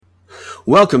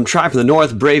Welcome, Tribe from the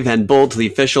North, brave and bold, to the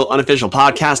official, unofficial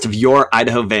podcast of your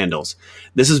Idaho Vandals.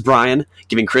 This is Brian,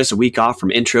 giving Chris a week off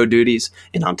from intro duties,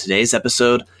 and on today's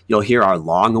episode, you'll hear our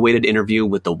long-awaited interview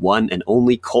with the one and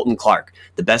only Colton Clark,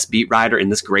 the best beat writer in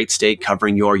this great state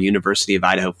covering your University of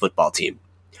Idaho football team.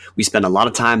 We spent a lot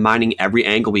of time mining every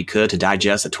angle we could to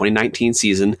digest the 2019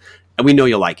 season, and we know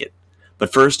you'll like it.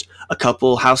 But first, a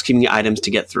couple housekeeping items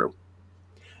to get through.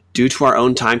 Due to our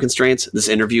own time constraints, this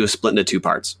interview is split into two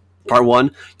parts. Part one,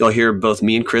 you'll hear both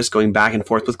me and Chris going back and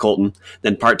forth with Colton.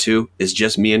 Then part two is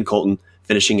just me and Colton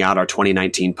finishing out our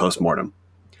 2019 postmortem.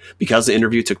 Because the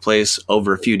interview took place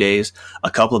over a few days, a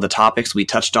couple of the topics we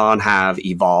touched on have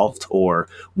evolved, or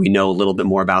we know a little bit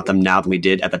more about them now than we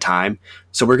did at the time.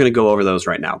 So we're going to go over those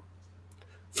right now.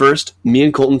 First, me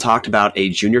and Colton talked about a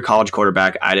junior college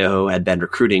quarterback Idaho had been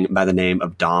recruiting by the name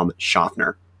of Dom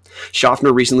Schaffner.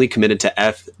 Schaffner recently committed to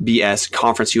FBS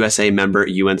Conference USA member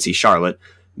UNC Charlotte,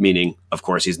 meaning, of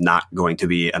course, he's not going to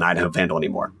be an Idaho Vandal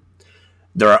anymore.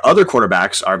 There are other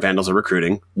quarterbacks our Vandals are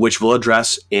recruiting, which we'll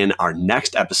address in our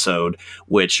next episode,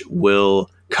 which will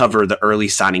cover the early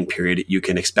signing period. You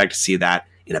can expect to see that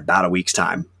in about a week's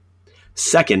time.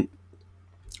 Second,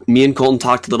 me and Colton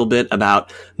talked a little bit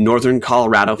about Northern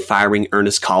Colorado firing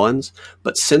Ernest Collins,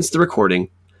 but since the recording,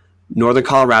 Northern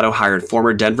Colorado hired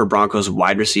former Denver Broncos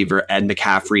wide receiver Ed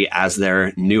McCaffrey as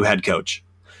their new head coach.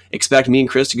 Expect me and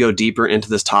Chris to go deeper into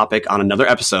this topic on another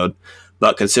episode,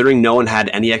 but considering no one had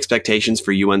any expectations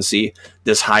for UNC,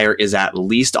 this hire is at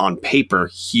least on paper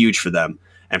huge for them.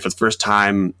 And for the first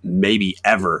time, maybe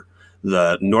ever,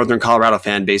 the Northern Colorado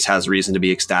fan base has reason to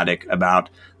be ecstatic about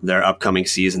their upcoming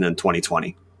season in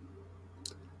 2020.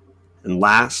 And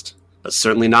last, but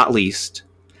certainly not least,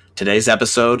 today's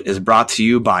episode is brought to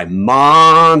you by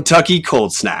Montucky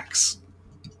Cold Snacks.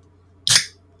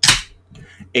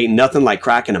 Ain't nothing like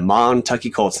cracking a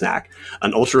Montucky Cold Snack,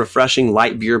 an ultra-refreshing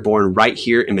light beer born right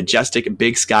here in majestic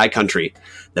Big Sky country.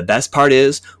 The best part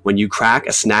is, when you crack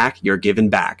a snack, you're giving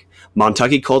back.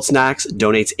 Montucky Cold Snacks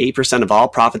donates 8% of all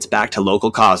profits back to local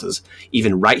causes,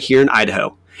 even right here in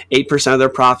Idaho. 8% of their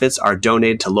profits are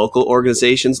donated to local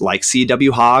organizations like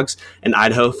CW Hogs and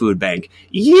Idaho Food Bank.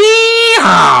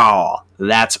 Yeehaw!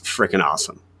 That's freaking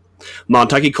awesome.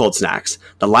 Montucky Cold Snacks,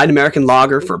 the light American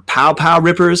lager for pow-pow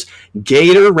rippers,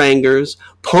 gator wranglers,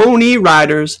 pony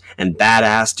riders, and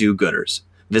badass do-gooders.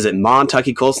 Visit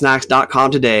MontuckyColdSnacks.com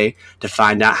today to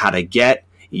find out how to get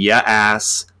ya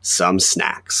ass some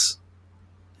snacks.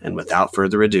 And without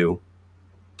further ado,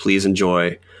 please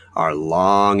enjoy our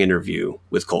long interview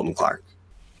with Colton Clark.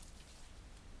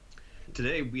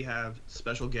 Today we have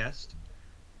special guest,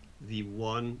 the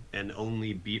one and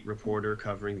only beat reporter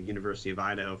covering the University of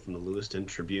Idaho from the Lewiston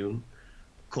Tribune.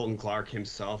 Colton Clark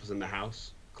himself is in the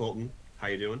house. Colton, how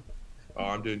you doing? Oh,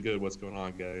 I'm doing good. What's going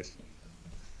on, guys?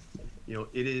 You know,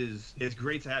 it's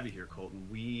great to have you here, Colton.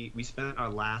 We spent our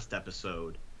last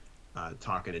episode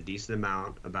talking a decent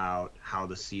amount about how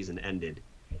the season ended,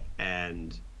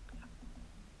 and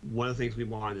one of the things we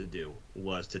wanted to do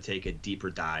was to take a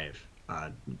deeper dive,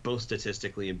 both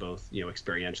statistically and both,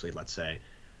 experientially, let's say.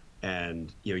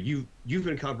 And you've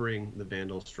been covering the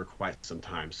Vandals for quite some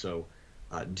time. So,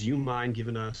 do you mind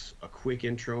giving us a quick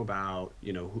intro about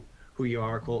who you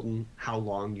are, Colton? How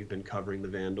long you've been covering the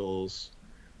Vandals?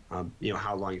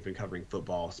 How long you've been covering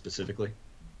football specifically?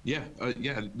 Yeah.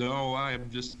 No, I'm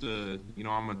just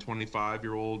I'm a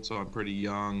 25-year-old, so I'm pretty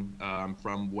young. I'm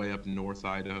from way up north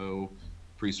Idaho,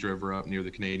 Priest River, up near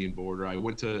the Canadian border. I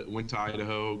went to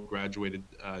Idaho, graduated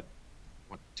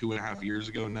 2.5 years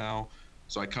ago now.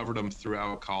 So I covered them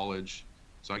throughout college.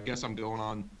 So I guess I'm going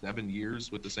on 7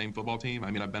 years with the same football team.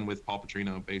 I mean, I've been with Paul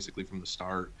Petrino basically from the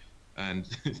start. And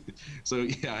so,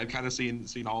 yeah, I've kind of seen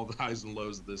all the highs and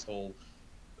lows of this whole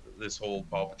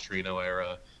Paul Petrino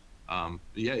era.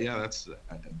 That's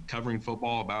covering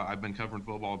football I've been covering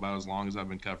football about as long as I've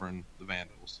been covering the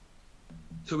Vandals.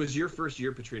 So was your first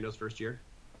year Petrino's first year?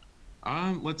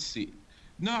 Let's see.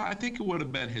 No, I think it would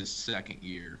have been his second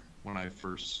year when I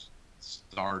first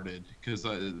started, because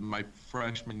my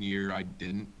freshman year I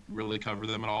didn't really cover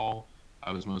them at all.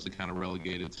 I was mostly kind of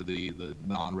relegated to the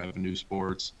non-revenue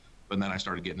sports, but then I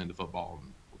started getting into football,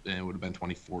 and it would have been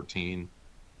 2014.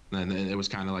 And then it was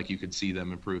kind of like you could see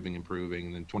them improving, and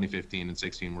then 2015 and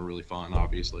 16 were really fun,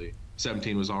 obviously.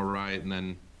 17 was all right, and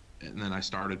then I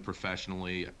started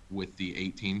professionally with the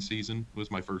 18 season. It was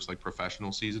my first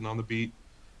professional season on the beat.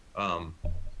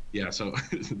 So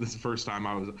this is the first time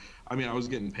I was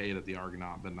getting paid at the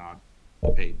Argonaut, but not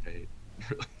paid.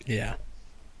 Really. Yeah.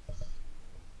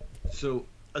 So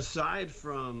aside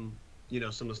from,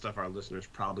 some of the stuff our listeners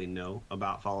probably know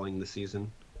about following the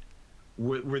season,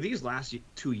 Were these last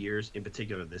 2 years, in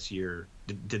particular this year,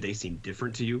 did they seem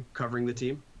different to you covering the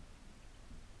team?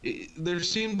 There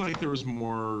seemed like there was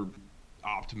more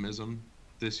optimism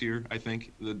this year. I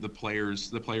think the players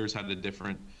had a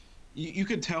different. You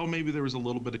could tell maybe there was a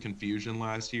little bit of confusion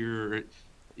last year.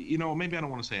 Maybe I don't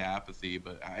want to say apathy,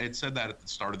 but I had said that at the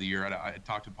start of the year. I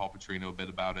talked to Paul Petrino a bit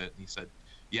about it, and he said,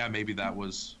 yeah, maybe that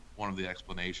was one of the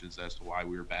explanations as to why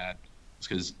we were bad. It's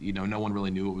because, no one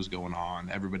really knew what was going on.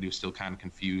 Everybody was still kind of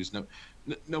confused.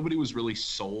 Nobody was really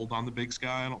sold on the Big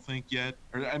Sky, I don't think, yet.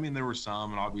 There were some,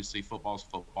 and obviously football's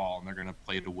football, and they're going to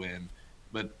play to win.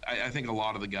 But I think a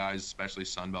lot of the guys, especially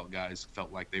Sunbelt guys,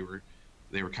 felt like they were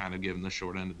kind of given the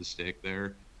short end of the stick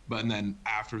there. And then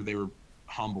after they were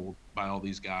humbled by all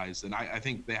these guys, and I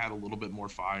think they had a little bit more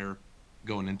fire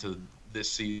going into this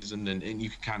season, and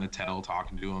you can kind of tell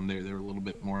talking to them, they were a little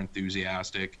bit more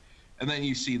enthusiastic. And then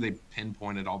you see they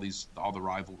pinpointed all the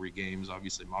rivalry games.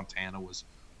 Obviously Montana was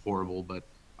horrible, but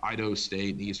Idaho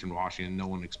State and Eastern Washington, no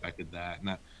one expected that,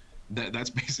 and that's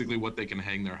basically what they can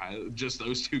hang their hat. Just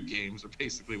those two games are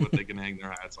basically what they can hang their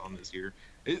hats on this year.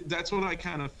 That's what I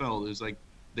kind of felt. Is like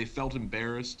they felt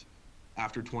embarrassed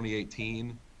after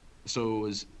 2018. So it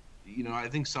was, I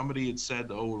think somebody had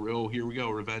said, "Oh, here we go,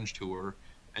 revenge tour,"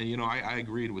 and I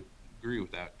agree with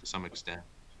that to some extent.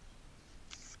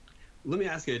 Let me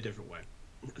ask it a different way.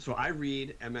 So I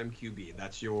read MMQB.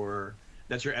 That's your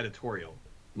editorial.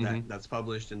 That's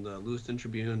published in the Lewiston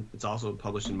Tribune. It's also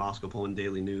published in Moscow Pullman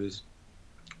Daily News.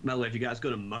 By the way, if you guys go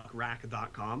to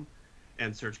muckrack.com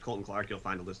and search Colton Clark, you'll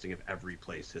find a listing of every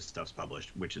place his stuff's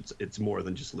published, which it's more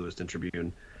than just Lewiston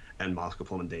Tribune and Moscow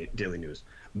Pullman Daily News.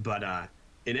 But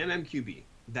in MMQB,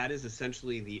 that is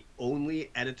essentially the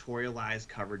only editorialized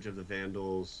coverage of the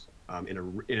Vandals in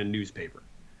a newspaper.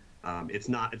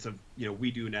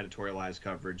 We do an editorialized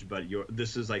coverage, but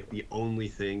this is like the only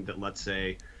thing that, let's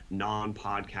say,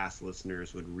 non-podcast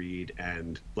listeners would read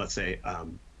and, let's say,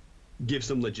 give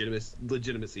some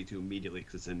legitimacy to immediately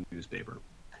because it's in a newspaper.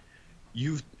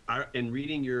 In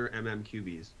reading your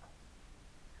MMQBs,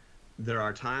 there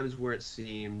are times where it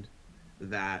seemed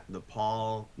that the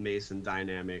Paul Mason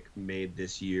dynamic made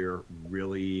this year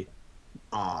really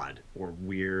odd or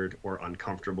weird or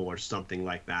uncomfortable or something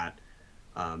like that.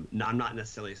 I'm not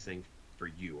necessarily saying for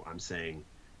you. I'm saying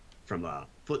from a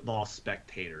football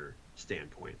spectator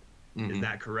standpoint. Mm-hmm. Is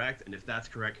that correct? And if that's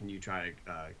correct, can you try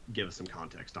to give us some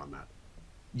context on that?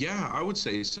 Yeah, I would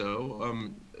say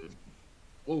so.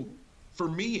 Well, for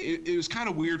me, it was kind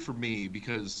of weird for me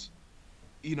because,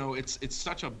 it's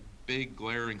such a big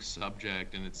glaring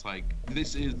subject, and it's like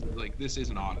this is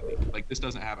an oddity. Like, this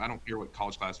doesn't happen. I don't care what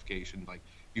college classification. Like,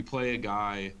 you play a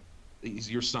guy.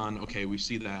 He's your son. Okay, we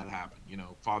see that happen.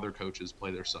 Father coaches play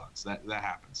their sons. That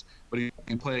happens. But if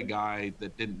you play a guy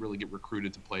that didn't really get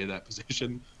recruited to play that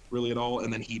position really at all,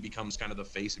 and then he becomes kind of the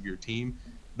face of your team,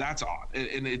 that's odd.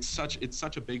 And it's such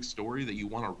a big story that you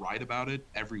want to write about it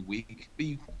every week, but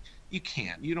you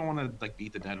can't. You don't want to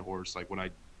beat the dead horse like what I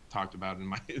talked about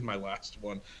in my last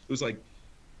one. It was like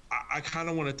I kind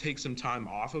of want to take some time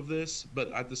off of this,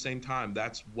 but at the same time,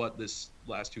 that's what this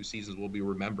last two seasons will be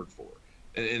remembered for.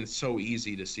 And it's so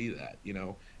easy to see that,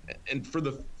 and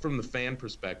from the fan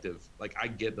perspective, I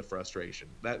get the frustration.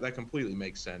 That completely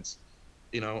makes sense.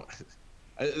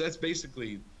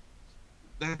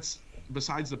 That's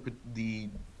besides the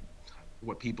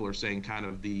what people are saying kind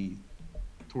of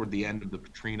toward the end of the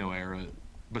Petrino era.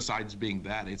 Besides being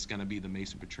that, it's going to be the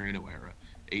Mason Petrino era,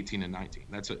 18 and 19.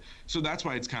 So that's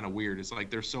why it's kind of weird. It's like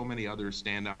there's so many other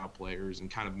standout players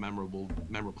and kind of memorable.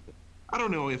 I don't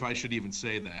know if I should even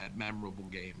say that, memorable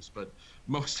games, but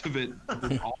most of it,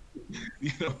 the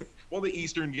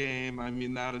Eastern game,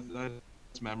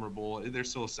 that's memorable. There's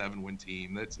still a 7-win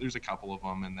team. There's a couple of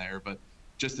them in there, but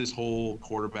just this whole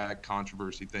quarterback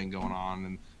controversy thing going on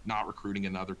and not recruiting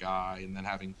another guy and then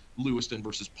having Lewiston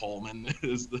versus Pullman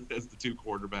as the two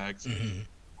quarterbacks. Mm-hmm.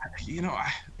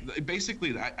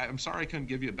 I'm sorry I couldn't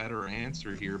give you a better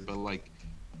answer here, but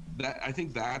that, I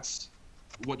think that's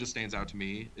what just stands out to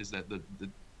me is that the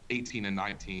 18 and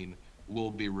 19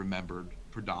 will be remembered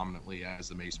predominantly as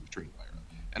the Mason Petrino era.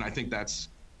 And I think that's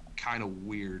kind of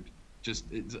weird. Just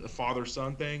it's a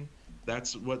father-son thing.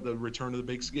 That's what the return of the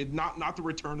big sky, not the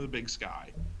return of the Big Sky.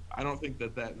 I don't think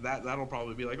that'll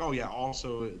probably be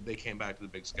also they came back to the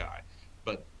Big Sky.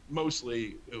 But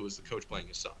mostly it was the coach playing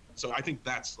his son. So I think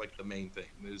that's the main thing.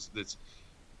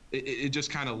 It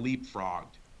just kind of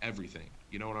leapfrogged everything.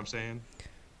 You know what I'm saying?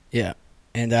 Yeah.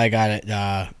 And I got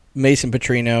it. Mason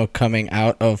Petrino coming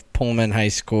out of Pullman High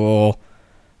School.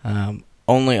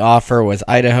 Only offer was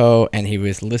Idaho, and he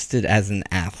was listed as an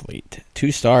athlete.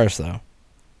 2 stars, though.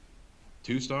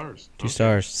 2 stars. 2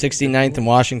 stars. 69th in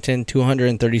Washington,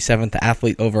 237th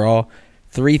athlete overall,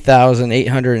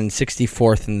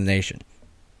 3,864th in the nation.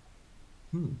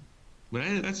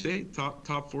 Man, that's it.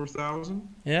 Top 4,000.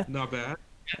 Yeah. Not bad.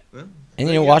 Yeah.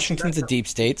 And, Washington's a deep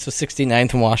state, so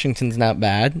 69th in Washington's not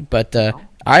bad. But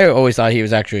I always thought he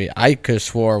was actually – I could have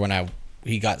swore when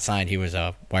he got signed he was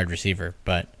a wide receiver.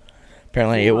 But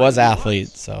apparently it was athlete,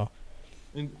 so.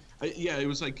 And, it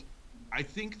was like – I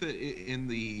think that in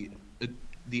the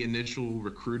initial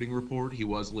recruiting report, he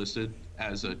was listed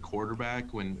as a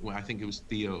quarterback when I think it was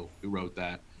Theo who wrote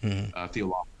that, Theo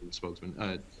Lofton, the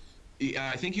spokesman.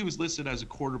 I think he was listed as a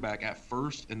quarterback at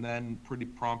first, and then pretty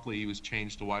promptly he was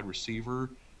changed to wide receiver,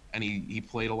 and he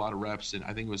played a lot of reps in,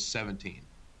 I think it was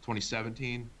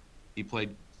 2017. He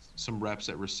played some reps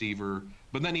at receiver,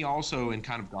 but then he also, in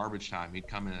kind of garbage time, he'd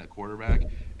come in at quarterback.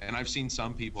 And I've seen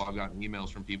some people, I've gotten emails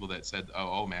from people that said,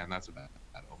 oh man, that's a bad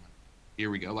omen.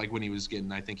 Here we go. Like when he was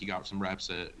getting, I think he got some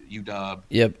reps at UW.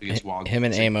 Yep, against Washington, him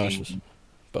and Amos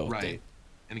both right. did.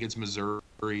 And against Missouri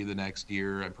the next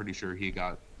year, I'm pretty sure he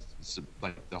got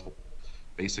like the whole,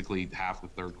 basically half the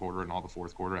third quarter and all the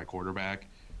fourth quarter at quarterback.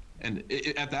 And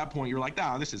at that point, you're like, they're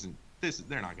not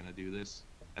going to do this.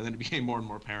 And then it became more and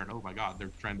more apparent, oh my God,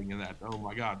 they're trending in that. Oh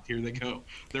my God, here they go.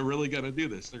 They're really going to do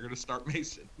this. They're going to start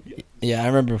Mason. Yeah, I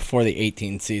remember before the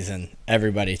 18th season,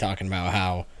 everybody talking about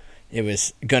how it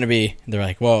was going to be, they're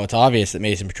like, well, it's obvious that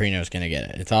Mason Petrino is going to get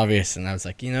it. It's obvious. And I was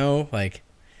like,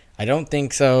 I don't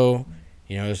think so.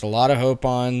 There's a lot of hope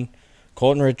on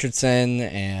Colton Richardson,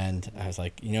 and I was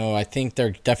like, I think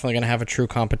they're definitely going to have a true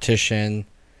competition.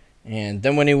 And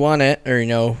then when he won it,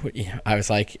 I was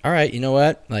like, all right, you know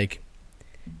what? Like,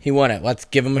 he won it. Let's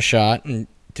give him a shot. And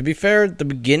to be fair, the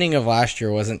beginning of last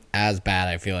year wasn't as bad,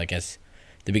 I feel like, as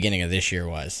the beginning of this year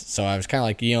was. So I was kind of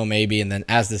like, maybe. And then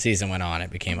as the season went on, it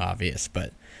became obvious.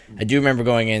 But I do remember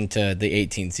going into the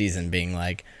 18th season being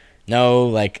like, no,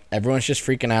 like, everyone's just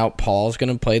freaking out. Paul's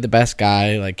going to play the best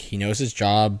guy. Like, he knows his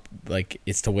job. Like,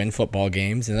 it's to win football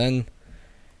games. And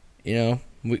then,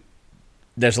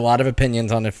 there's a lot of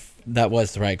opinions on if that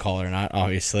was the right call or not,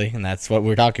 obviously. And that's what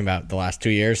we're talking about. The last 2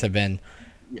 years have been,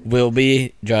 will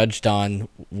be judged on,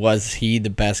 was he the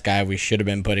best guy we should have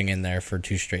been putting in there for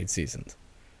 2 straight seasons?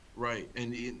 Right.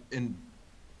 And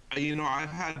I've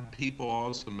had people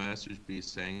also message me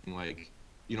saying, like,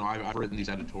 I've written these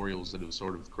editorials that have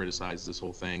sort of criticized this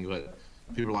whole thing, but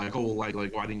people are like, oh, like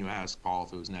why didn't you ask Paul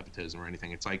if it was nepotism or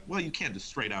anything? It's like, well, you can't just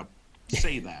straight out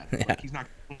say that. Yeah. Like, he's not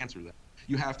going to answer that.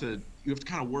 You have to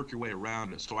kind of work your way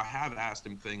around it. So I have asked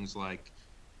him things like,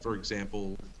 for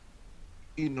example,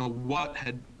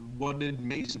 what did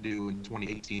Mason do in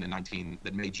 2018 and 19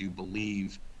 that made you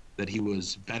believe that he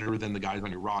was better than the guys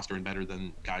on your roster and better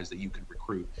than guys that you could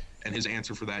recruit? And his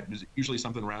answer for that is usually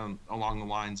something along the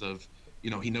lines of,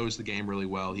 he knows the game really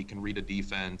well. He can read a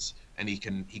defense, and he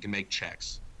can make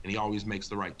checks, and he always makes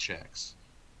the right checks.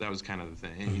 That was kind of the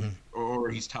thing. Mm-hmm. Or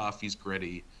he's tough, he's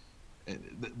gritty.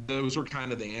 And those were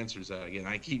kind of the answers that I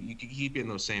get. You keep getting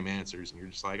those same answers, and you're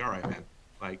just like, all right, man.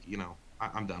 Like,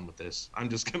 I'm done with this. I'm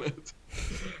just gonna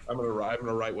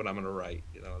write what I'm gonna write.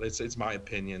 It's my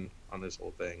opinion on this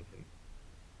whole thing.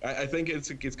 And I think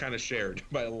it's kind of shared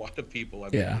by a lot of people.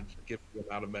 Given the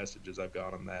amount of messages I've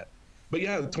got on that. But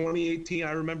yeah, 2018,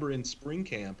 I remember in spring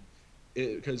camp,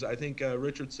 because I think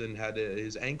Richardson had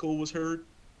his ankle was hurt.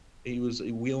 He was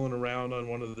wheeling around on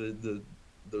one of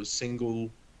those single,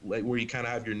 like, where you kind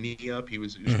of have your knee up. He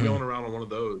was wheeling around on one of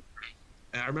those.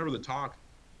 And I remember the talk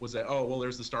was that, oh, well,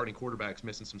 there's the starting quarterback's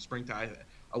missing some spring time.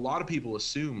 A lot of people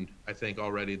assumed, I think,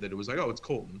 already that it was like, oh, it's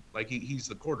Colton. Like, he's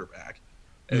the quarterback.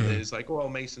 And it's like, well,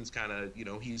 Mason's kind of,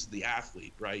 he's the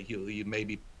athlete, right? He'll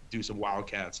maybe do some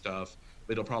wildcat stuff.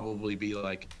 It'll probably be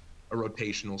like a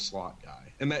rotational slot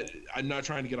guy. And that, I'm not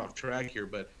trying to get off track here,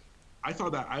 but I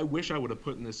thought that, I wish I would have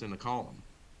put this in a column.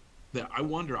 That I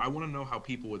want to know how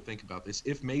people would think about this.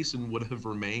 If Mason would have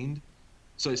remained,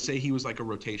 so say he was like a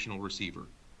rotational receiver.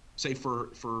 Say for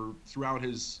throughout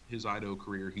his Idaho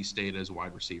career, he stayed as a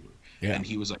wide receiver. Yeah. And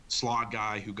he was a slot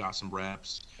guy who got some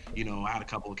reps, had a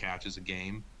couple of catches a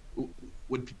game.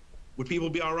 Would people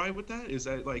be all right with that? Is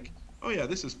that like, oh yeah,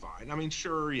 this is fine? I mean,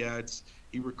 sure, yeah,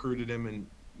 he recruited him and,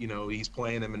 he's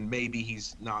playing him, and maybe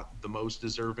he's not the most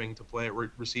deserving to play at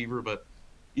receiver, but,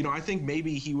 I think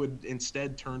maybe he would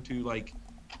instead turn to, like,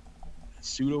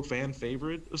 pseudo fan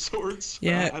favorite of sorts.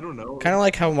 Yeah. I don't know. Kind of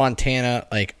like how Montana,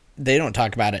 like, they don't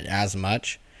talk about it as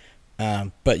much,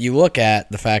 but you look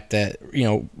at the fact that,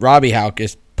 Robbie Houck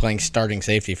is playing starting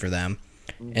safety for them,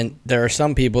 and there are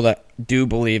some people that do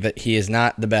believe that he is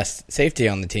not the best safety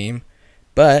on the team,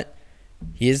 but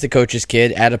he is the coach's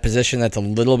kid at a position that's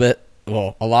a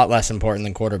lot less important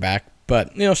than quarterback,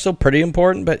 but still pretty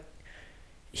important. But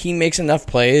he makes enough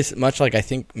plays, much like I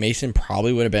think Mason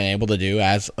probably would have been able to do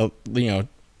as a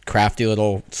crafty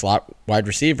little slot wide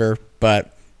receiver.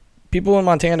 But people in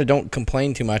Montana don't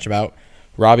complain too much about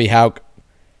Robbie Houck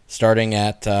starting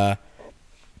at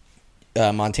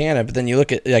Montana, but then you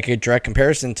look at like a direct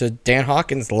comparison to Dan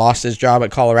Hawkins lost his job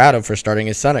at Colorado for starting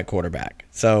his son at quarterback.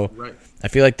 So Right. I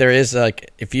feel like there is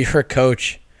if you're a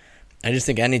coach, I just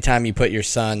think anytime you put your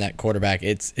son at quarterback,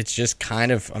 it's just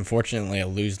kind of unfortunately a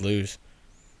lose-lose.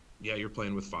 Yeah, you're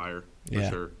playing with fire for Yeah.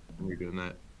 sure when you're doing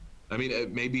that. I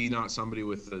mean, maybe not somebody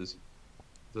with as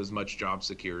much job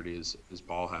security as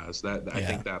Paul has. I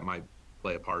think that might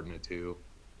play a part in it too.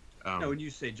 No, when you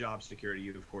say job security,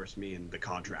 you of course mean the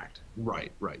contract.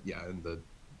 Right, yeah, and the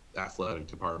athletic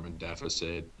department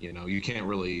deficit. You can't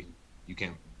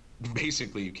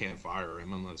fire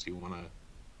him unless you want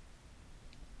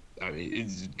to. I mean,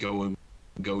 it's go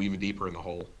even deeper in the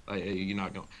hole. You're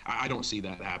not going. I don't see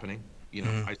that happening.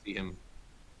 I see him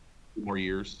 2 more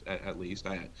years at least.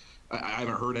 I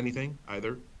haven't heard anything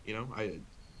either.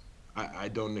 I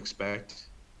don't expect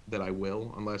that I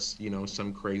will unless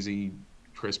some crazy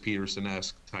Chris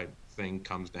Peterson-esque type thing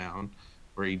comes down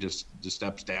where he just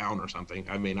steps down or something.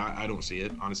 I mean, I don't see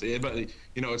it, honestly. But,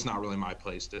 it's not really my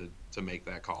place to make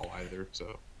that call either.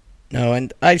 So No,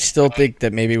 and I still think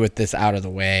that maybe with this out of the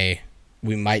way,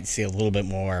 we might see a little bit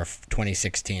more of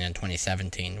 2016 and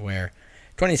 2017, where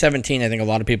 2017, I think a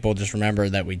lot of people just remember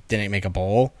that we didn't make a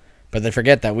bowl, but they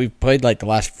forget that we've played like the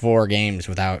last 4 games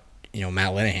without,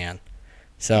 Matt Linehan.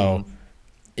 So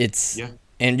it's... Yeah.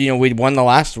 And, we won the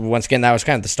last, once again, that was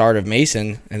kind of the start of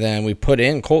Mason. And then we put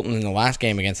in Colton in the last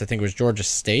game against, I think it was Georgia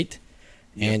State.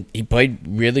 And he played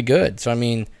really good. So, I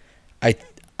mean,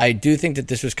 I do think that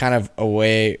this was kind of a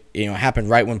way, it happened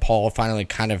right when Paul finally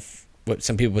kind of, what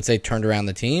some people would say, turned around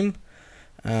the team.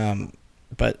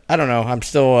 But I don't know. I'm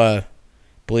still a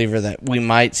believer that we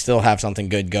might still have something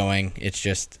good going. It's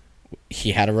just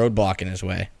he had a roadblock in his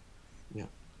way.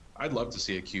 I'd love to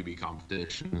see a QB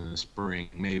competition in the spring.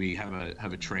 Maybe have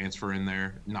a transfer in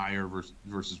there, Nair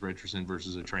versus Richardson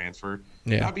versus a transfer.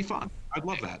 Yeah, that'd be fun. I'd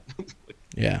love that.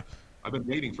 Yeah, I've been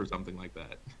waiting for something like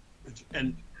that.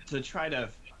 And to try to,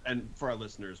 and for our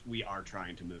listeners, we are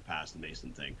trying to move past the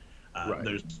Mason thing.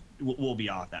 Right. We'll be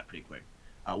off that pretty quick.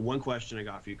 One question I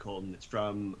got for you, Colton. It's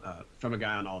from a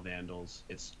guy on All Vandals.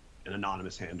 It's an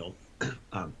anonymous handle.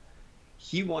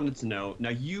 He wanted to know, now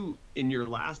you, in your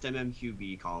last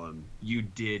MMQB column, you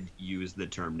did use the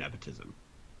term nepotism.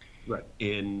 Right.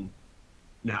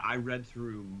 Now, I read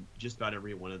through just about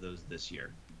every one of those this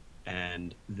year,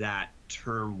 and that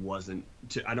term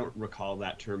I don't recall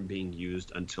that term being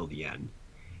used until the end.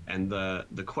 And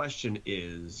the question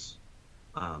is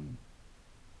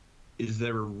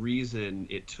there a reason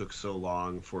it took so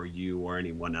long for you or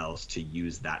anyone else to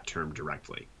use that term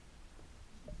directly?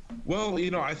 Well,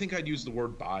 I think I'd used the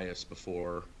word bias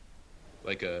before,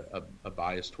 like a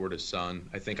bias toward his son.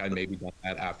 I think I'd maybe done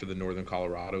that after the Northern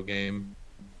Colorado game.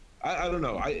 I don't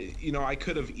know. I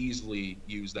could have easily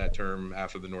used that term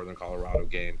after the Northern Colorado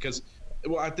game because,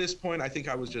 well, at this point, I think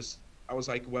I was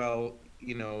like, well,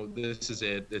 this is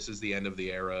it. This is the end of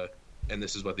the era, and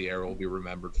this is what the era will be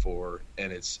remembered for.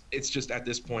 And it's just at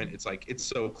this point, it's like it's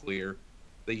so clear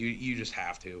that you just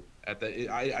have to.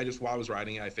 I just while I was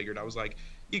writing it, I figured I was like,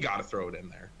 you got to throw it in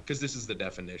there because this is the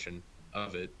definition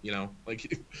of it. I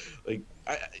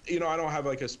don't have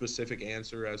like a specific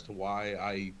answer as to why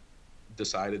I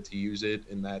decided to use it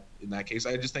in that case.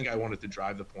 I just think I wanted to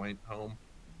drive the point home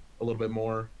a little bit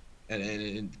more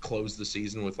and close the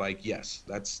season with like, yes,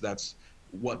 that's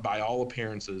what by all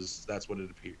appearances that's what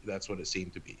it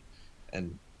seemed to be,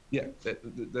 and yeah,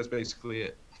 that's basically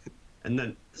it. And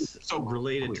then, So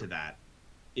related clear. to that,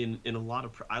 in a lot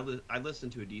of I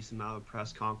listened to a decent amount of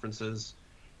press conferences,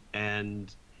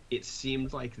 and it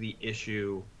seemed like the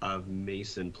issue of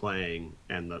Mason playing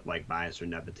and the bias or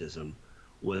nepotism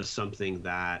was something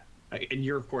that, and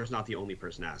you're of course not the only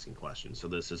person asking questions, so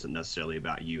this isn't necessarily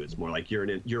about you. It's more like you're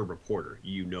a reporter.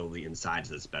 You know the insides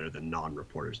of this better than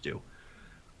non-reporters do.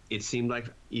 It seemed like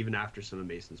even after some of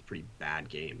Mason's pretty bad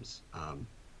games,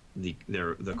 the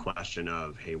question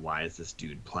of, hey, why is this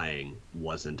dude playing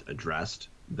wasn't addressed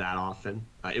that often.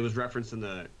 It was referenced in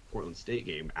the Portland State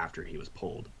game after he was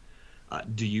pulled.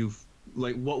 Do you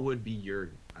what would be your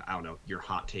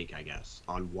hot take, I guess,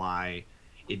 on why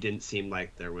it didn't seem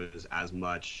like there was as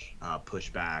much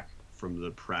pushback from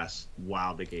the press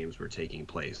while the games were taking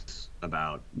place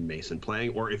about Mason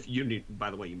playing, or if you,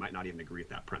 by the way, you might not even agree with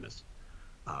that premise.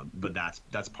 But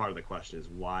that's part of the question is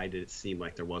why did it seem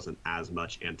like there wasn't as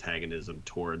much antagonism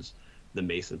towards the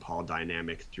Mason Paul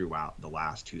dynamic throughout the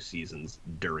last 2 seasons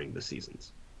during the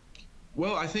seasons?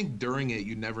 Well, I think during it,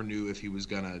 you never knew if he was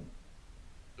going to,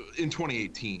 in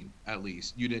 2018 at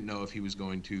least, you didn't know if he was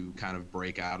going to kind of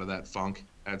break out of that funk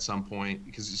at some point,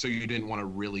 because so you didn't want to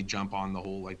really jump on the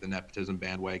whole like the nepotism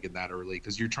bandwagon that early,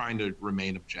 because you're trying to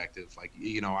remain objective. Like,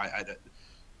 you know,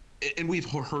 and we've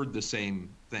heard the same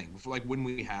thing. Like when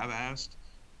we have asked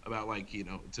about, like, you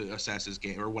know, to assess his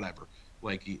game or whatever,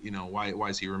 like, you know, why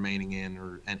is he remaining in,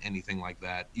 or and anything like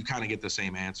that, you kind of get the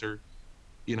same answer,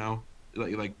 you know,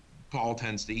 like Paul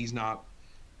tends to, he's not,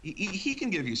 he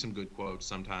can give you some good quotes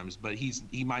sometimes, but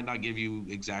he might not give you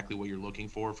exactly what you're looking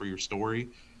for your story.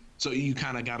 So you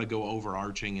kind of got to go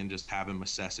overarching and just have him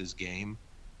assess his game.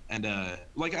 And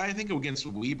like I think against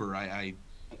Weber, I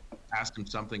asked him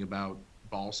something about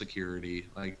ball security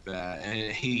like that,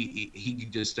 and he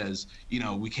just says, you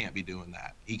know, we can't be doing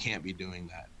that. He can't be doing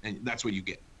that, and that's what you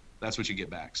get. That's what you get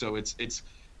back. So it's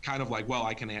kind of like, well,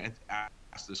 I can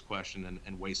ask this question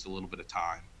and waste a little bit of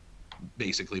time,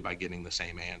 basically, by getting the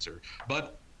same answer.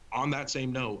 But on that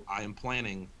same note, I am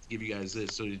planning to give you guys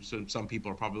this. So some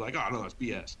people are probably like, oh no, that's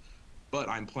BS. But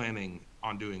I'm planning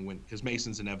on doing, because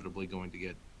Mason's inevitably going to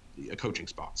get a coaching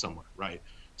spot somewhere, right?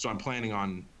 So I'm planning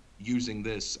on using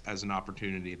this as an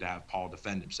opportunity to have Paul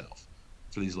defend himself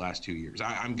for these last 2 years.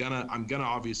 I'm gonna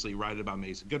obviously write about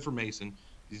Mason. Good for Mason.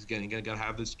 He's gonna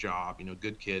have this job. You know,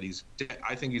 good kid.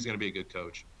 I think he's gonna be a good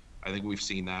coach. I think we've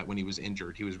seen that when he was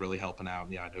injured, he was really helping out in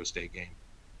the Idaho State game.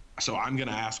 So I'm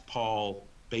gonna ask Paul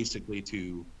basically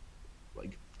to,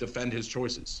 like, defend his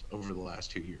choices over the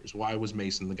last 2 years. Why was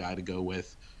Mason the guy to go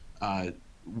with?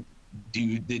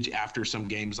 Did you, after some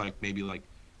games, like maybe like,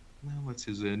 well, what's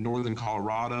his Northern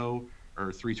Colorado,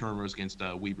 or 3 turnovers against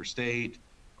Weber State,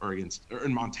 or in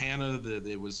Montana,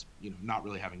 it was, you know, not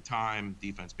really having time,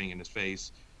 defense being in his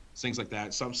face, things like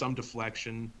that. Some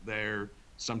deflection there.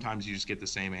 Sometimes you just get the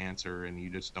same answer, and you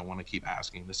just don't want to keep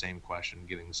asking the same question,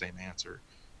 getting the same answer.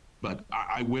 But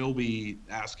I will be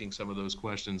asking some of those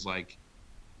questions, like,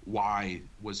 why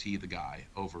was he the guy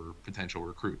over potential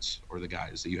recruits or the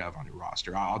guys that you have on your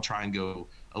roster? I'll try and go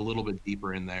a little bit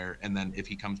deeper in there, and then if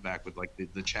he comes back with like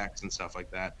the checks and stuff like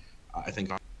that, I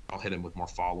think I'll hit him with more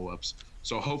follow-ups.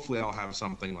 So hopefully I'll have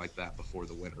something like that before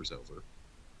the winter's over.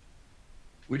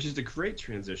 Which is a great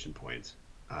transition point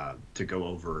to go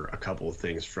over a couple of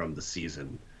things from the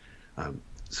season.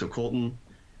 So Colton,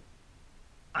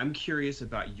 I'm curious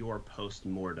about your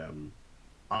post-mortem.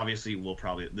 Obviously,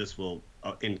 this will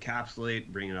encapsulate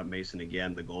bringing up Mason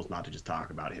again. The goal is not to just talk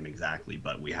about him exactly,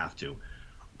 but we have to.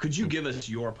 Could you give us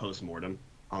your post-mortem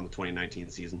on the 2019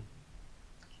 season?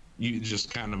 You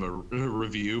just kind of a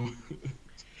review.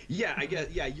 Yeah, I guess.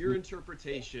 Yeah, your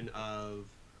interpretation of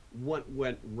what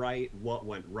went right, what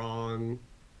went wrong,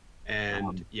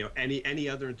 and you know, any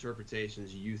other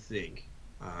interpretations you think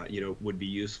you know, would be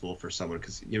useful for someone,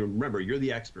 because, you know, remember, you're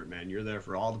the expert, man. You're there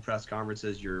for all the press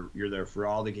conferences. You're there for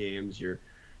all the games. You're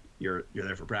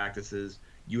there for practices.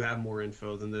 You have more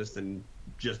info than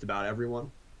just about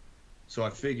everyone. So I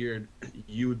figured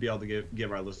you would be able to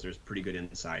give our listeners pretty good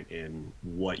insight in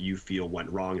what you feel went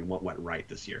wrong and what went right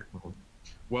this year.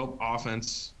 Well,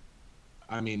 offense,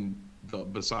 I mean,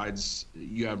 besides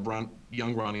you have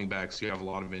young running backs, you have a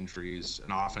lot of injuries,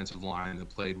 an offensive line that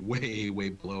played way, way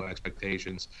below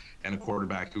expectations, and a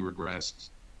quarterback who regressed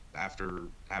after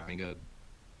having a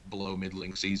below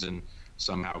middling season,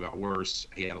 somehow got worse.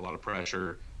 He had a lot of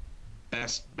pressure.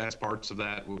 Best parts of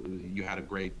that, you had a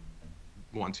great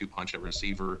 1-2 punch at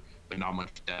receiver, but not much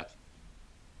depth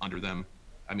under them.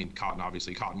 I mean,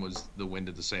 Cotton was the wind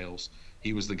at the sails.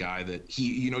 He was the guy that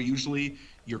usually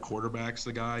your quarterback's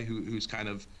the guy who's kind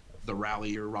of the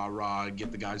rallier, rah-rah,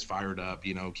 get the guys fired up,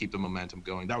 you know, keep the momentum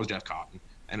going. That was Jeff Cotton,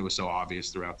 and it was so obvious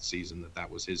throughout the season that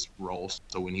was his role.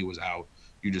 So when he was out,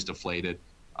 you just deflated.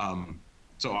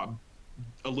 So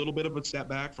a little bit of a step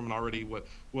back from an already what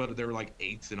they were like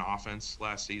 8th in offense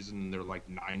last season, and they're like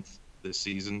 9th this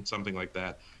season, something like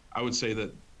that. I would say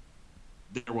that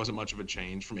there wasn't much of a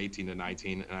change from 18 to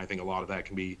 19, and I think a lot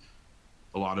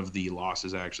of the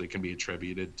losses actually can be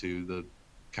attributed to the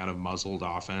kind of muzzled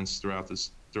offense throughout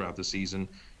the season.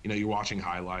 You know, you're watching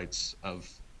highlights of,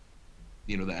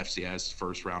 you know, the FCS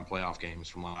first round playoff games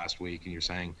from last week, and you're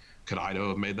saying, could Idaho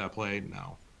have made that play?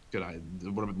 No. Could I?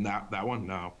 What about that one?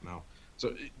 No.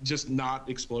 So just not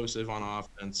explosive on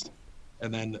offense.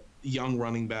 And then young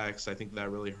running backs, I think that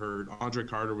really hurt. Andre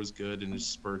Carter was good in his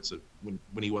spurts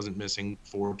when he wasn't missing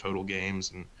 4 total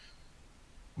games,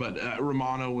 but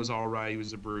Romano was all right. He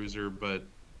was a bruiser, but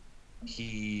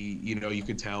he, you know, you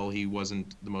could tell he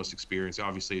wasn't the most experienced.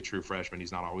 Obviously, a true freshman,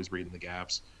 he's not always reading the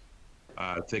gaps.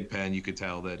 Thigpen, you could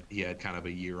tell that he had kind of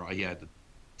a year. He had to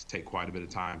take quite a bit of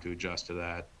time to adjust to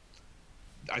that.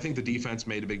 I think the defense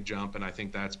made a big jump, and I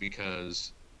think that's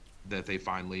because that they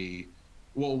finally,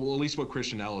 well, at least what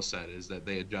Christian Ellis said is that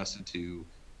they adjusted to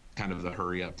kind of the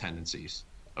hurry-up tendencies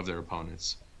of their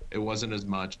opponents. It wasn't as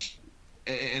much,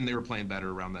 and they were playing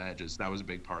better around the edges. That was a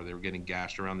big part. They were getting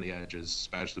gashed around the edges,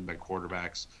 especially by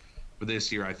quarterbacks. But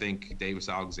this year, I think Davis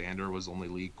Alexander was the only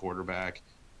league quarterback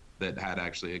that had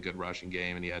actually a good rushing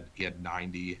game, and he had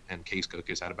 90, and Case Cook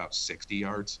has had about 60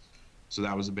 yards. So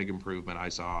that was a big improvement I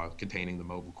saw, containing the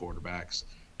mobile quarterbacks,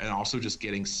 and also just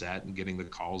getting set and getting the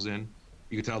calls in.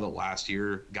 You could tell that last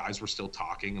year guys were still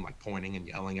talking and like pointing and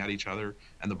yelling at each other,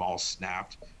 and the ball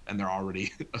snapped and they're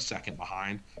already a second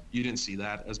behind. You didn't see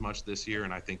that as much this year,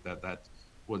 and I think that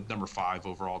was number 5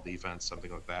 overall defense,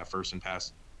 something like that. First in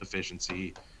pass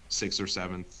efficiency, 6th or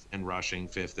 7th in rushing,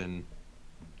 5th in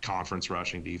conference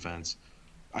rushing defense.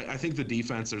 I think the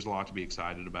defense, there's a lot to be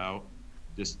excited about.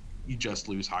 You just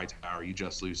lose Hightower, you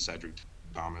just lose Cedric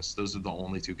Thomas. Those are the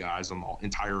only 2 guys on the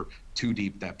entire 2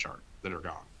 deep depth chart that are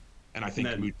gone. And I think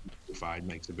Mudified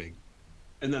makes a big.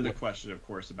 And then the question, of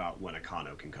course, about when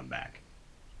Akano can come back.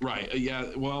 Right. Yeah.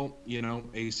 Well,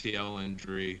 ACL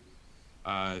injury.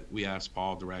 We asked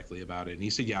Paul directly about it, and he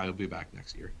said, "Yeah, he'll be back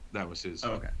next year." That was his.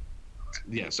 Oh, okay.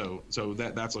 Yeah. So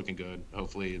that's looking good.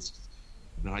 Hopefully,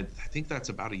 I think that's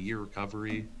about a year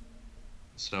recovery.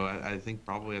 So I think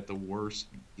probably at the worst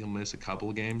you'll miss a couple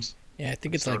of games. Yeah, I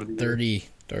think it's like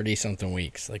 30 something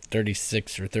weeks, like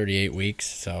 36 or 38 weeks.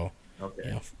 So,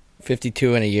 okay.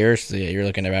 52 in a year. So you're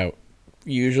looking about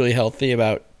usually healthy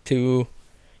about 2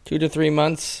 to 3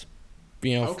 months,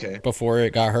 before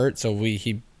it got hurt. So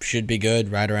he should be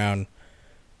good right around,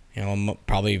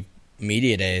 probably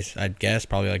media days, I'd guess,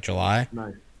 probably like July.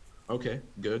 Nice. Okay,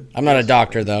 good. I'm not a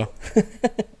doctor though.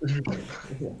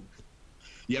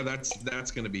 Yeah,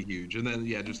 that's going to be huge. And then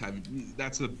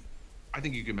I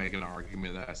think you can make an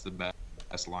argument that that's the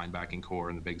best linebacking core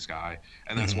in the Big Sky.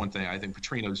 And that's one thing I think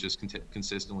Petrino's just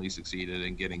consistently succeeded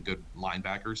in getting good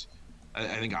linebackers. I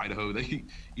think Idaho,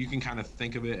 you can kind of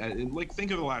think of it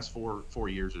think of the last four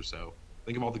years or so.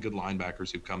 Think of all the good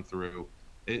linebackers who've come through.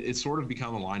 It's sort of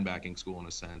become a linebacking school in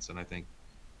a sense, and I think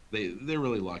they're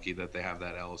really lucky that they have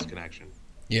that Ellis connection.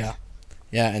 Yeah,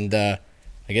 and I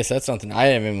guess that's something I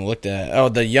haven't even looked at. Oh,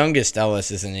 the youngest Ellis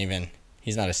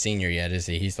he's not a senior yet, is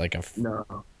he? He's like a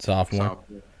sophomore.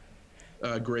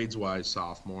 Grades wise,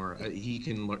 sophomore. He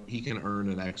can earn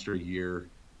an extra year.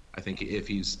 I think if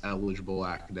he's eligible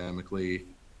academically,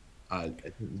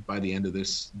 by the end of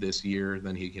this year,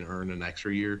 then he can earn an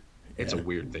extra year. It's a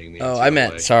weird thing. I'm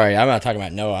not talking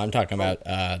about Noah. I'm talking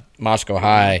about Moscow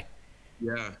High.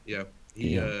 Yeah.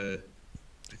 I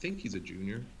think he's a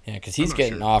junior. Yeah, because he's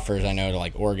getting offers, I know, to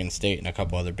like Oregon State and a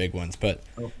couple other big ones. But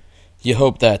you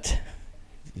hope that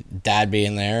Dad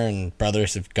being there and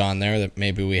brothers have gone there, that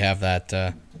maybe we have that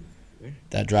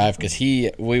drive. Because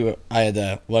I had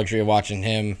the luxury of watching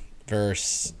him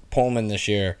versus Pullman this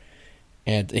year,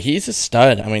 and he's a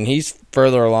stud. I mean, he's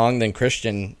further along than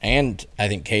Christian and I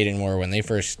think Caden were when they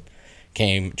first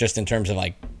came, just in terms of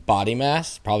like body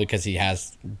mass, probably because he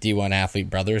has D1 athlete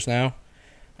brothers now.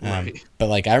 Right. But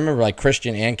like I remember like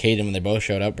Christian and Caden when they both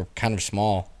showed up were kind of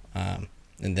small, and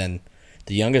then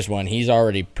the youngest one, he's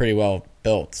already pretty well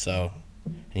built, so,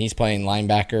 and he's playing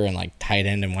linebacker and like tight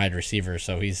end and wide receiver,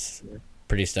 so he's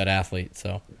pretty stud athlete.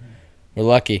 So we're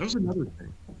lucky. That was another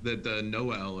thing that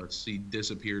Noah Ellis, he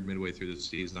disappeared midway through the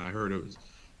season. I heard it was,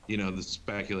 the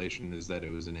speculation is that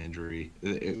it was an injury.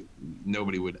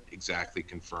 Nobody would exactly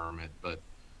confirm it, but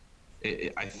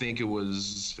I think it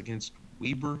was against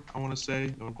Weber, I want to say.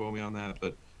 Don't quote me on that,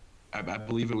 but I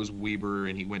believe it was Weber,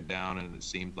 and he went down, and it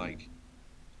seemed like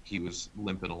he was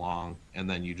limping along, and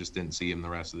then you just didn't see him the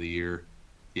rest of the year.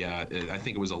 Yeah, I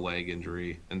think it was a leg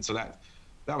injury, and so that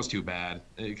was too bad,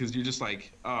 because you're just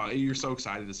like, oh, you're so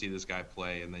excited to see this guy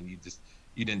play, and then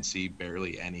you didn't see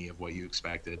barely any of what you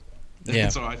expected. Yeah.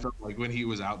 And so I felt like when he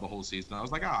was out the whole season, I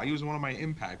was like, he was one of my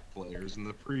impact players in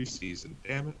the preseason.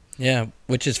 Damn it. Yeah,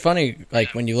 which is funny,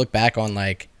 like when you look back on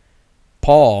like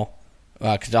Paul,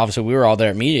 because obviously we were all there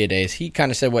at media days. He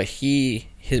kind of said what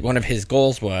one of his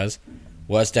goals was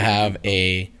to have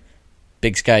a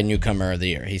Big Sky newcomer of the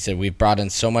year. He said, we've brought in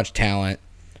so much talent.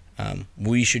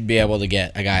 We should be able to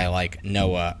get a guy like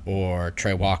Noah or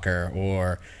Trey Walker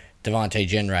or Devontae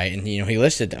Ginwright. And, he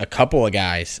listed a couple of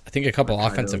guys. I think a couple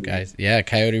of offensive guys. Yeah,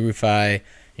 Coyote Rufai.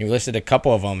 He listed a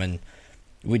couple of them. And,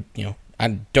 I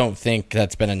don't think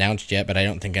that's been announced yet, but I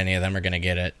don't think any of them are going to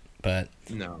get it. But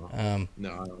no.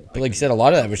 But like you said, a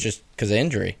lot of that was just because of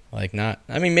injury.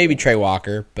 Maybe Trey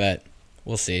Walker, but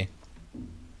we'll see.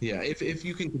 Yeah, if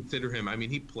you can consider him, I mean,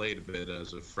 he played a bit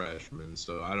as a freshman,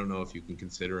 so I don't know if you can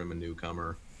consider him a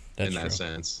newcomer in That's that true.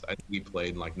 sense. I think he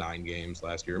played in like 9 games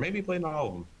last year, or maybe he played in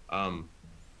all of them.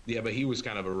 Yeah, but he was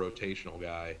kind of a rotational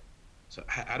guy. So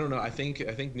I don't know. I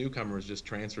think newcomers just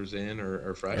transfers in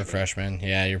or A freshmen. freshman.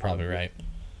 Yeah, you're probably right.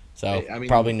 So I mean,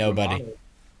 probably nobody. Romano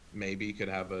maybe could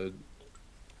have a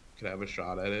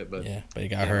shot at it, but Yeah, but he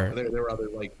got you know, hurt. there were other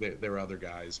there were other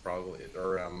guys probably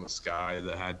around the sky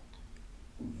that had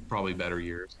probably better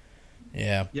years.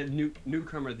 Yeah. Yeah,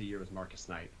 newcomer of the year was Marcus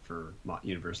Knight for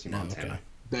University of No, Montana.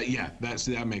 okay.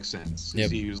 That makes sense.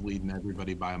 Yep. He was leading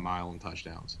everybody by a mile in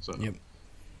touchdowns. So Yep.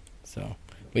 So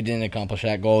we didn't accomplish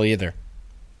that goal either.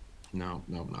 no,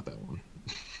 not that one.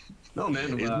 No,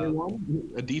 man. Is there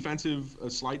one? A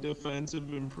slight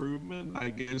defensive improvement? I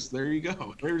guess there you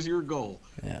go. There's your goal.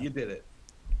 Yeah. You did it.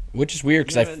 Which is weird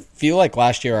because I Yeah. feel like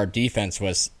last year our defense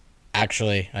was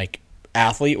actually like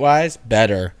athlete wise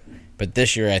better, but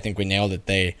this year I think we nailed it.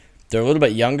 They're a little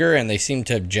bit younger and they seem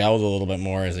to have gelled a little bit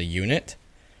more as a unit.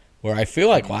 Where I feel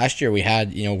like last year we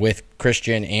had, with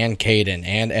Christian and Caden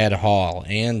and Ed Hall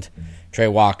and Trey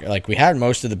Walker, like we had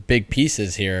most of the big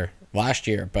pieces here last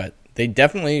year, but they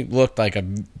definitely looked like a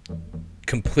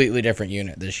completely different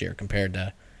unit this year compared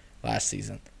to last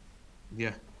season.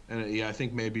 Yeah, and I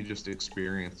think maybe just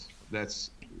experience.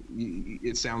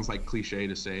 It sounds like cliche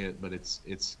to say it, but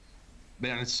it's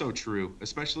man, it's so true.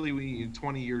 Especially when you're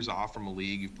 20 years off from a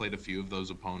league, you've played a few of those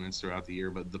opponents throughout the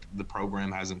year, but the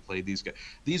program hasn't played these guys.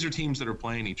 These are teams that are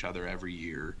playing each other every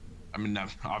year. I mean,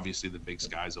 obviously the Big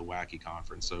Sky's a wacky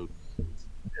conference, so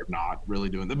they're not really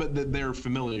doing that, but they're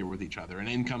familiar with each other. And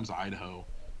in comes Idaho,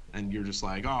 and you're just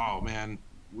like, oh man,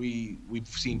 we've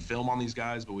seen film on these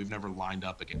guys, but we've never lined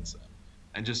up against them.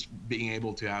 And just being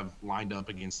able to have lined up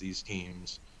against these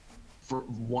teams for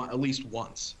at least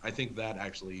once, I think that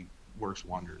actually works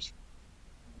wonders.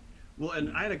 Well,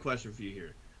 and I had a question for you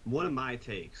here. One of my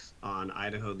takes on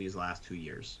Idaho these last 2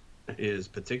 years is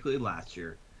particularly last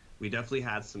year, we definitely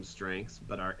had some strengths,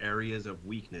 but our areas of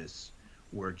weakness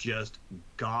were just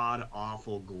god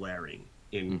awful glaring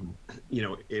in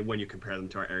when you compare them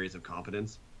to our areas of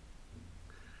competence.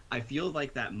 I feel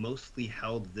like that mostly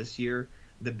held this year.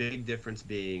 The big difference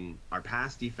being our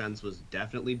pass defense was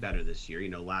definitely better this year.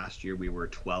 Last year we were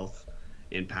 12th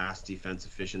in pass defense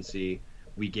efficiency.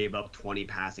 We gave up 20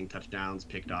 passing touchdowns,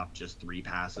 picked off just 3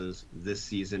 passes. This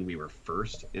season we were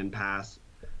first in pass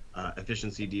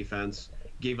efficiency defense,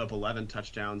 gave up 11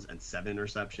 touchdowns and 7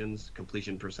 interceptions.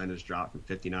 Completion percentage dropped from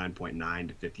 59.9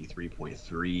 to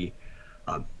 53.3.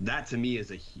 That to me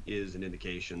is an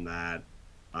indication that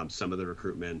some of the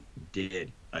recruitment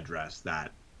did address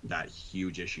that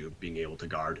huge issue of being able to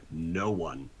guard no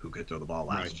one who could throw the ball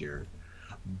last year.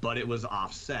 But it was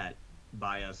offset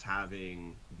by us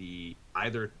having the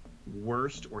either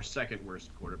worst or second worst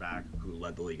quarterback who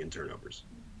led the league in turnovers.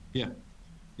 Yeah.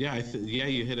 Yeah,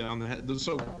 you hit it on the head.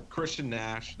 So Christian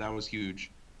Nash, that was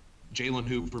huge. Jalen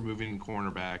Hooper moving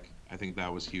cornerback, I think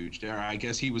that was huge. I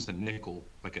guess he was a nickel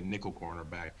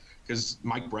cornerback, because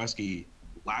Mike Bresky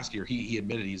last year he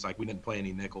admitted, he's like, we didn't play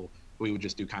any nickel. We would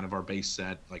just do kind of our base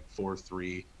set like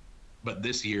 4-3. But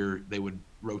this year they would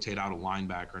rotate out a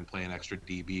linebacker and play an extra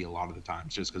DB a lot of the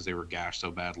times, just because they were gashed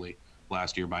so badly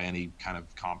last year by any kind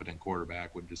of competent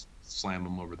quarterback would just slam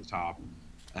them over the top.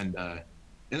 And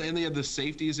they had the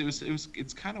safeties.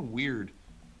 It's kind of weird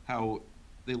how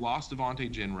they lost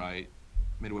Devontae Ginwright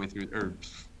midway through or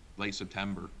late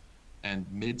September, and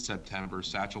mid-September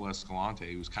Satchel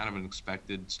Escalante, who's kind of an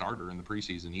expected starter in the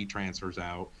preseason, he transfers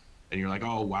out, and you're like,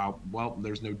 oh wow, well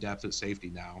there's no depth at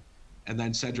safety now. And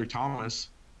then Cedric Thomas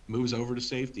moves over to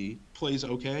safety, plays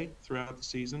okay throughout the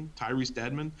season. Tyrese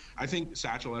Dedman, I think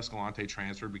Satchel Escalante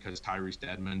transferred because Tyrese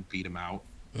Dedman beat him out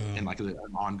in like an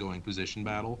ongoing position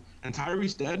battle. And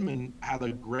Tyrese Dedman had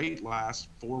a great last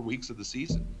 4 weeks of the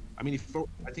season. I mean,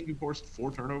 I think he forced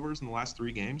 4 turnovers in the last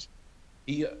 3 games.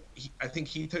 I think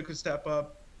he took a step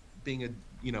up, being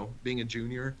a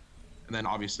junior, and then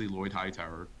obviously Lloyd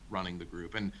Hightower running the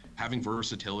group and having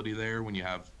versatility there. When you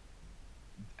have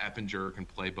Eppinger can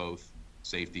play both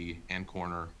safety and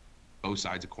corner, both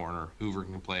sides of corner. Hoover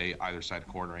can play either side of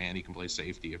corner, and he can play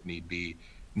safety if need be.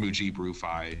 Mujib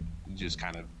Rufai, just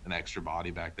kind of an extra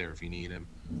body back there if you need him.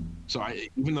 So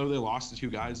even though they lost the 2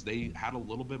 guys, they had a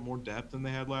little bit more depth than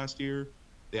they had last year.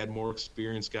 They had more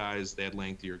experienced guys, they had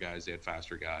lengthier guys, they had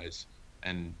faster guys,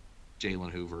 and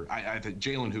Jalen Hoover. I think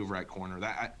Jalen Hoover at corner,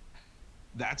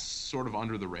 that's sort of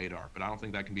under the radar, but I don't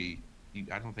think that can be.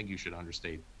 I don't think you should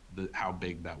understate how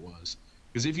big that was.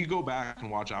 Because if you go back and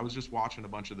watch, I was just watching a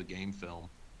bunch of the game film.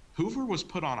 Hoover was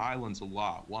put on islands a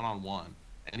lot, one-on-one,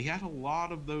 And he had a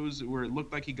lot of those where it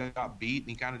looked like he got beat and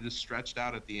he kind of just stretched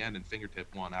out at the end and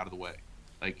fingertip one out of the way.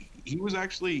 Like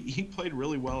he played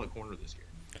really well at corner this year.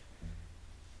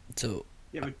 So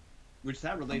yeah, which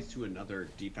that relates to another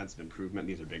defensive improvement.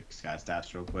 These are big sky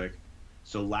stats real quick.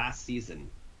 So last season,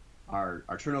 our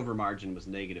turnover margin was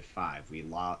 -5.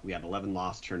 We had 11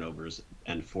 lost turnovers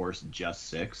and forced just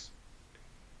 6.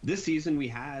 This season we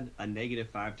had a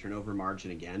 -5 turnover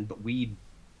margin again, but we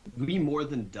more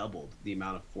than doubled the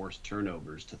amount of forced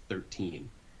turnovers to 13.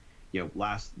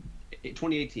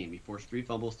 2018 we forced 3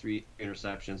 fumbles, 3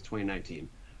 interceptions. 2019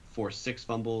 forced 6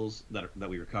 fumbles that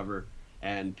we recover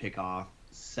and pick off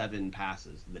 7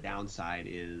 passes. The downside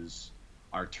is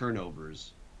our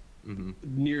turnovers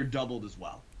near doubled as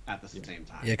well at the same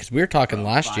time. Yeah, because we were talking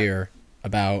last year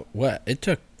about what it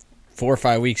took 4 or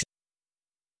 5 weeks.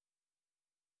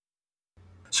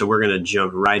 So we're going to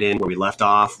jump right in where we left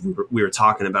off. We were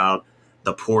talking about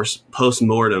the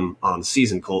post-mortem on the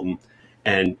season, Colton.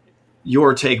 And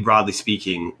your take, broadly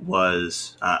speaking,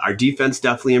 was our defense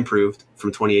definitely improved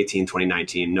from 2018,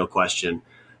 2019, no question.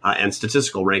 And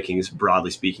statistical rankings,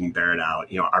 broadly speaking, bear it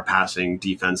out. Our passing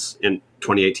defense in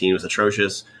 2018 was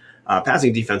atrocious.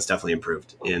 Passing defense definitely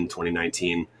improved in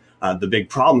 2019. The big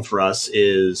problem for us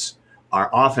is our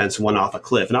offense went off a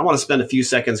cliff. And I want to spend a few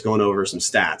seconds going over some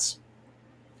stats.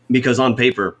 Because on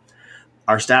paper,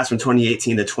 our stats from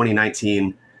 2018 to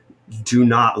 2019 do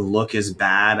not look as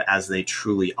bad as they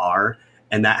truly are.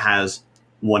 And that's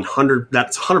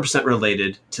 100%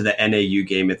 related to the NAU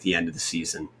game at the end of the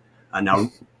season.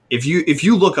 Now, if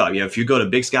you look up, if you go to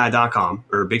bigsky.com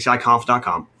or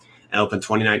bigskyconf.com and open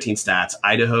 2019 stats,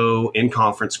 Idaho in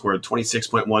conference scored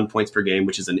 26.1 points per game,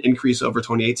 which is an increase over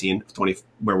 2018,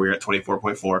 where we were at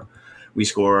 24.4. We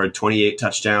scored 28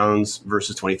 touchdowns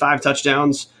versus 25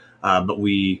 touchdowns. But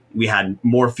we had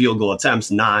more field goal attempts,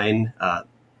 9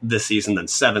 this season than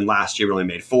 7 last year. We only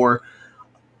made 4.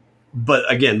 But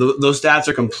again, those stats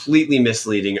are completely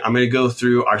misleading. I'm going to go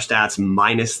through our stats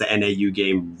minus the NAU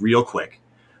game real quick.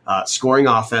 Scoring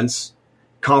offense,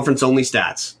 conference-only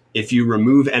stats. If you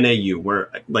remove NAU, where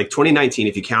like 2019,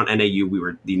 if you count NAU, we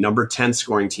were the number 10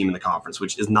 scoring team in the conference,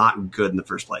 which is not good in the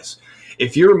first place.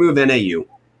 If you remove NAU,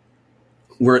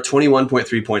 we're at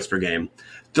 21.3 points per game,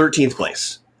 13th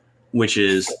place, which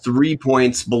is 3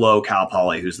 points below Cal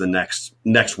Poly, who's the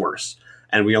next worst.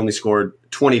 And we only scored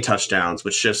 20 touchdowns,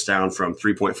 which shifts down from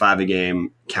 3.5 a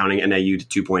game, counting NAU,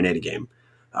 to 2.8 a game,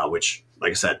 which,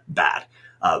 like I said, bad.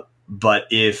 But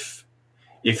if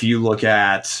you look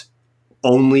at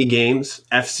only games,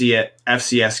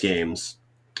 FCS games,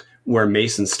 where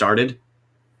Mason started,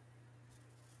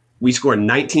 we scored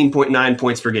 19.9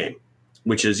 points per game,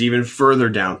 which is even further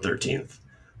down 13th.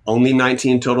 Only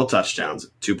 19 total touchdowns,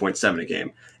 2.7 a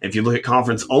game. If you look at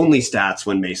conference-only stats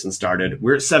when Mason started,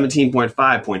 we're at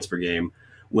 17.5 points per game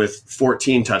with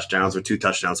 14 touchdowns or 2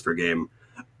 touchdowns per game.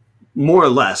 More or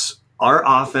less, our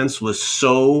offense was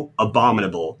so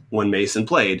abominable when Mason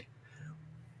played,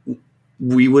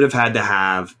 we would have had to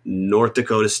have North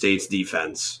Dakota State's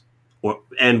defense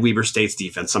and Weber State's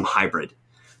defense, some hybrid,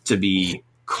 to be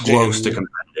close to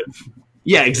competitive.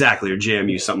 Yeah, exactly, or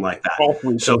JMU, something like that.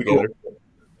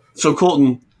 So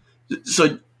Colton,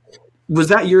 was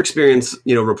that your experience,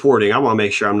 reporting? I want to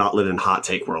make sure I'm not living in hot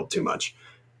take world too much.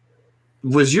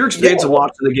 Was your experience of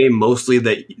watching the game mostly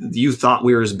that you thought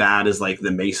we were as bad as like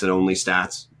the Mason only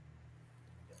stats?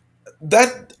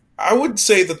 That I would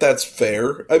say that's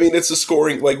fair. I mean, it's a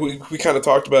scoring, like we kind of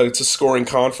talked about, it's a scoring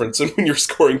conference. And when you're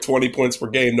scoring 20 points per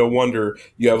game, no wonder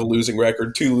you have a losing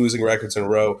record, 2 losing records in a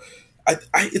row.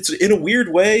 It's in a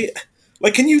weird way.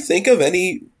 Like, can you think of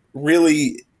any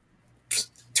really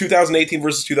 2018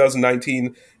 versus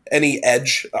 2019, any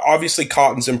edge? Obviously,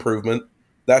 Cotton's improvement.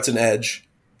 That's an edge.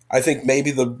 I think maybe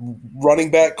the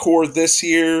running back core this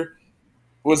year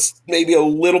was maybe a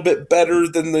little bit better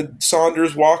than the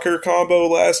Saunders-Walker combo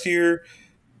last year.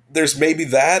 There's maybe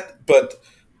that, but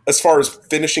as far as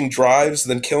finishing drives,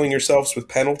 then killing yourselves with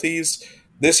penalties,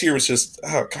 this year was just,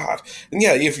 oh, God. And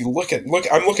yeah, if you look,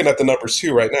 I'm looking at the numbers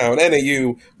too right now. In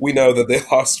NAU, we know that they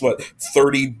lost,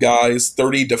 30 guys,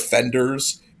 30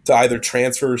 defenders to either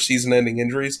transfer or season-ending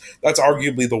injuries. That's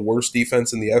arguably the worst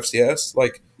defense in the FCS.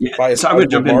 So I'm going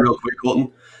to jump in real quick,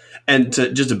 Colton. And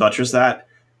just to buttress that,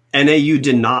 NAU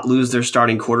did not lose their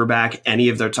starting quarterback, any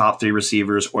of their top 3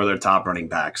 receivers, or their top running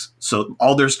backs. So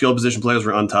all their skill position players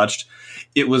were untouched.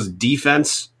 It was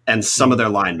defense and some of their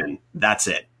linemen. That's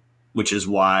it, which is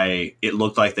why it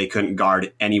looked like they couldn't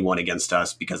guard anyone against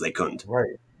us because they couldn't.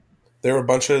 Right. There were a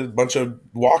bunch of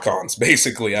walk-ons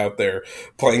basically out there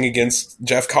playing against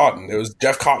Jeff Cotton. It was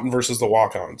Jeff Cotton versus the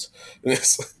walk-ons.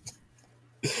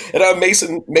 And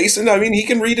Mason, I mean, he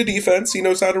can read a defense. He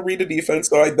knows how to read a defense.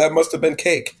 So that must have been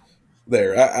cake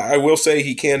there. I will say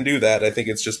he can do that. I think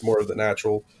it's just more of the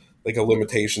natural, like a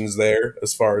limitations there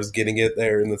as far as getting it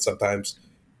there, and then sometimes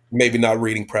maybe not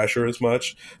reading pressure as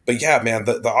much. But yeah, man,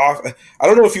 the off. I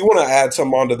don't know if you want to add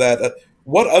something onto that.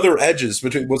 What other edges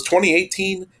was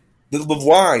 2018? The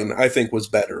line I think was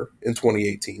better in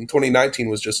 2018. 2019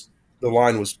 was just the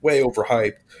line was way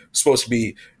overhyped. Supposed to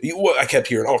be. I kept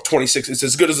hearing, 26. It's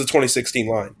as good as the 2016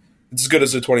 line. It's as good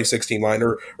as the 2016 line,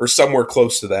 or somewhere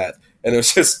close to that. And it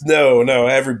was just no.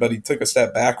 Everybody took a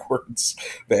step backwards,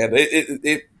 man.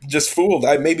 It just fooled.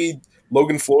 Maybe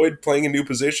Logan Floyd playing a new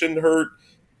position hurt.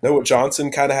 Noah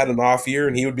Johnson kind of had an off year,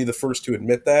 and he would be the first to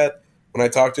admit that. When I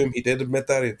talked to him, he did admit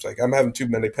that. He was like, I'm having too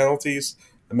many penalties.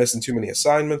 I'm missing too many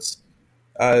assignments.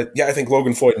 I think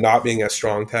Logan Floyd not being a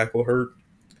strong tackle hurt.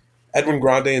 Edwin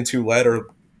Grande and Toulette are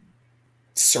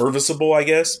serviceable, I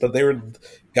guess, but they were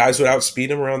guys would outspeed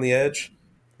him around the edge.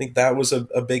 I think that was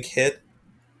a big hit.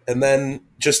 And then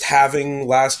just having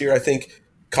last year, I think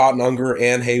Cotton Unger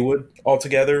and Haywood all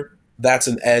together, that's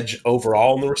an edge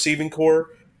overall in the receiving core,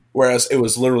 whereas it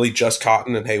was literally just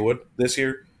Cotton and Haywood this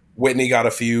year. Whitney got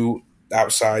a few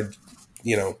outside,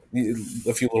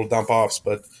 a few little dump offs,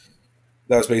 but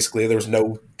that was basically there was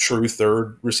no true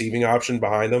third receiving option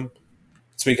behind him.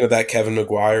 Speaking of that, Kevin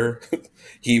McGuire,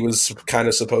 he was kind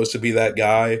of supposed to be that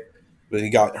guy, but he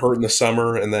got hurt in the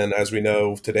summer, and then as we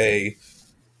know today,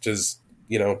 which is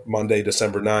Monday,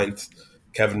 December 9th,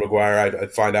 Kevin McGuire,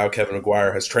 I'd find out Kevin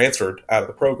McGuire has transferred out of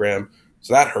the program,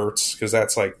 so that hurts because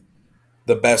that's like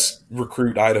the best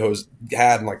recruit Idaho's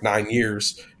had in like 9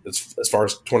 years as far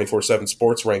as 24/7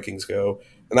 sports rankings go.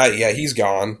 And he's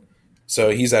gone.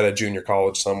 So he's at a junior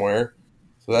college somewhere.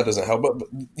 So that doesn't help. But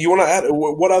you want to add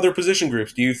what other position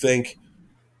groups do you think?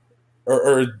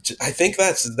 Or I think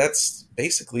that's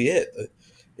basically it.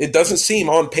 It doesn't seem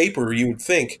on paper you would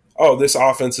think, this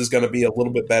offense is going to be a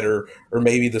little bit better or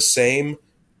maybe the same,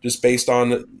 just based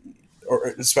on,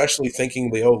 or especially thinking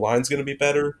the O-line's going to be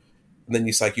better. And then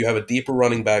you have a deeper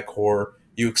running back core.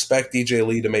 You expect DJ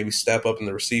Lee to maybe step up in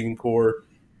the receiving core.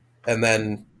 And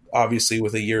then, obviously,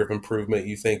 with a year of improvement,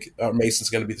 you think Mason's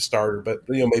going to be the starter. But,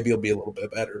 maybe he'll be a little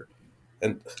bit better.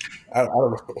 And I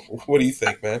don't know. What do you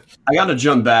think, man? I got to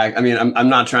jump back. I mean, I'm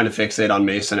not trying to fixate on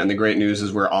Mason. And the great news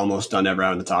is we're almost done ever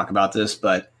having to talk about this.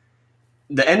 But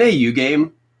the NAU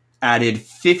game added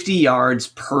 50 yards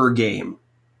per game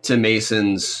to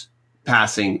Mason's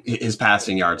passing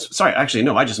yards. Sorry, actually,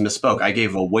 no, I just misspoke. I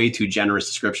gave a way too generous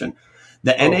description.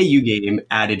 The NAU game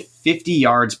added 50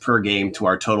 yards per game to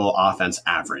our total offense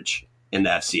average in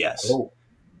the FCS. Oh.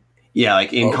 Yeah,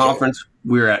 like in conference,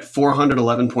 we're at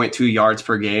 411.2 yards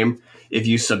per game. If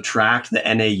you subtract the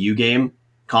NAU game,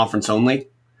 conference only,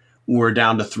 we're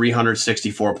down to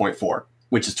 364.4,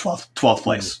 which is 12th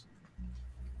place.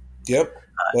 Yep.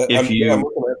 If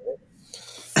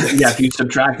you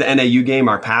subtract the NAU game,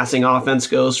 our passing offense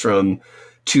goes from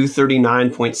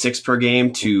 239.6 per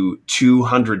game to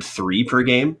 203 per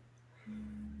game.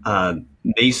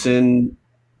 Mason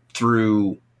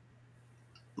threw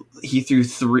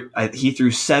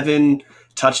 7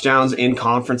 touchdowns in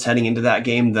conference heading into that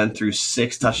game, then threw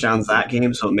 6 touchdowns that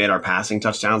game, so it made our passing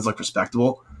touchdowns look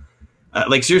respectable.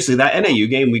 Seriously, that NAU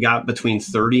game, we got between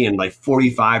 30 and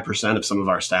 45% of some of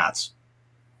our stats.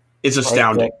 It's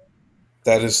astounding.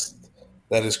 That is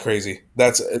crazy.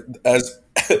 That's as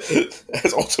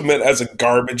ultimate as a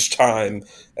garbage time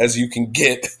as you can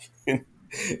get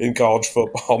in college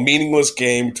football. Meaningless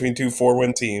game between 2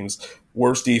 4-win teams.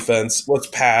 Worst defense. Let's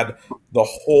pad the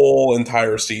whole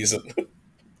entire season.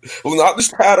 Well, not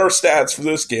just pad our stats for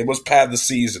this game. Let's pad the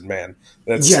season, man.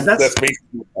 That's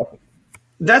basically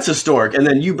that's historic. And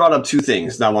then you brought up 2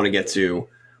 things that I want to get to.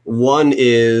 One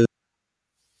is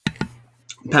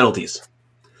penalties.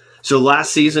 So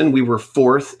last season, we were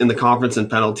 4th in the conference in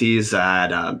penalties at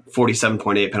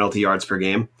 47.8 penalty yards per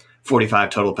game, 45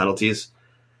 total penalties.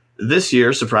 This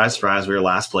year, surprise, surprise, we were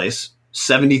last place,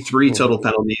 73 total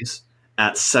penalties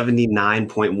at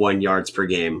 79.1 yards per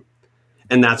game.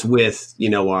 And that's with,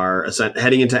 our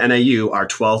heading into NAU, our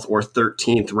 12th or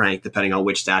 13th rank, depending on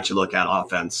which stat you look at,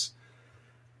 offense.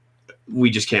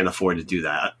 We just can't afford to do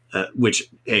that,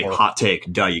 hot take,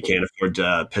 you can't afford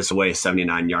to piss away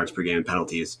 79 yards per game in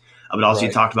penalties. But also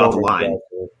you talked about the line.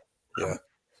 Yeah.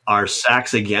 Our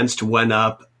sacks against went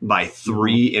up by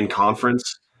 3 in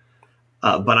conference.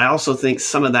 But I also think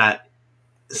some of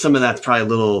that's probably a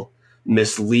little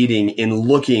misleading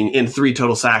in 3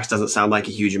 total sacks doesn't sound like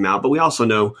a huge amount. But we also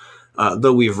know,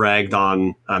 though we've ragged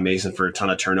on Mason for a ton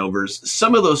of turnovers,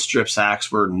 some of those strip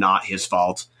sacks were not his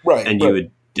fault. Right.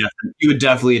 And You would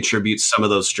definitely attribute some of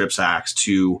those strip sacks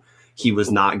to he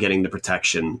was not getting the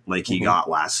protection like he got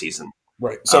last season.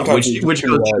 Right. Sometimes which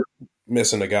goes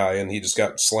missing a guy and he just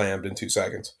got slammed in 2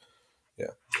 seconds. Yeah.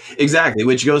 Exactly,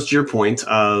 which goes to your point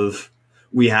of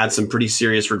we had some pretty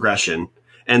serious regression.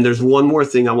 And there's one more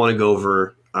thing I want to go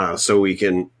over so we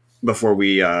can, before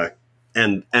we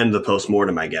end the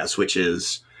postmortem, I guess, which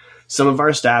is some of our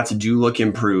stats do look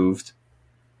improved.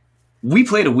 We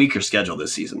played a weaker schedule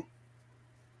this season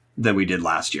than we did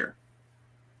last year.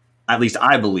 At least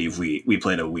I believe we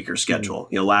played a weaker schedule.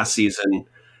 Last season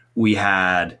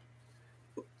the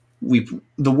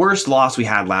worst loss we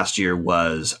had last year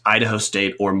was Idaho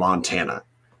State or Montana.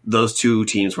 Those 2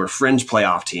 teams were fringe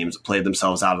playoff teams that played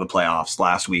themselves out of the playoffs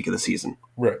last week of the season.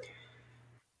 Right.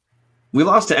 We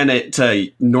lost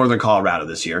to Northern Colorado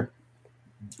this year,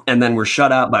 and then we're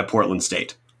shut out by Portland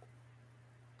State.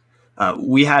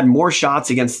 We had more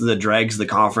shots against the dregs of the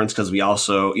conference because we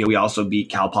also beat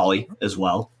Cal Poly as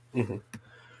well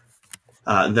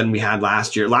than we had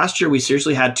last year. Last year, we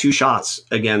seriously had 2 shots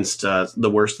against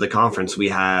the worst of the conference. In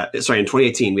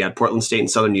 2018, we had Portland State and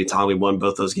Southern Utah. We won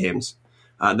both those games.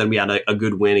 Then we had a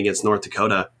good win against North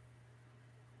Dakota.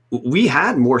 We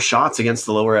had more shots against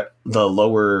the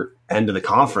lower end of the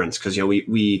conference because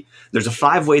we there's a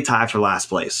 5-way tie for last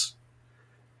place,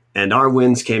 and our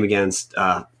wins came against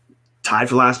tied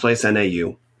for last place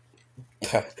NAU,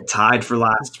 tied for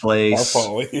last place Cal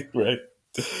Poly, right?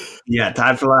 Yeah,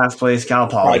 tied for last place Cal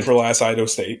Poly, tied for last Idaho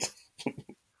State.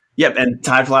 Yep, and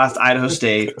tied for last Idaho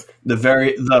State.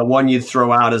 The one you'd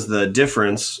throw out as the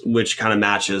difference, which kind of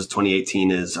matches 2018,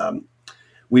 is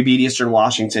we beat Eastern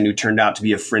Washington, who turned out to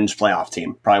be a fringe playoff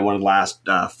team, probably one of the last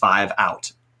 5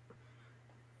 out.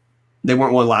 They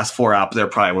weren't one of the last 4 out, but they're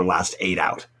probably one of the last 8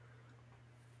 out.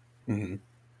 Mm-hmm.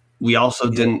 We also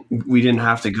didn't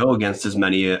have to go against as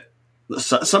many.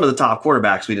 Some of the top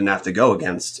quarterbacks we didn't have to go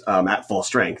against at full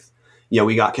strength.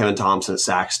 We got Kevin Thompson at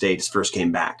Sac State his first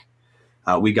game back.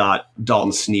 We got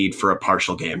Dalton Sneed for a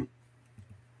partial game,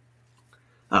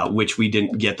 which we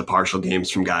didn't get the partial games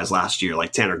from guys last year,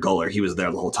 like Tanner Goller. He was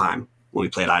there the whole time when we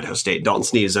played Idaho State. Dalton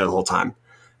Sneed is there the whole time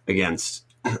against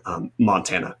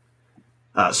Montana.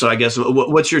 So I guess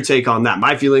what's your take on that?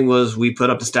 My feeling was we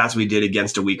put up the stats we did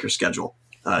against a weaker schedule.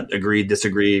 Agree,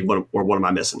 disagree, or what am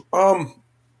I missing?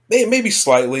 Maybe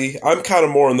slightly. I'm kind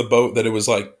of more in the boat that it was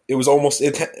almost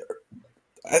it.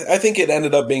 I think it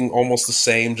ended up being almost the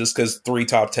same, just because 3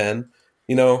 top 10.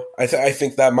 I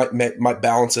think that might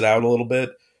balance it out a little bit.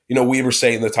 Weber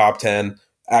State in the top 10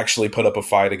 actually put up a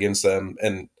fight against them,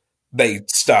 and they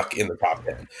stuck in the top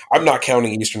 10. I'm not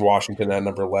counting Eastern Washington at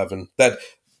number 11.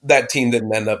 That team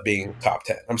didn't end up being top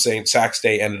 10. I'm saying Sac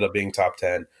State ended up being top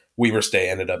 10. Weber State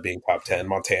ended up being top 10.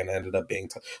 Montana ended up being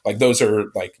those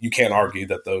are you can't argue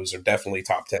that those are definitely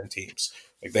top 10 teams.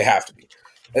 They have to be.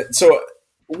 So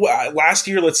last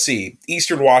year, let's see,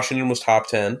 Eastern Washington was top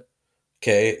 10.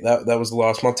 Okay, that was the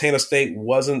loss. Montana State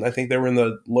wasn't. I think they were in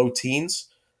the low teens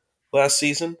last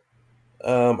season. They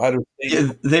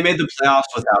made the playoffs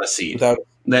without a seed.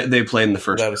 They played in the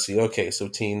first without a seed. Okay, so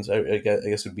teens, I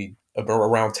guess it would be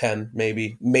around 10,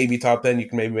 maybe top 10. You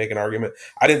can maybe make an argument.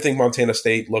 I didn't think Montana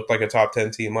State looked like a top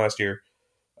 10 team last year.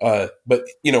 But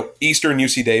Eastern,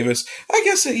 UC Davis, I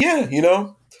guess, yeah,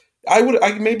 I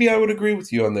would agree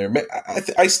with you on there.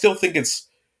 I still think it's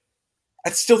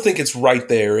right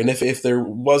there. And if there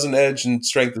was an edge in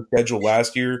strength of schedule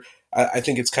last year, I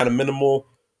think it's kind of minimal,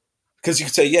 because you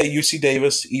could say, yeah, UC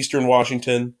Davis, Eastern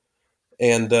Washington,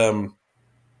 and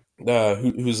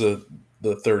who's the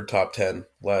third top 10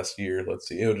 last year? Let's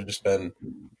see. It would have just been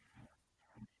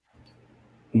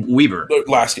Weber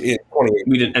last year in 2018.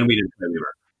 We didn't play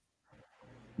Weber.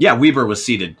 Yeah, Weber was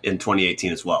seeded in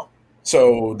 2018 as well.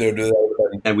 So there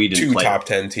and we didn't 2 play top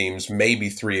 10 teams, maybe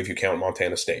 3 if you count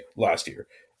Montana State last year.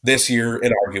 This year,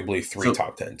 and arguably 3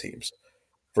 top 10 teams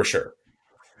for sure.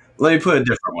 Let me put it a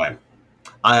different way.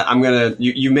 I'm gonna.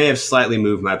 You may have slightly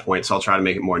moved my point, so I'll try to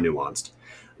make it more nuanced.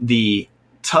 We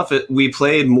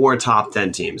played more top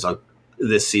 10 teams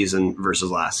this season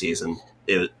versus last season.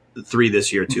 3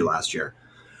 this year, 2 last year.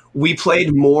 We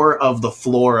played more of the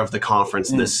floor of the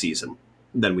conference this season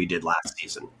than we did last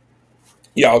season.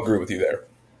 Yeah, I'll agree with you there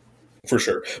for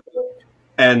sure.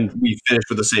 And we finished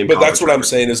with the same. But that's what I'm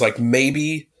saying is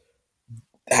maybe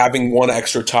having 1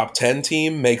 extra top 10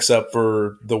 team makes up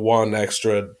for the 1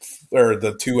 extra or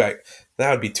the 2.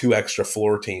 That would be 2 extra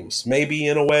floor teams, maybe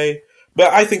in a way.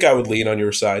 But I think I would lean on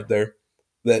your side there.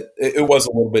 That it was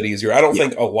a little bit easier. I don't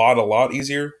think a lot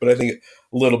easier, but I think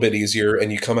a little bit easier,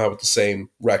 and you come out with the same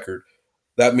record.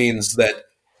 That means that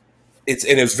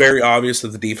it's very obvious that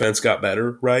the defense got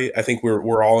better, right? I think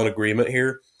we're all in agreement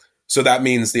here. So that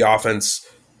means the offense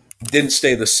didn't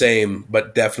stay the same,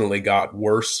 but definitely got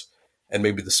worse. And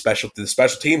maybe the special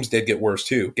teams did get worse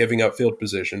too, giving up field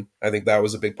position. I think that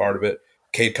was a big part of it.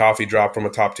 Cade Coffey dropped from a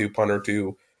top 2 punter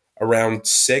to around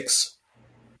 6,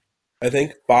 I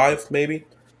think 5 maybe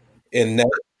in net.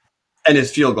 And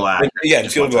his field goal accuracy. Yeah,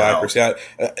 field goal accuracy.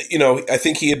 I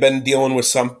think he had been dealing with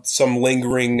some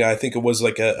lingering. I think it was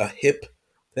like a hip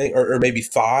thing, or maybe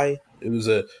thigh. It was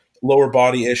a lower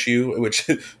body issue, which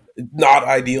not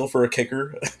ideal for a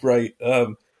kicker, right?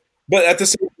 But at the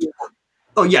same time,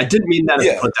 oh yeah, it didn't mean that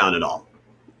it's put down at all.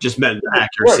 Just meant the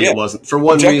accuracy. It wasn't for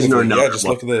one reason or another. Yeah, just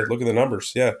look at the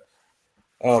numbers. Yeah,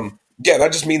 that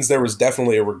just means there was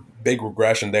definitely a big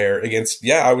regression there against.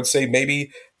 Yeah, I would say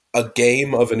maybe a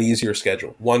game of an easier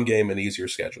schedule, one game an easier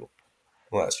schedule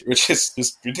last year, which is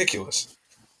just ridiculous.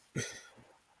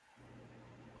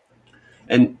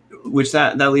 And which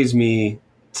that leads me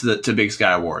to Big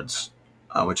Sky Awards,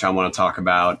 which I want to talk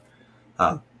about.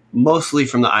 Mostly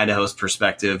from the Idaho's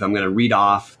perspective. I'm going to read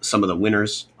off some of the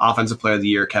winners. Offensive Player of the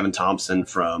Year, Kevin Thompson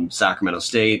from Sacramento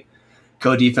State.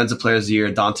 Co-Defensive Player of the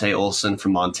Year, Dante Olson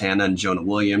from Montana and Jonah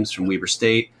Williams from Weber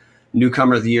State.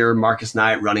 Newcomer of the Year, Marcus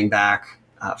Knight, running back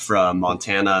from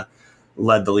Montana,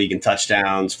 led the league in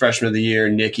touchdowns. Freshman of the Year,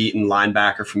 Nick Eaton,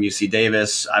 linebacker from UC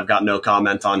Davis. I've got no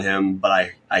comment on him,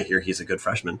 but I hear he's a good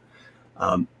freshman.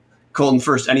 Colton,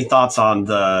 first, any thoughts on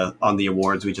the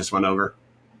awards we just went over?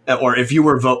 Or if you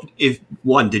were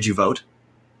did you vote?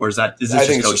 Or is this I just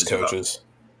think coaches? It's just coaches.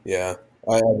 Yeah.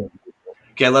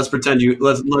 Okay, let's pretend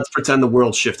the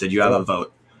world shifted. You have a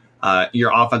vote.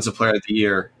 Your Offensive Player of the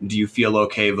Year. Do you feel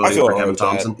okay voting for Kevin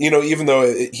Thompson? Even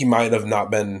though he might have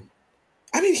not been.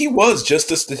 I mean, he was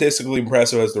just as statistically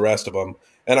impressive as the rest of them,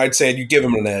 and I'd say you give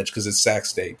him an edge because it's Sac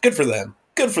State. Good for them.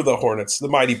 Good for the Hornets, the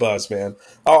mighty Buzz, man.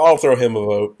 I'll throw him a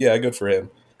vote. Yeah, good for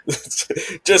him.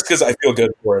 Just because I feel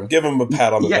good for him. Give him a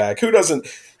pat on the back. Who doesn't?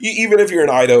 Even if you're an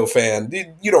Idaho fan,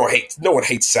 you don't hate. No one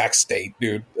hates Sac State,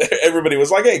 dude. Everybody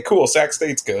was like, "Hey, cool, Sac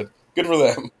State's good. Good for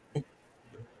them."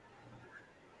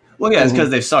 Well, yeah, it's because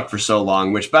they've sucked for so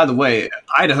long. Which, by the way,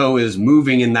 Idaho is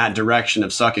moving in that direction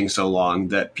of sucking so long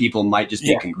that people might just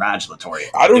be congratulatory.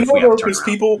 I don't know because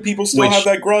people still have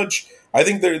that grudge. I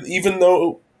think they're even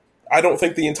though. I don't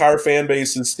think the entire fan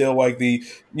base is still like the,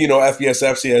 FBS,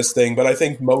 FCS thing, but I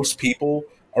think most people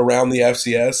around the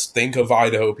FCS think of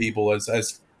Idaho people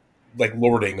as like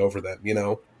lording over them,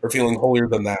 or feeling holier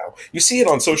than thou. You see it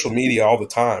on social media all the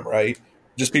time, right?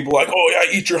 Just people like, oh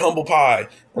yeah, eat your humble pie.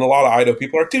 And a lot of Idaho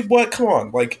people are, dude, what? Come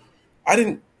on. Like, I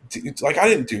didn't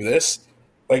do this.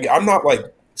 Like, I'm not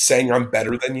like saying I'm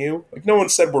better than you. Like, no one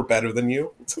said we're better than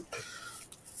you.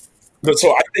 But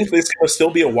so I think it's going to still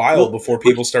be a while before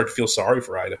people start to feel sorry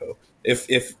for Idaho if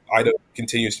Idaho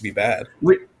continues to be bad.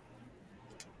 Which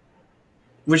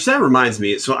that reminds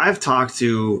me. So I've talked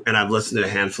to and I've listened to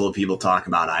a handful of people talk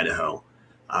about Idaho.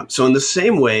 So in the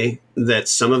same way that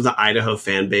some of the Idaho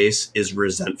fan base is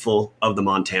resentful of the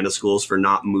Montana schools for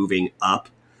not moving up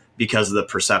because of the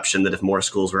perception that if more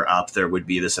schools were up, there would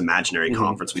be this imaginary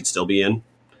conference we'd still be in.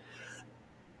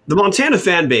 The Montana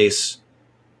fan base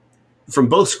from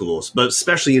both schools, but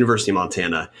especially University of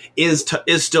Montana, is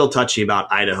still touchy about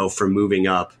Idaho for moving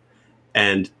up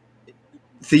and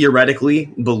theoretically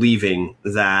believing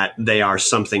that they are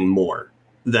something more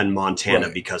than Montana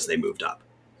because they moved up.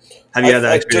 Have you had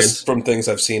that experience? Just from things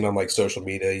I've seen on like social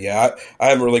media, yeah. I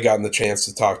haven't really gotten the chance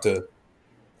to talk to.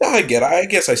 I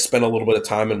guess I spent a little bit of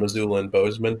time in Missoula and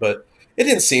Bozeman, but it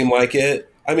didn't seem like it.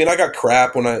 I mean, I got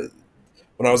crap when I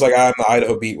was like, I'm the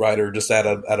Idaho beat writer just at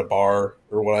a bar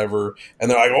or whatever. And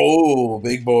they're like, oh,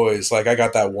 big boys. Like, I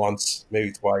got that once,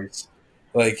 maybe twice.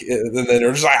 Like, and then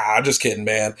they're just like, just kidding,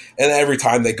 man. And every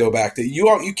time they go back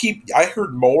to I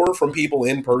heard more from people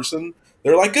in person.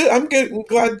 They're like, good, I'm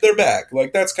glad they're back.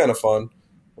 Like, that's kind of fun.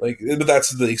 Like, but that's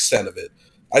the extent of it.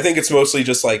 I think it's mostly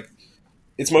just like,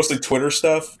 it's mostly Twitter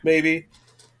stuff, maybe.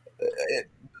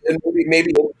 And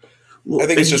maybe I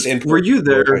think it's just in. Were you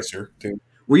there?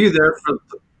 Were you there for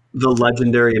the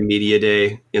legendary Media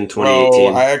Day in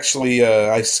 2018? Oh, I actually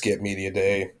I skipped Media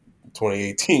Day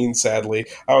 2018. Sadly,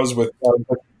 I was with.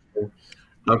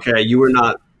 Okay, you were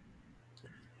not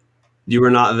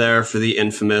there for the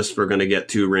infamous. We're going to get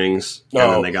 2 rings, and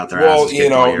then they got their asses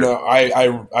kicked all year. No,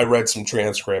 I read some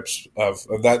transcripts of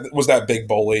that. Was that big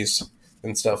bullies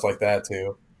and stuff like that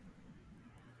too?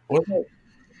 Was it?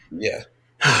 Yeah.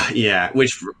 Yeah,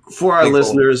 which for our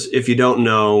listeners, if you don't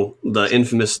know, the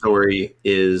infamous story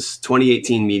is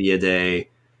 2018 Media Day.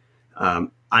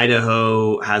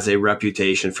 Idaho has a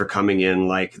reputation for coming in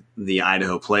like the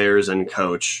Idaho players and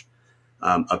coach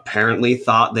apparently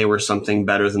thought they were something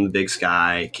better than the Big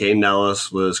Sky. Caden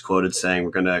Ellis was quoted saying,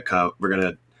 "We're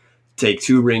gonna take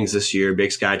 2 rings this year: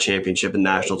 Big Sky championship and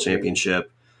national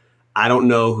championship." I don't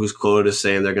know who's quoted as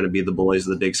saying they're going to be the bullies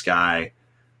of the Big Sky,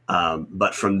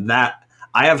 but from that,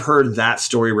 I have heard that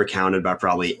story recounted by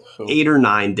probably 8 or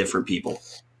 9 different people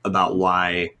about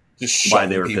why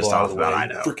they were pissed off about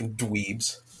Idaho. Freaking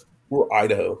dweebs. We're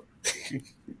Idaho.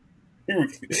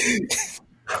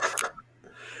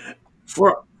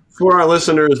 For our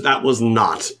listeners, that was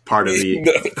not part of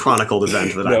the chronicled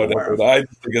event that I'm aware of. I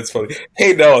think it's funny.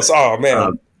 Hey, Ellis, oh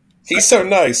man, he's so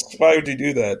nice. Why would you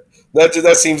do that?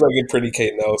 That seems like a pretty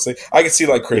Caden Ellis thing. I can see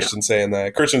like Christian saying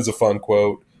that. Christian's a fun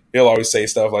quote. He'll always say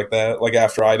stuff like that, like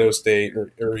after Idaho State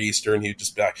or Eastern, he'd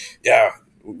just be like, "Yeah,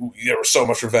 there was so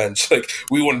much revenge. Like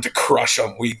we wanted to crush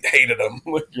them. We hated them."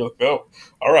 You're like, "Oh,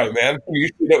 all right, man. You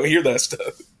usually don't hear that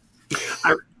stuff."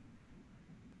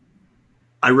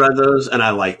 I read those and I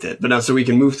liked it. But now, so we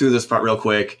can move through this part real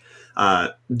quick.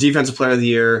 Defensive Player of the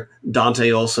Year,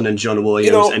 Dante Olson and Jonah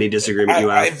Williams. Any disagreement you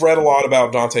have? I've read a lot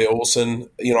about Dante Olson.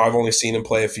 I've only seen him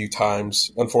play a few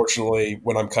times. Unfortunately,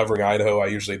 when I'm covering Idaho, I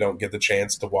usually don't get the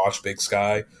chance to watch Big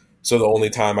Sky. So the only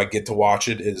time I get to watch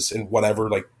it is in whatever.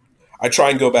 Like, I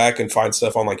try and go back and find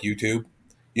stuff on like YouTube.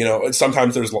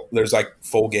 Sometimes there's like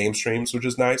full game streams, which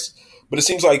is nice. But it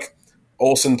seems like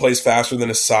Olson plays faster than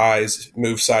his size,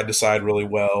 moves side to side really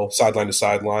well, sideline to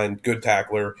sideline, good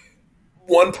tackler.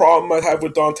 One problem I have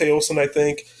with Dante Olson, I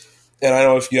think, and I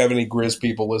don't know if you have any Grizz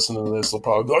people listening to this, they'll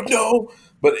probably be like, no,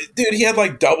 but dude, he had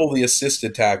like double the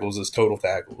assisted tackles as total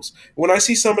tackles. When I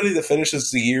see somebody that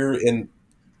finishes the year in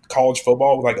college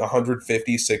football with like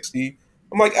 150, 60,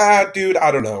 I'm like, dude,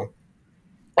 I don't know.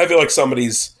 I feel like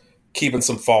somebody's keeping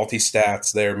some faulty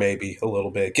stats there, maybe a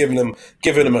little bit, giving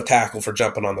him a tackle for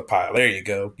jumping on the pile. There you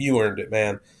go. You earned it,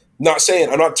 man.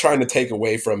 I'm not trying to take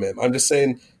away from him. I'm just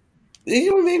saying,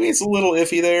 maybe it's a little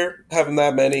iffy there, having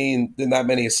that many and that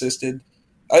many assisted.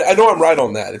 I know I'm right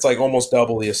on that. It's like almost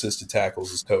double the assisted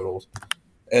tackles as totals.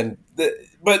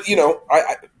 But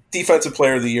Defensive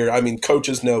Player of the Year, I mean,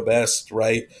 coaches know best,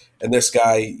 right? And this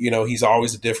guy, he's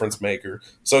always a difference maker.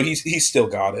 So he's still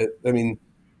got it. I mean,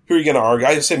 who are you going to argue?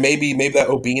 I just say maybe that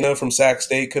Obina from Sac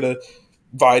State could have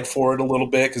vied for it a little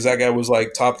bit because that guy was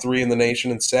like top 3 in the nation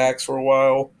in sacks for a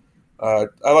while. I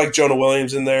like Jonah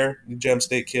Williams in there, the Gem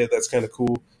State kid. That's kind of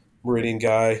cool. Meridian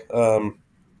guy.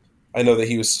 I know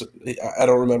that I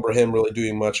don't remember him really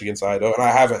doing much against Idaho, and I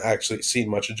haven't actually seen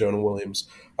much of Jonah Williams.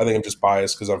 I think I'm just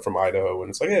biased because I'm from Idaho, and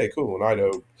it's like, hey, cool, an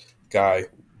Idaho guy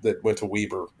that went to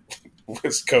Weber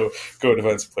was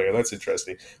co-defensive player. That's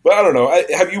interesting. But I don't know.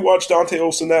 Have you watched Dante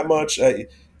Olson that much? I'm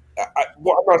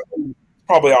not saying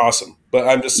probably awesome, but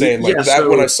I'm just saying when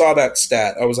I saw that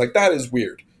stat, I was like, that is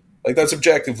weird. Like, that's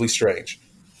objectively strange.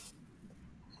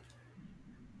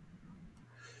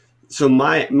 So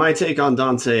my take on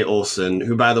Dante Olson,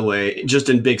 who, by the way, just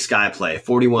in Big Sky play,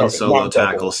 41 solo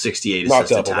tackles, 68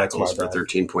 assisted tackles for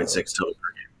 13.6 total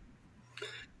per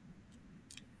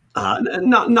game.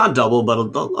 Not double,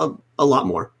 but a lot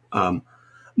more.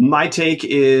 My take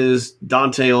is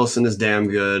Dante Olson is damn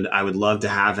good. I would love to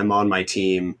have him on my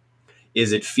team.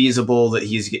 Is it feasible that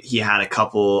he had a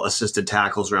couple assisted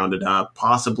tackles rounded up?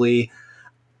 Possibly.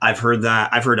 I've heard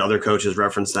that. I've heard other coaches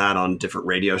reference that on different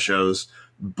radio shows,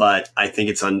 but I think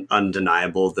it's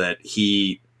undeniable that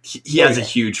he has a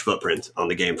huge footprint on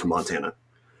the game for Montana.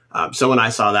 So when I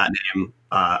saw that name,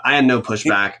 I had no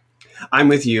pushback. I'm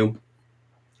with you.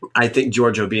 I think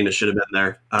George Obina should have been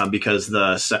there because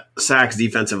the Sac's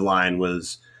defensive line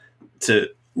was, to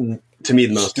me,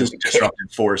 the most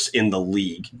disruptive force in the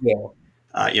league. Yeah.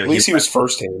 At least he was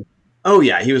first team. Oh,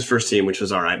 yeah, he was first team, which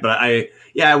was all right. But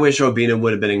I wish Obina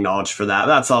would have been acknowledged for that.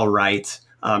 That's all right.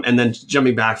 And then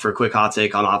jumping back for a quick hot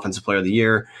take on Offensive Player of the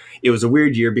Year, it was a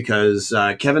weird year because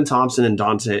Kevin Thompson and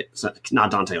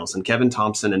Kevin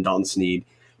Thompson and Dalton Sneed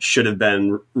should have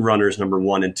been runners number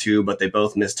 1 and 2, but they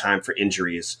both missed time for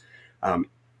injuries.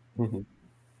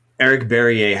 Eric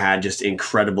Barrier had just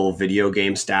incredible video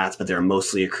game stats, but they were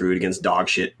mostly accrued against dog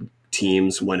shit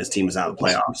teams when his team was out of the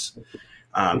playoffs.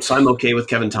 So I'm okay with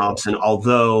Kevin Thompson,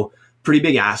 although pretty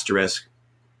big asterisk.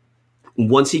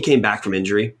 Once he came back from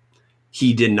injury,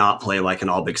 he did not play like an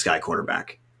all Big Sky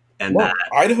quarterback. And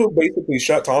Idaho basically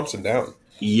shut Thompson down.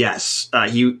 Yes.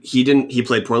 He didn't. He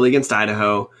played poorly against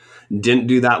Idaho, didn't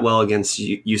do that well against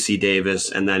UC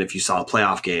Davis, and then if you saw a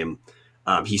playoff game,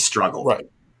 he struggled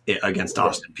against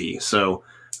Austin Peay. So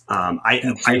I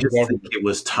just think it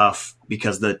was tough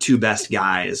because the 2 best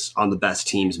guys on the best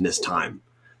teams missed time.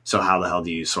 So how the hell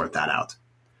do you sort that out?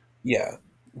 Yeah.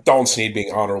 Dalton Snead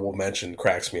being honorable mention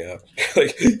cracks me up.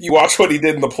 Like, you watch what he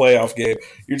did in the playoff game,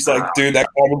 you're just like, dude, that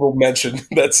honorable mention,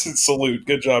 that's a salute.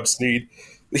 Good job, Snead.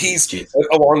 He's Jeez.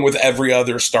 along with every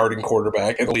other starting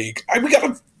quarterback in the league.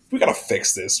 We gotta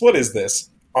fix this. What is this?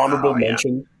 Honorable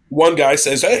mention. One guy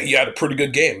says, "Hey, you had a pretty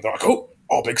good game." They're like, "Oh,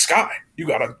 all Big Sky. You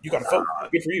gotta vote.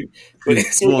 Good for you." But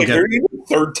it's like, you're even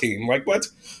third team. Like, what?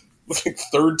 Like,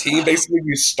 third team? Basically,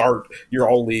 you start your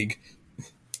all league.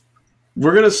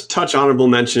 We're going to touch honorable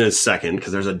mention as second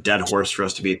because there's a dead horse for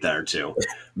us to beat there too.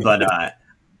 But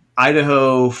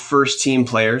Idaho first team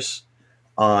players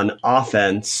on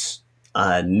offense,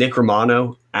 Nick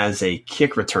Romano as a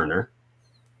kick returner.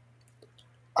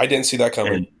 I didn't see that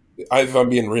coming. If I'm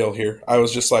being real here, I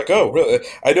was just like, oh, really?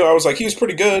 I know. I was like, he was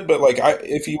pretty good, but like,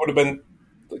 if he would have been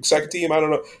like second team, I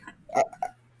don't know.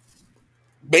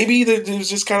 Maybe it was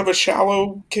just kind of a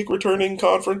shallow kick returning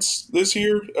conference this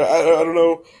year. I don't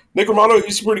know. Nick Romano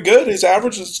used to be pretty good. His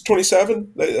average is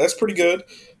 27. That's pretty good.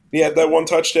 He had that one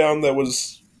touchdown that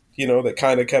was, that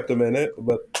kind of kept him in it,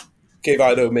 but gave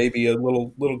Idaho maybe a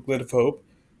little bit of hope.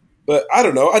 But I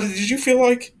don't know. Did you feel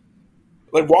like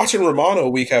watching Romano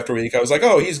week after week? I was like,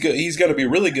 oh, he's good. He's going to be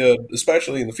really good,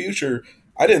 especially in the future.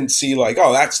 I didn't see like,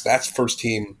 oh, that's first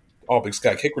team All Big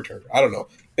Sky kick return. I don't know.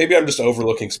 Maybe I'm just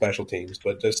overlooking special teams,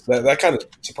 but just that kind of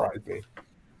surprised me.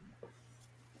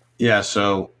 Yeah,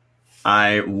 so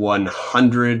I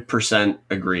 100%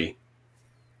 agree.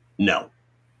 No.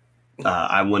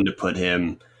 I wanted to put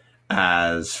him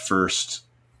as first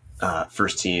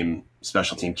team,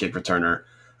 special team kick returner.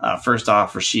 First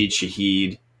off, Rashid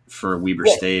Shaheed for Weber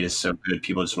State is so good,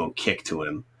 people just won't kick to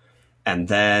him. And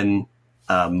then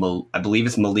I believe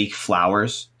it's Malik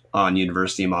Flowers on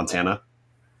University of Montana,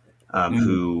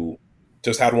 who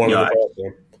just had one in the playoff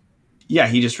game. Yeah,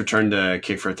 he just returned a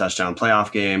kick for a touchdown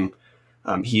playoff game.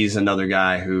 He's another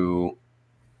guy who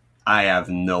I have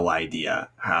no idea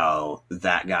how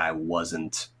that guy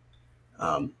wasn't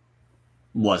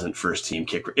first team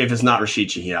kicker. If it's not Rashid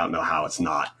Shaheed, I don't know how it's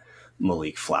not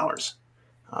Malik Flowers.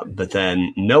 But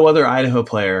then no other Idaho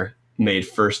player made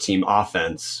first team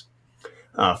offense.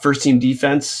 First team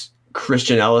defense,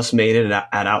 Christian Ellis made it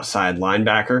at outside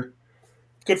linebacker.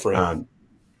 Good for him.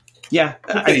 I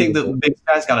think the Big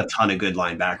Sky's got a ton of good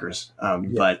linebackers,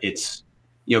 but it's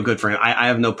good for him. I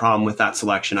have no problem with that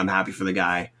selection. I'm happy for the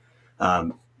guy.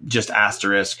 Just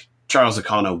asterisk, Charles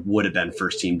Akano would have been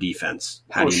first team defense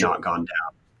had he not gone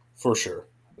down. For sure.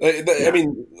 I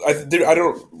mean,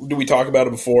 do we talk about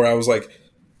it before? I was like,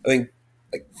 I think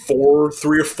like 3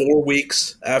 or 4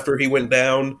 weeks after he went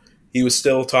down, he was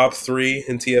still top 3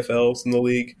 in TFLs in the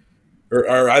league.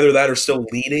 Or either that or still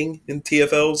leading in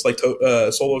TFLs, like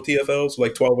solo TFLs,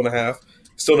 like 12.5.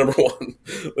 Still number 1.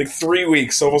 Like 3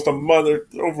 weeks, almost a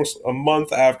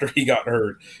month after he got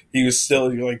hurt, he was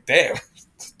still. You're like, damn,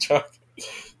 Chuck.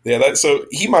 Yeah, so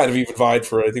he might have even vied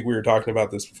for. I think we were talking about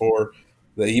this before.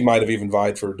 That he might have even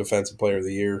vied for Defensive Player of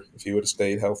the Year if he would have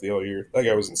stayed healthy all year. That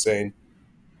guy was insane.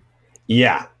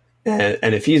 Yeah,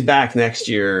 and if he's back next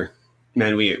year,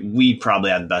 man, we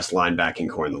probably have the best linebacking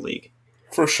core in the league.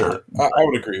 For sure. I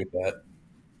would agree with that.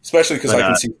 Especially because I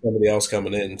can see somebody else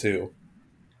coming in, too.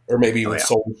 Or maybe even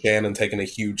Solon Shannon taking a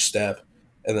huge step.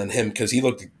 And then him, because he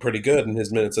looked pretty good in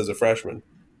his minutes as a freshman.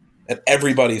 And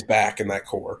everybody's back in that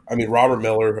core. I mean, Robert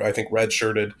Miller, I think,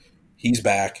 redshirted. He's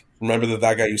back. Remember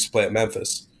that guy used to play at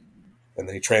Memphis. And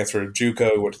then he transferred to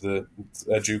JUCO, went to the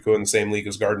JUCO in the same league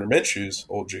as Gardner Minshew's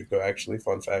old JUCO, actually.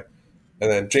 Fun fact. And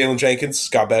then Jalen Jenkins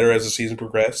got better as the season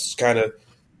progressed. Kind of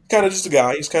just a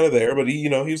guy. He's kind of there, but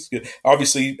he's good.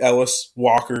 Obviously, Ellis,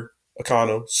 Walker,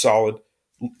 Akano, solid.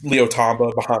 Leo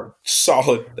Tamba behind,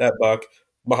 solid at Buck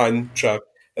behind Chuck,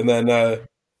 and then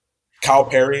Kyle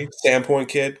Perry, Sandpoint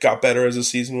kid, got better as the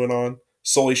season went on.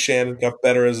 Sully Shannon got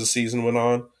better as the season went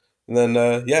on, and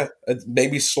then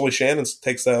maybe Sully Shannon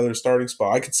takes that other starting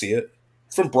spot. I could see it.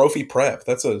 It's from Brophy Prep.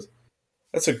 That's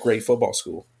a great football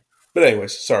school. But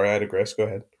anyways, sorry, I digress. Go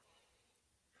ahead.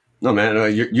 No,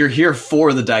 man, you're here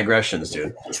for the digressions,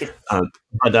 dude.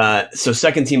 So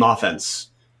second team offense.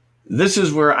 This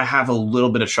is where I have a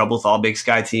little bit of trouble with all Big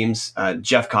Sky teams.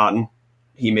 Jeff Cotton,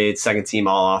 he made second team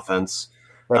all offense.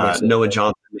 Noah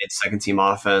Johnson made second team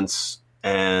offense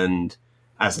and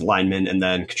as a lineman, and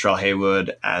then Cottrell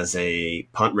Haywood as a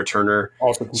punt returner.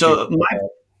 So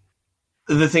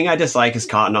the thing I dislike is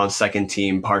Cotton on second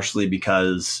team, partially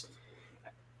because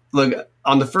look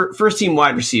on the first team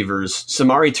wide receivers,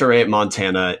 Samari Toure at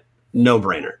Montana, no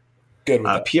brainer. Good.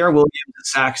 With Pierre Williams at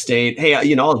Sac State. Hey,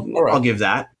 I'll give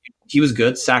that. He was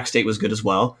good. Sac State was good as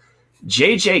well.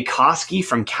 J.J. Koski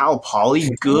from Cal Poly.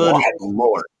 Good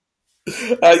Lord.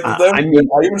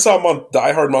 I even saw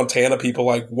Die Hard Montana people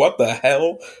like, what the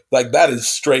hell? Like, that is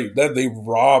straight. That they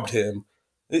robbed him.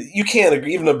 You can't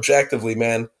agree, even objectively,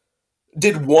 man.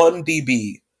 Did one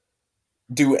DB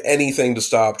do anything to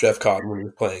stop Jeff Cotton when he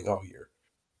was playing all year?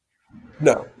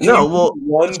 No. Well,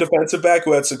 one defensive back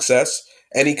who had success,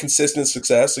 any consistent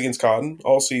success against Cotton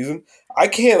all season? I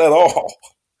can't at all.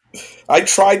 I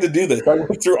tried to do this. I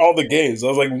went through all the games. I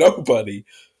was like, nobody.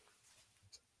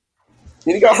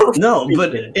 And he got hurt. No,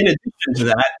 but in addition to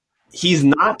that, he's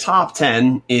not top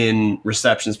 10 in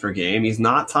receptions per game. He's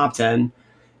not top 10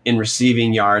 in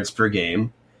receiving yards per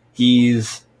game.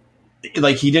 He's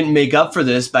like, he didn't make up for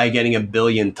this by getting 1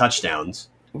 billion touchdowns.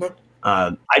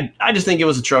 I just think it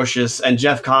was atrocious. And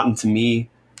Jeff Cotton, to me,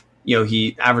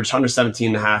 he averaged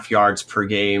 117.5 yards per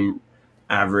game,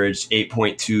 averaged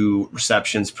 8.2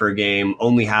 receptions per game,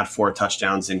 only had 4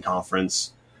 touchdowns in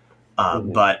conference.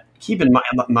 But keep in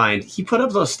mind, he put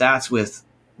up those stats with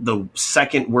the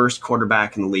second worst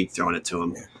quarterback in the league throwing it to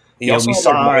him. Yeah. He also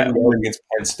saw against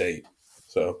Penn State,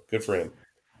 so good for him.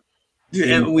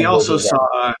 And we also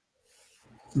saw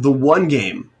the one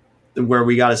game where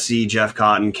we got to see Jeff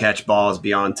Cotton catch balls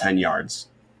beyond 10 yards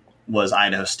was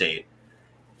Idaho State.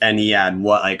 And he had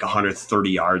 130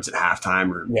 yards at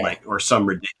halftime or some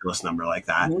ridiculous number like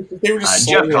that. They were just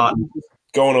Jeff Cotton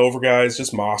going over guys,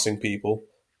 just mossing people.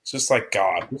 It's just like,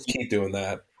 God, just keep doing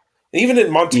that. And even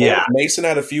in Montana, Mason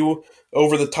had a few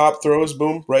over the top throws,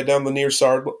 boom, right down the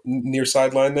near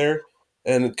sideline there.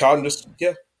 And Cotton just,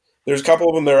 there's a couple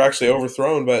of them that are actually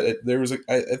overthrown, but there was,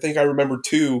 I think I remember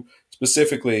 2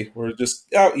 specifically where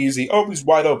just easy. Oh, he's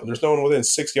wide open. There's no one within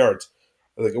 6 yards.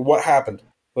 Like, what happened?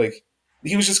 Like,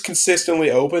 he was just consistently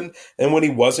open, and when he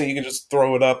wasn't, you can just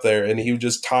throw it up there, and he would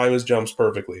just time his jumps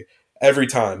perfectly every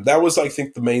time. That was, I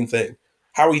think, the main thing.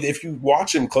 If you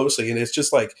watch him closely, and it's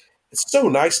just like, it's so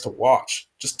nice to watch.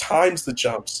 Just times the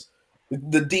jumps.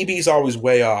 The DB's always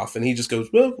way off, and he just goes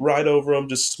right over him,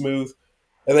 just smooth.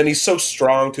 And then he's so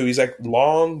strong too. He's like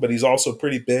long, but he's also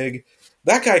pretty big.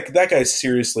 That guy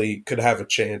seriously could have a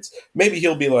chance. Maybe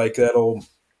he'll be like that old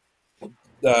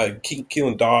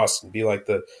Keelan Doss and be like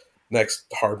the next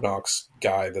Hard Knocks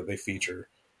guy that they feature.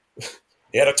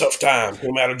 He had a tough time.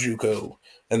 Came out of JUCO,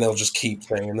 and they'll just keep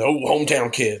saying, "Oh,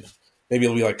 hometown kid." Maybe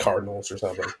it'll be like Cardinals or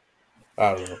something.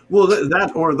 I don't know. Well,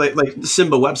 that or like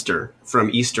Simba Webster from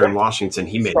Eastern Washington.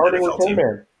 He made an NFL team.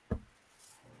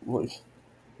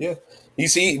 Yeah. You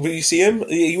see him?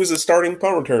 He was a starting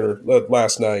punt returner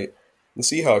last night. The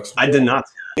Seahawks. I did not.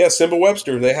 Yeah, Simba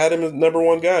Webster. They had him as number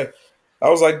 1 guy. I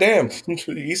was like, damn,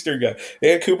 Eastern guy.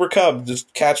 They had Cooper Kupp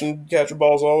just catching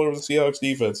balls all over the Seahawks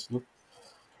defense.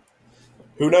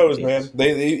 Who knows, man?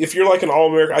 If you're like an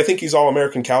All-American, I think he's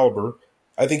All-American caliber.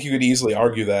 I think you could easily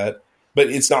argue that. But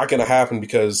it's not going to happen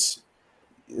because,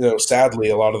 sadly,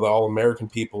 a lot of the All-American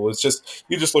people, it's just,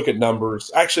 you just look at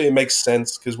numbers. Actually, it makes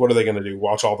sense because what are they going to do?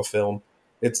 Watch all the film?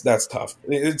 That's tough.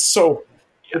 It's so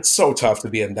tough to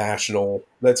be a national.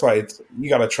 That's why you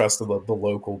got to trust the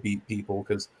local beat people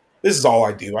because this is all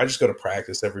I do. I just go to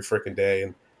practice every freaking day,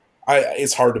 and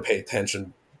it's hard to pay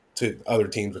attention to other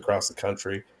teams across the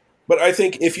country. But I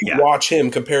think if you watch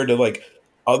him compared to like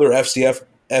other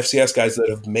FCS guys that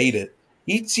have made it,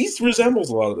 he resembles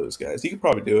a lot of those guys. He could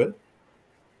probably do it.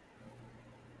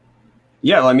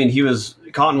 Yeah, well, I mean,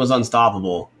 Cotton was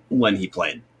unstoppable when he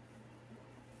played.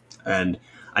 And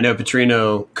I know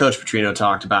Coach Petrino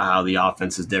talked about how the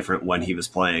offense is different when he was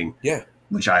playing. Yeah.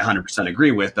 Which I 100%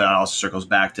 agree with, but it also circles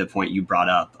back to the point you brought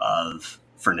up of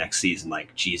for next season,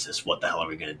 like, Jesus, what the hell are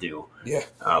we going to do? Yeah.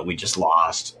 We just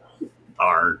lost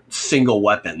our single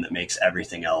weapon that makes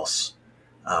everything else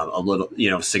a little,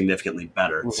 significantly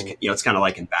better. Mm-hmm. It's kind of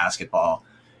like in basketball.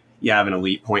 You have an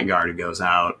elite point guard who goes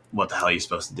out. What the hell are you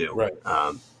supposed to do? Right.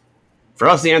 For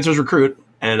us, the answer is recruit,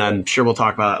 and I'm sure we'll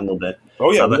talk about that in a little bit.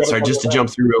 Oh, yeah. But sorry, just to jump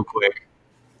through real quick.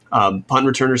 Punt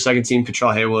returner, second team,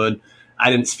 Cottrell Haywood. I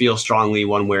didn't feel strongly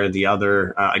one way or the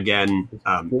other. Again,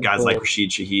 guys like Rashid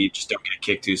Shaheed just don't get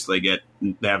kicked to, so they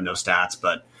have no stats.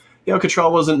 But,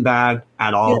 Cottrell wasn't bad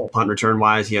at all, punt return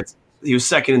wise. He was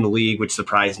second in the league, which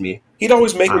surprised me. He'd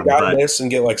always make a guy miss and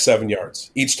get like 7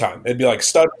 yards each time. It'd be like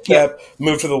step,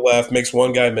 move to the left, makes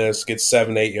one guy miss, gets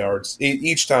 7-8 yards.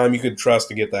 Each time you could trust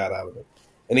to get that out of it.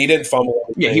 And he didn't fumble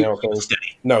anything. Yeah, he was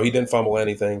steady. No, he didn't fumble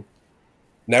anything.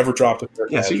 Never dropped a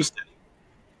third. Yeah, so he was steady.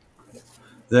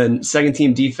 Then second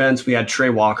team defense, we had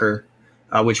Trey Walker,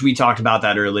 which we talked about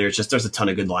that earlier. It's just there's a ton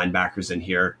of good linebackers in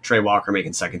here. Trey Walker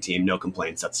making second team, no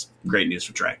complaints. That's great news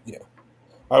for Trey. Yeah.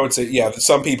 I would say,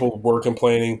 some people were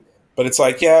complaining, but it's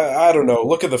like, I don't know.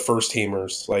 Look at the first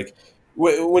teamers. Like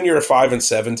when you're a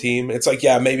 5-7 team, it's like,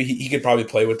 maybe he could probably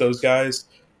play with those guys.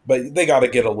 But they got to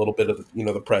get a little bit of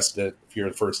the precedent if you're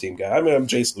the first team guy. I mean, I'm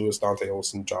Jace Lewis, Dante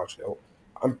Olson, Josh Hill.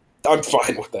 I'm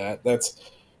fine with that.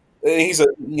 He's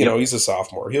a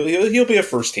sophomore. He'll be a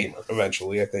first teamer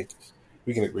eventually. I think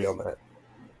we can agree on that.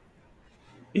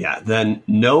 Yeah. Then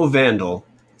Noah Vandal,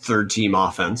 third team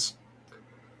offense.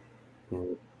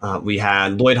 We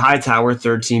had Lloyd Hightower,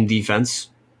 third team defense.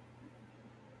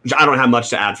 I don't have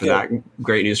much to add for that.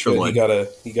 Great news for Lloyd.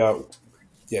 He got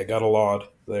a laud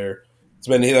there.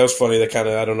 That was funny. That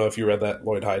I don't know if you read that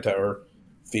Lloyd Hightower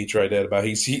feature I did about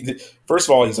first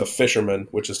of all, he's a fisherman,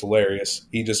 which is hilarious.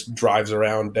 He just drives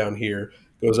around down here,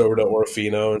 goes over to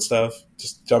Orofino and stuff,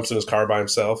 just jumps in his car by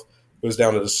himself, goes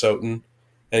down to the Soton,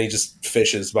 and he just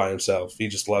fishes by himself. He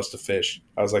just loves to fish.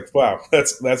 I was like, wow,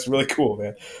 that's really cool,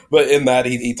 man. But in that,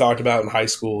 he talked about in high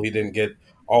school, he didn't get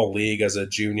all league as a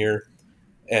junior,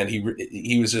 and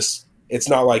he was just. It's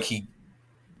not like he.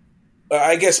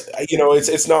 I guess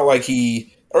it's not like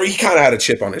he kind of had a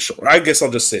chip on his shoulder. I guess I'll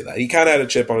just say that he kind of had a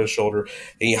chip on his shoulder,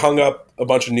 and he hung up a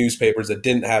bunch of newspapers that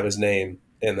didn't have his name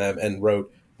in them and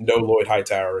wrote "No Lloyd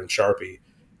Hightower" in Sharpie,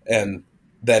 and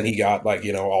then he got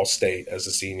all state as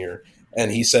a senior. And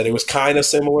he said it was kind of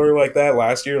similar like that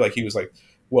last year. Like he was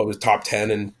was top 10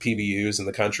 in PBUs in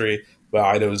the country, but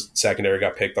Idaho's secondary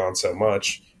got picked on so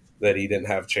much that he didn't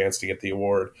have a chance to get the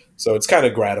award. So it's kind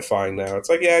of gratifying now. It's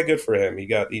like, yeah, good for him.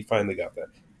 He finally got that.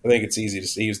 I think it's easy to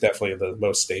see. He was definitely the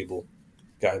most stable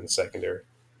guy in the secondary.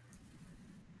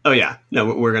 Oh, yeah.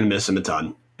 No, we're going to miss him a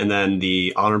ton. And then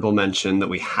the honorable mention that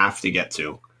we have to get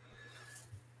to.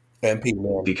 MP,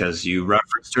 man. Because you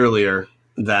referenced earlier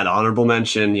that honorable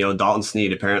mention, Dalton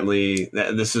Sneed, apparently,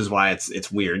 this is why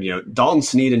it's weird. Dalton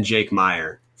Sneed and Jake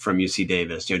Meyer from UC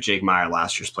Davis. Jake Meyer,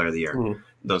 last year's player of the year. Mm-hmm.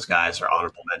 Those guys are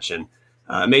honorable mention.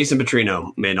 Mason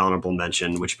Petrino made honorable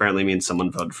mention, which apparently means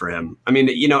someone voted for him. I mean,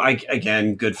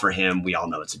 again, good for him. We all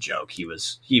know it's a joke. He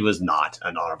was not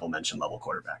an honorable mention level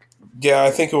quarterback. Yeah,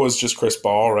 I think it was just Chris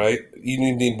Ball, right?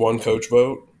 You need one coach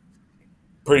vote.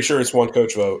 Pretty sure it's one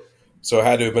coach vote. So it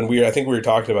had to have been weird. I think we were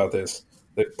talking about this.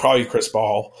 That probably Chris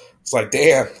Ball. It's like,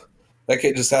 damn, that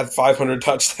kid just had 500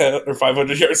 touchdowns or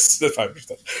 500 yards,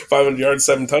 500 yards,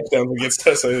 7 touchdowns against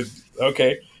us.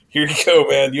 Okay, here you go,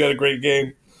 man. You had a great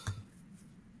game.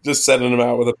 Just sending him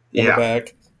out with a on the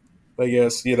back. I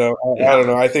guess, I don't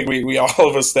know. I think we all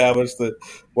have established that,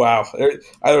 wow,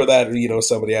 either that or,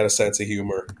 somebody had a sense of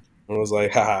humor and was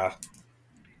like, haha,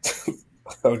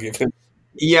 I'll give him.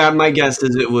 Yeah, my guess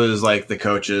is it was like the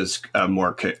coaches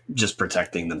more just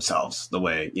protecting themselves the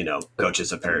way,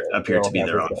 coaches appear to be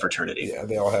their own fraternity. Yeah,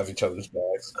 they all have each other's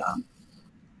bags.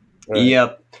 Right.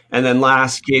 Yep. And then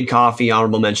last, Cade Coffey,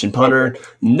 honorable mention punter. Okay.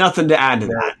 Nothing to add to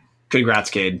that.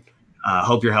 Congrats, Cade.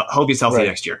 Hope he's healthy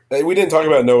next year. We didn't talk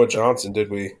about Noah Johnson,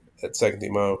 did we? At second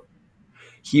team O.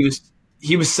 He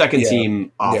was second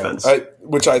team offense,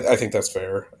 which I think that's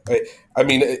fair. I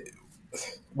mean,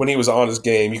 when he was on his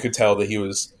game, you could tell that he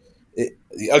was.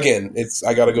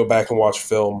 I got to go back and watch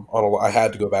film on. I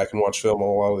had to go back and watch film on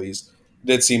a lot of these. It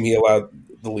did seem he allowed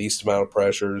the least amount of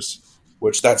pressures,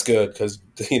 which that's good because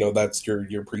that's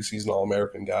your preseason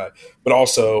All-American guy. But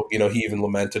also, he even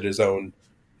lamented his own.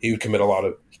 He would committed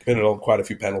quite a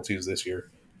few penalties this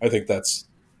year. I think that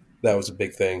was a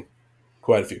big thing.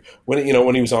 Quite a few.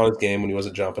 When he was on his game, when he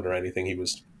wasn't jumping or anything, he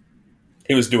was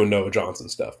doing Noah Johnson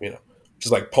stuff.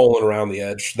 Just like pulling around the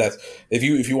edge. That's if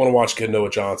you want to watch good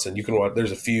Noah Johnson, you can watch.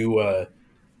 There's a few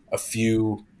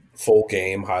full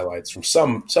game highlights from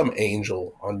some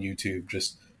angel on YouTube.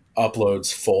 Just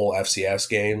uploads full FCS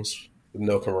games with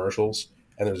no commercials,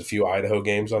 and there's a few Idaho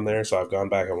games on there. So I've gone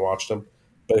back and watched them.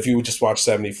 But if you would just watch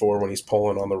 74 when he's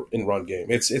pulling on the in run game,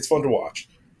 it's fun to watch.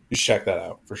 You should check that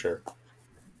out for sure.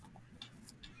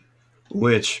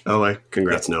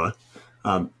 Congrats, Noah.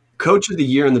 Coach of the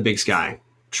year in the Big Sky,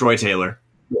 Troy Taylor.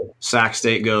 Yeah. Sac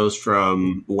State goes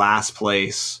from last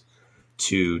place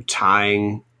to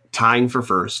tying for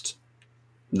first.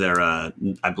 They're, I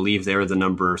believe they're the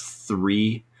number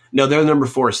 3. No, they're the number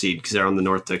 4 seed because they're on the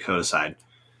North Dakota side.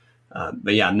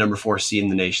 But yeah, number 4 seed in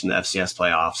the nation, the FCS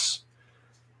playoffs.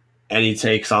 Any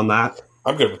takes on that?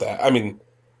 I'm good with that. I mean,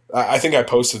 I think I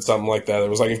posted something like that. It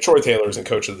was like, if Troy Taylor isn't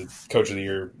coach of the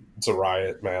year, it's a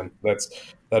riot, man.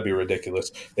 That'd be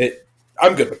ridiculous.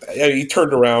 I'm good with that. I mean, he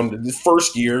turned around the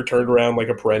first year, like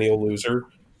a perennial loser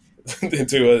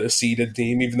into a seeded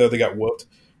team, even though they got whooped.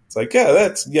 It's like,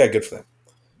 good for them.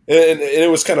 And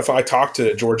it was kind of fun. I talked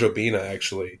to George Obina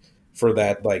actually for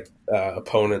that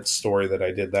opponent story that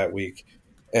I did that week,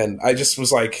 and I just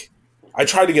was like, I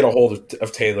tried to get a hold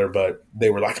of Taylor, but they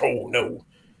were like, "Oh no,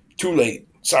 too late.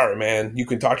 sorry, man, you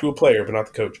can talk to a player, but not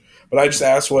the coach. But I just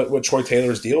asked what Troy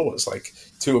Taylor's deal was like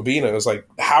to Abina. I was like,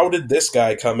 how did this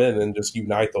guy come in and just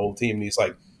unite the whole team? And he's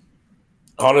like,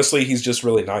 honestly, he's just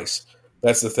really nice.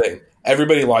 That's the thing.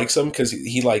 Everybody likes him because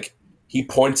he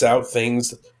points out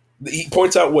things. He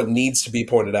points out what needs to be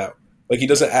pointed out. Like, he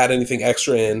doesn't add anything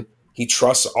extra in. He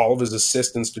trusts all of his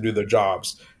assistants to do their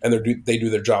jobs, and they do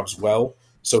their jobs well,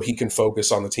 so he can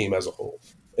focus on the team as a whole.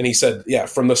 And he said, yeah,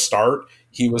 from the start,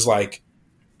 he was like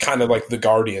kind of like the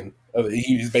guardian.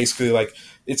 He's basically like,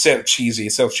 it sounds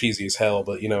cheesy as hell,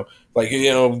 but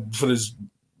put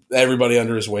everybody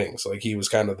under his wings. Like, he was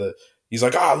kind of he's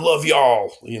like, I love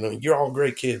y'all. You're all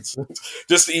great kids.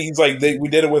 He's like, we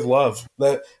did it with love.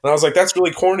 And I was like, that's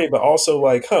really corny, but also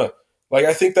like, huh? Like,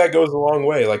 I think that goes a long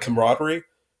way. Like, camaraderie.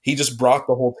 He just brought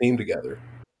the whole team together.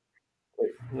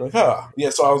 Like, huh?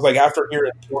 Yeah. So I was like, after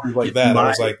hearing stories like that, I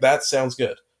was like, that sounds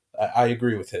good. I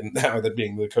agree with him now, that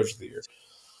being the coach of the year.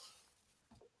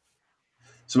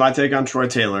 So my take on Troy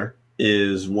Taylor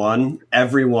is, one,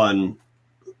 everyone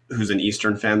who's an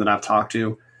Eastern fan that I've talked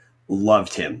to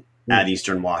loved him at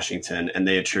Eastern Washington, and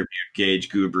they attribute Gage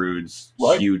Gubrude's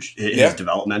his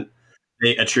development.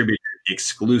 They attribute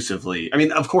exclusively. I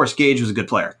mean, of course, Gage was a good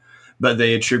player, but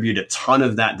they attribute a ton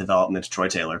of that development to Troy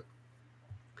Taylor.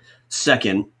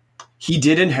 Second, he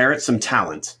did inherit some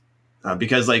talent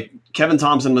because, like, Kevin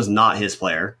Thompson was not his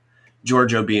player.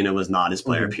 George Obina was not his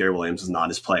player. Pierre Williams was not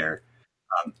his player.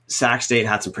 Sac State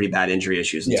had some pretty bad injury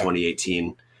issues in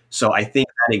 2018. So I think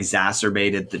that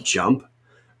exacerbated the jump.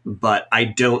 But I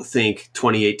don't think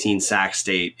 2018 Sac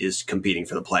State is competing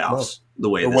for the playoffs the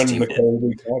way this team did.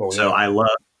 So I love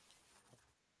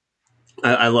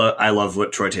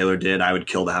what Troy Taylor did. I would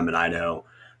kill to have him in Idaho.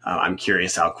 I'm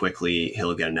curious how quickly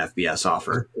he'll get an FBS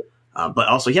offer. But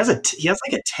also, he has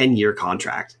like a 10-year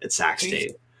contract at Sac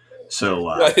State. So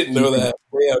I didn't know that.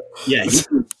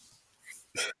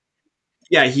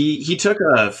 Yeah, he took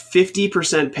a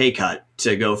 50% pay cut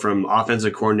to go from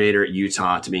offensive coordinator at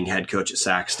Utah to being head coach at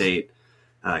Sac State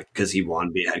because he wanted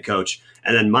to be a head coach.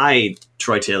 And then my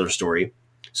Troy Taylor story.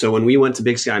 So when we went to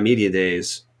Big Sky Media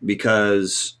Days,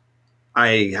 because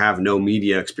I have no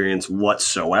media experience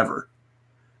whatsoever,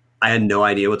 I had no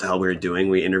idea what the hell we were doing.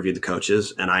 We interviewed the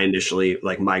coaches, and I initially,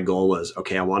 my goal was,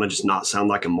 okay, I want to just not sound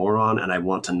like a moron, and I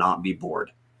want to not be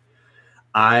bored.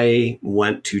 I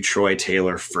went to Troy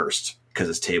Taylor first because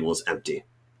his table is empty.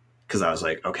 Because I was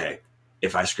like, okay,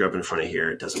 if I screw up in front of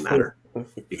here, it doesn't matter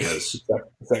because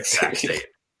Sac State.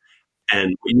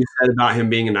 And what you said about him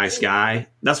being a nice guy,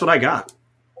 that's what I got.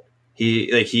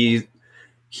 He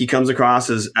comes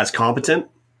across as competent.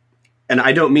 And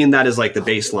I don't mean that as like the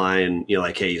baseline,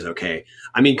 hey, he's okay.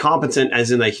 I mean competent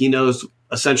as in he knows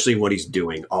essentially what he's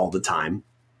doing all the time.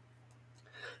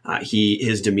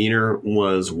 His demeanor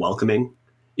was welcoming.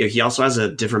 He also has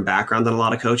a different background than a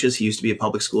lot of coaches. He used to be a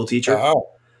public school teacher.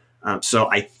 So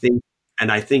I think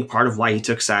part of why he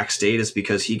took Sac State is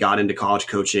because he got into college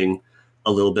coaching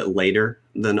a little bit later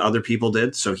than other people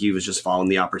did. So he was just following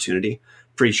the opportunity.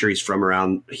 Pretty sure he's from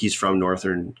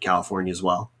Northern California as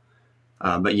well.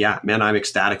 But yeah, man, I'm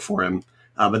ecstatic for him.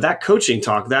 But that coaching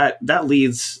talk, that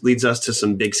leads us to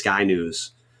some Big Sky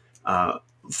news.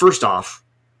 First off,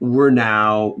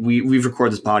 we've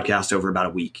recorded this podcast over about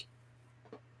a week.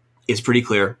 It's pretty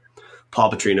clear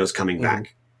Paul Petrino's coming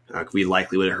back. We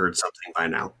likely would have heard something by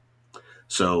now.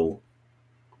 So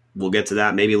we'll get to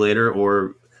that maybe later.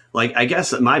 Or I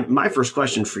guess my first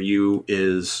question for you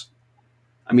is,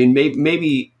 I mean,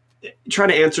 maybe try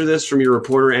to answer this from your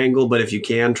reporter angle, but if you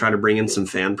can, try to bring in some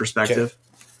fan perspective. Okay.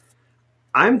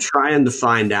 I'm trying to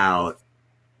find out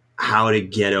how to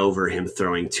get over him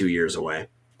throwing 2 years away.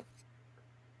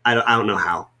 I don't know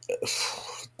how.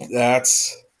 I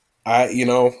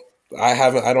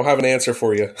don't have an answer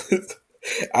for you.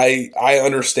 I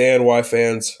understand why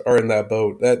fans are in that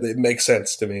boat. That it makes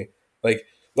sense to me.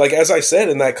 Like as I said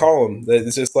in that column, that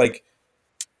it's just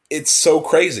it's so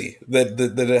crazy that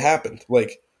it happened.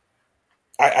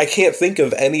 I can't think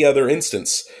of any other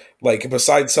instance,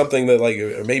 besides something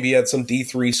that maybe he had some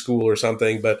D3 school or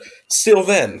something, but still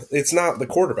then, it's not the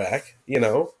quarterback, I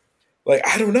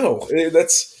don't know.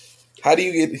 That's, how do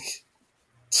you get,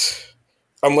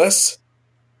 unless...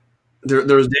 There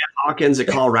was Dan Hawkins at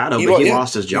Colorado, but he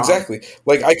lost his job. Exactly.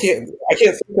 I can't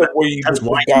think of where you've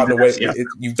gotten away.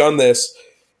 You've done this.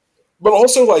 But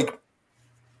also,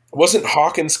 wasn't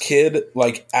Hawkins' kid,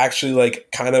 actually,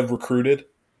 kind of recruited?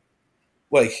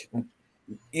 He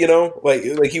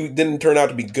didn't turn out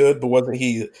to be good, but wasn't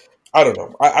he? I don't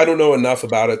know. I don't know enough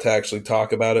about it to actually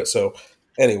talk about it. So,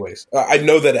 anyways, I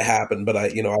know that it happened, but I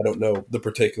don't know the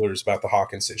particulars about the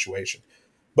Hawkins situation.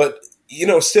 But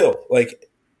still,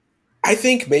 I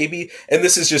think maybe, and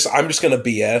this is just, I'm just going to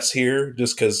BS here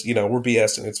just because, we're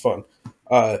BSing. It's fun.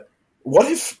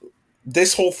 What if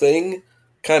this whole thing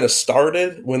kind of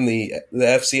started when the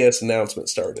FCS announcement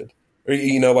started? Or,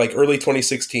 like early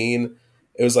 2016,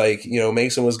 it was like,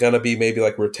 Mason was going to be maybe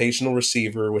like rotational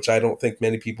receiver, which I don't think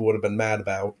many people would have been mad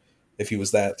about if he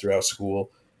was that throughout school.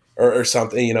 Or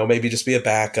something, maybe just be a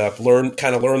backup, learn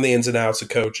the ins and outs of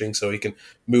coaching so he can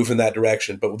move in that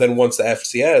direction. But then once the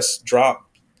FCS drop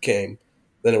came,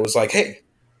 then it was like, hey,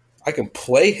 I can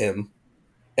play him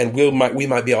and we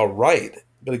might be all right.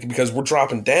 But because we're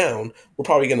dropping down, we're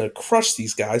probably going to crush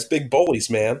these guys, big bullies,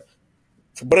 man.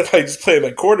 But if I just play him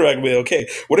at quarterback, we'll be okay.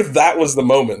 What if that was the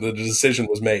moment that the decision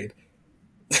was made?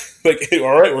 Like,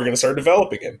 all right, we're going to start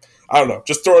developing him. I don't know.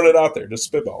 Just throwing it out there.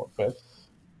 Just spitballing, man.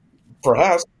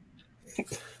 Perhaps.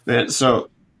 Man, so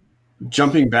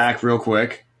jumping back real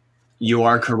quick, you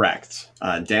are correct.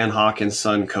 Dan Hawkins'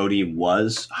 son, Cody,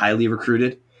 was highly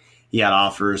recruited. He had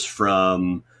offers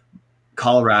from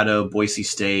Colorado, Boise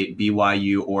State,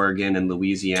 BYU, Oregon, and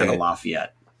Louisiana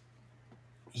Lafayette.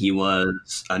 He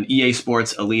was an EA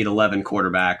Sports Elite 11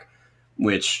 quarterback,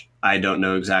 which I don't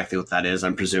know exactly what that is.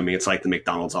 I'm presuming it's like the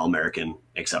McDonald's All-American,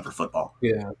 except for football.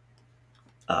 Yeah.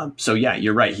 So, yeah,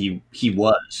 you're right. He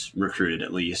was recruited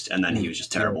at least, and then he was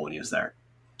just terrible when he was there.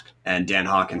 And Dan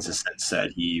Hawkins has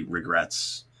said he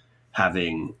regrets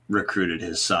having recruited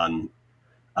his son,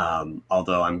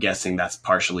 although I'm guessing that's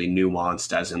partially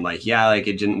nuanced as in like, yeah, like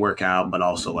it didn't work out, but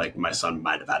also like my son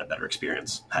might have had a better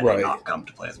experience had he not come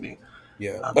to play with me.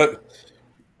 Yeah. But,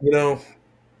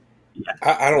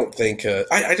 I don't think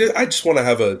I just want to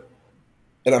have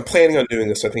and I'm planning on doing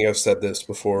this. I think I've said this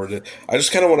before. I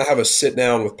just kind of want to have a sit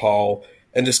down with Paul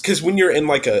and just because when you're in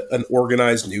like an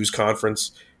organized news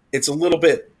conference, it's a little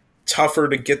bit tougher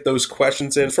to get those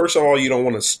questions in. First of all, you don't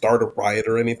want to start a riot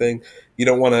or anything. You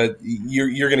don't want to.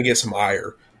 You're going to get some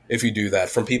ire if you do that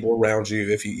from people around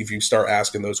you. If you start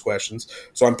asking those questions,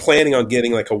 so I'm planning on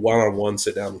getting like a one-on-one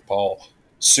sit down with Paul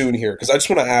soon here because I just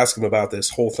want to ask him about this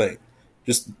whole thing.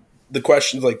 Just the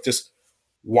questions, like just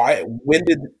why? When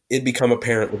did it become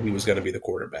apparent that he was going to be the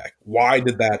quarterback? Why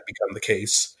did that become the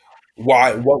case?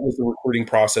 Why? What was the recruiting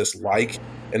process like?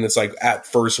 And it's like at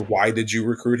first, why did you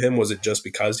recruit him? Was it just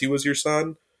because he was your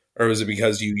son, or was it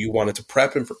because you wanted to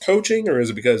prep him for coaching, or is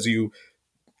it because you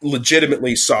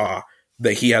legitimately saw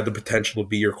that he had the potential to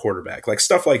be your quarterback? Like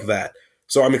stuff like that.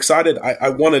 So I'm excited. I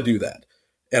want to do that,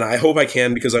 and I hope I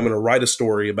can because I'm going to write a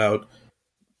story about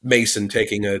Mason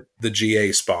taking the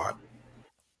GA spot,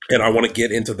 and I want to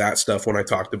get into that stuff when I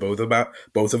talk to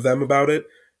both of them about it.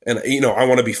 And I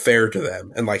want to be fair to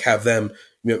them and like have them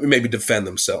maybe defend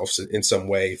themselves in some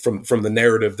way from the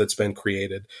narrative that's been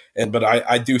created. But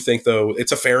I do think though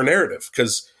it's a fair narrative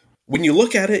because when you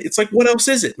look at it, it's like what else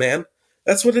is it, man?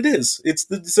 That's what it is.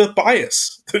 It's a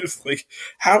bias. It's like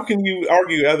how can you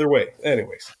argue either way?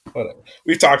 Anyways, whatever.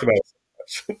 We've talked about it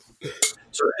so much.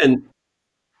 So, and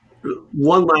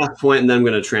one last point, and then I'm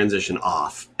going to transition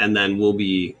off, and then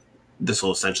this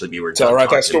will essentially be where I'll write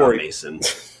that story. Mason.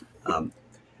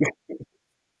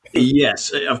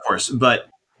 Yes, of course. But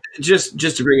just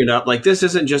to bring it up, like this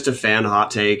isn't just a fan hot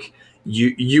take.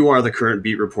 You are the current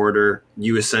beat reporter.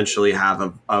 You essentially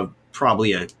have a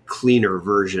probably a cleaner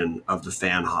version of the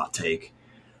fan hot take.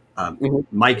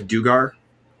 Mike Dugar,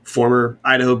 former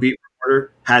Idaho beat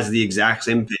reporter, has the exact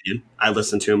same opinion. I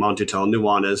listened to him on Tutel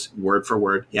Nuanez, word for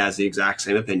word. He has the exact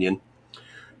same opinion.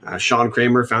 Sean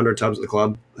Kramer, founder of Tubbs of the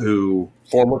Club, who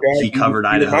former guy, he covered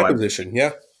Idaho. My position,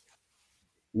 yeah.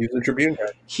 He's the Tribune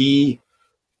guy.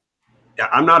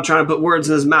 I'm not trying to put words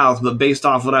in his mouth, but based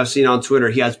off what I've seen on Twitter,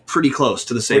 he has pretty close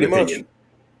to the same opinion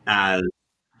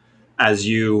as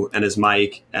you and as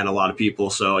Mike and a lot of people.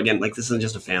 So again, like this isn't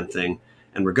just a fan thing,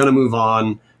 and we're going to move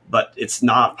on, but it's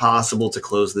not possible to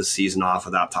close this season off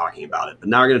without talking about it. But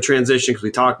now we're going to transition because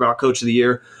we talked about Coach of the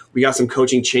Year. We got some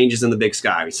coaching changes in the Big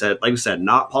Sky. Like we said,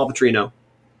 not Paul Petrino.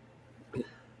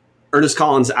 Ernest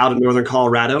Collins out at Northern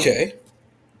Colorado. Okay.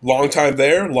 Long time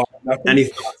there. Any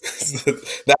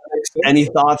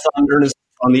thoughts on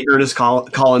the Ernest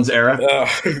Collins era?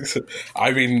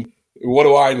 I mean, what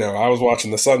do I know? I was watching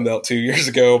the Sun Belt 2 years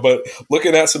ago, but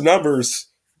looking at some numbers,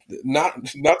 not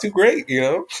too great.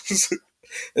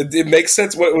 It makes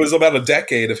sense. What it was about a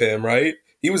decade of him, right?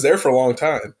 He was there for a long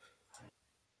time.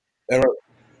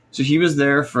 So he was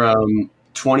there from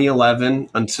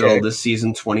 2011 until this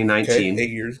season, 2019. 8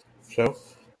 years. So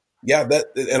yeah, that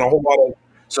and a whole lot of.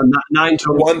 So not 9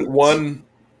 total. One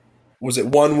was it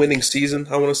one winning season?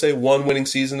 I want to say one winning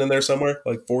season in there somewhere,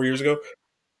 like 4 years ago.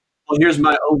 Well, here's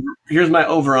my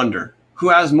over under. Who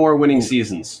has more winning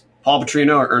seasons, Paul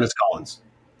Petrino or Ernest Collins?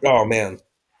 Oh man,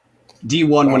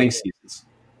 D1 winning seasons.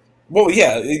 Well,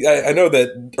 yeah, I know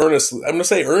that Ernest. I'm going to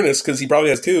say Ernest because he probably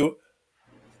has 2.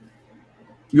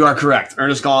 You are correct.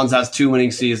 Ernest Collins has 2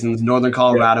 winning seasons. Northern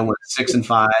Colorado went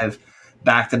 6-5,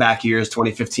 back-to-back years,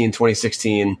 2015,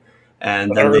 2016,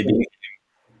 and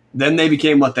then they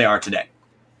became what they are today.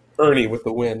 Ernie with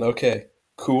the win. Okay,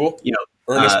 cool. You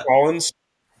know, Ernest Collins,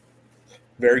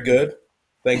 very good.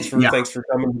 Thanks for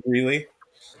coming to Greeley.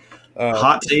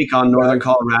 Hot take on Northern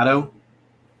Colorado: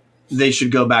 they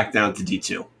should go back down to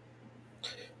D2.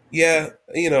 Yeah,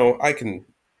 I can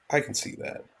see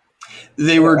that.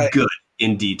 They were good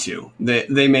in D2.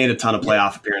 They made a ton of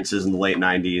playoff appearances in the late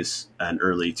 90s and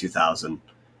early 2000.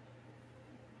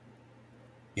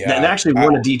 Yeah, they actually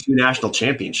won a D2 national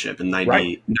championship in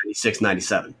 96,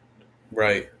 97.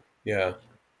 Right. Yeah.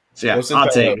 So yeah,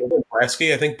 hot take.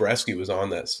 Bresky? I think Bresky was on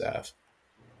that staff.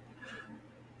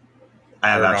 I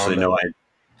have actually no idea.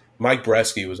 Mike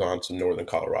Bresky was on some Northern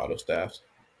Colorado staffs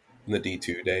in the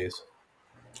D2 days.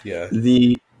 Yeah.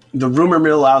 The rumor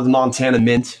mill out of the Montana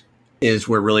Mint is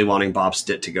we're really wanting Bob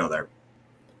Stitt to go there.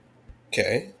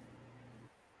 Okay.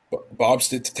 Bob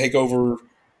Stitt to take over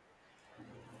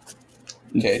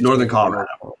Northern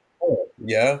Colorado.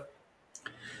 Yeah.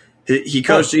 He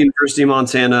coached the University of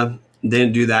Montana. They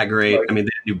didn't do that great. I mean,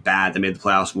 they didn't do bad. They made the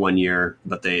playoffs 1 year,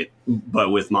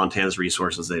 but with Montana's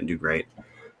resources, they didn't do great.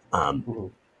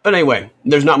 But anyway,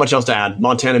 there's not much else to add.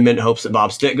 Montana Mint hopes that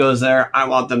Bob Stitt goes there. I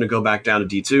want them to go back down to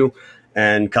D2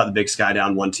 and cut the Big Sky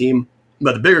down one team.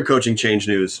 But the bigger coaching change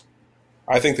news.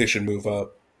 I think they should move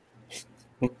up.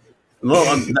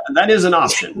 Well, that is an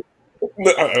option.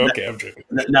 Okay, I'm joking.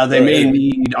 Now, they may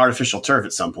need artificial turf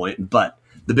at some point, but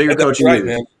the bigger coaching news.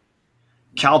 Man.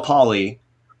 Cal Poly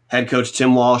head coach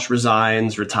Tim Walsh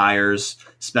resigns, retires.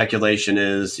 Speculation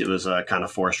is it was a kind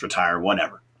of forced retire,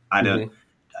 whatever. I don't.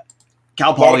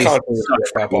 Cal Poly sucked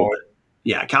for a little bit.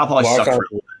 Yeah, Cal Poly sucked for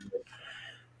a little bit.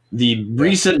 The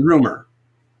recent rumor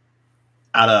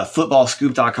out of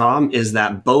footballscoop.com is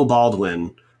that Bo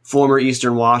Baldwin, former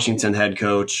Eastern Washington head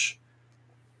coach,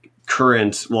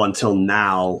 until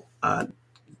now,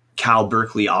 Cal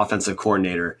Berkeley offensive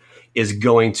coordinator, is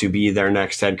going to be their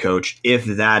next head coach. If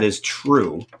that is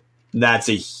true, that's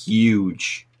a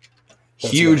huge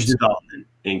development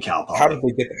in Cal Poly.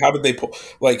 How did they pull?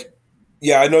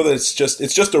 Yeah, I know that it's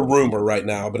just a rumor right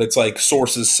now, but it's like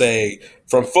sources say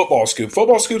from Football Scoop.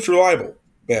 Football Scoop's reliable.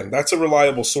 Man, that's a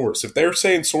reliable source. If they're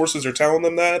saying sources are telling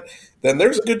them that, then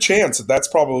there's a good chance that that's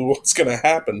probably what's going to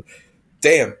happen.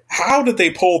 Damn, how did they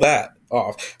pull that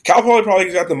off? Cal Poly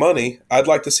probably got the money. I'd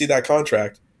like to see that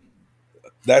contract.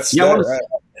 I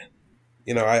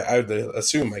would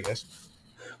assume, I guess.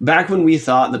 Back when we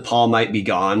thought that Paul might be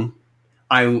gone,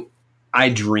 I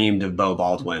dreamed of Bo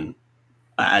Baldwin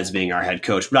as being our head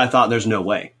coach, but I thought there's no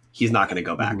way he's not going to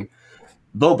go back.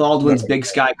 Bo Baldwin's Big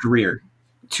Sky career,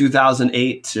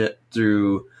 2008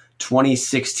 through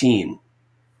 2016.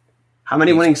 How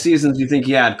many winning seasons do you think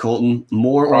he had, Colton?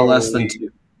 More or less than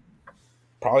 2?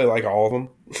 Probably like all of them.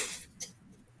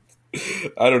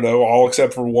 I don't know, all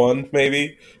except for 1,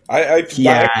 maybe. I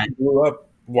grew up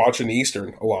watching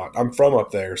Eastern a lot. I'm from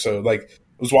up there, so I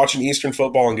was watching Eastern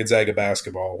football and Gonzaga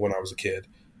basketball when I was a kid.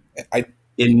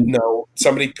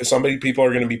 People are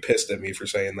going to be pissed at me for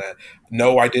saying that.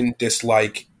 No, I didn't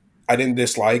dislike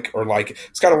or like.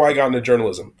 It's kind of why I got into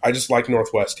journalism. I just like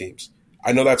Northwest teams.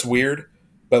 I know that's weird,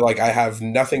 but I have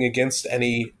nothing against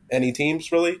any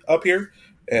teams really up here,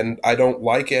 and I don't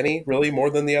like any really more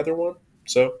than the other one.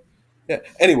 So, yeah.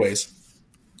 Anyways,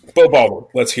 Bo Baldwin,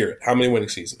 let's hear it. How many winning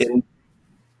seasons?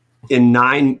 In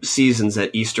 9 seasons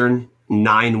at Eastern,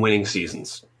 9 winning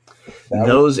seasons.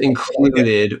 Those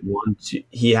included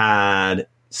he had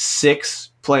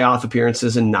 6 playoff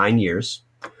appearances in 9 years,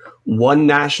 1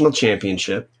 national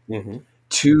championship, 3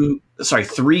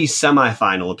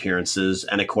 semifinal appearances,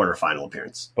 and a quarterfinal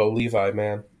appearance. Bo Levi,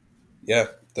 man, yeah,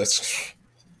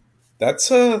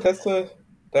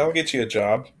 that'll get you a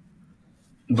job.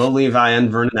 Bo Levi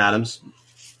and Vernon Adams.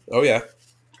 Oh yeah.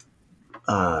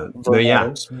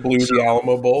 Adams blew the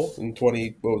Alamo Bowl in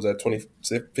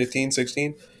 2015,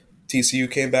 16.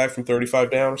 TCU came back from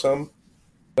 35 down or something.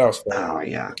 That was fun. Oh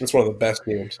yeah, it's one of the best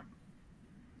games.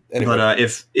 Anyway. But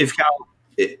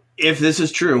if this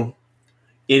is true,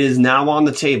 it is now on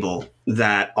the table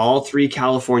that all 3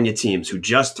 California teams who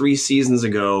just 3 seasons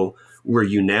ago were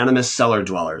unanimous cellar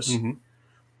dwellers,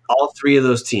 all 3 of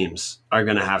those teams are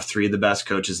going to have 3 of the best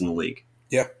coaches in the league.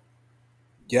 Yeah.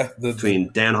 Yeah. Between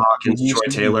Dan Hawkins, Troy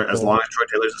Taylor, as long as Troy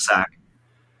Taylor's a sack,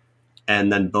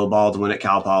 and then Bo Baldwin at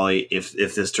Cal Poly, if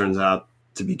this turns out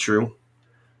to be true.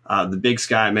 The Big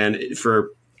Sky, man,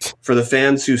 for For the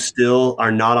fans who still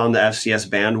are not on the FCS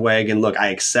bandwagon, look, I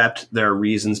accept there are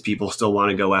reasons people still want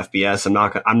to go FBS.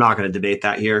 I'm not going to debate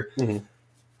that here. Mm-hmm.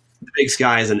 The Big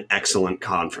Sky is an excellent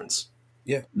conference.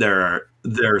 Yeah.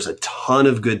 There's a ton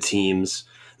of good teams.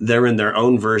 They're in their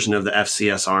own version of the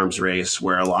FCS arms race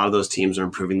where a lot of those teams are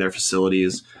improving their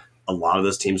facilities. A lot of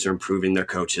those teams are improving their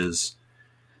coaches.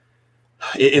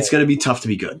 It's going to be tough to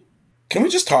be good. Can we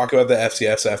just talk about the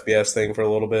FCS FBS thing for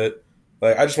a little bit?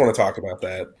 Like, I just want to talk about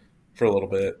that for a little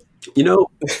bit. You know,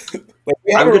 like,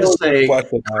 I'm going to say,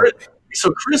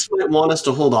 so Chris might want us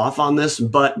to hold off on this,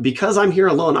 but because I'm here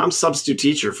alone, I'm substitute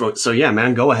teacher. So yeah,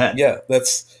 man, go ahead. Yeah,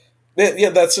 that's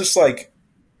just like,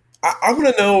 I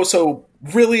want to know. So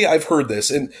really, I've heard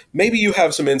this, and maybe you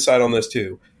have some insight on this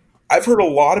too. I've heard a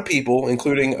lot of people,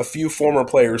 including a few former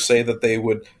players, say that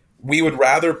we would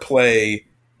rather play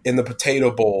in the Potato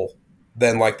Bowl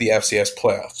than like the FCS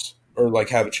playoffs, or like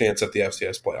have a chance at the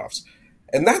FCS playoffs.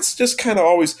 And that's just kind of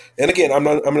always. And again, I'm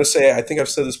going to say, I think I've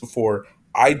said this before.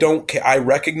 I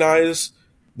recognize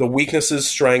the weaknesses,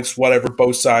 strengths, whatever,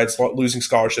 both sides, losing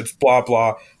scholarships, blah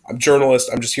blah. I'm a journalist.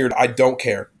 I'm just here. I don't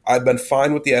care. I've been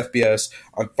fine with the FBS.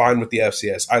 I'm fine with the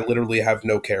FCS. I literally have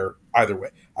no care either way.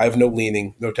 I have no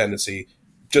leaning, no tendency,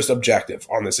 just objective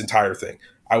on this entire thing.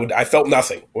 I felt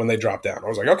nothing when they dropped down. I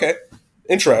was like, okay,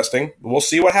 interesting. We'll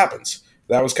see what happens.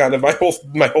 That was kind of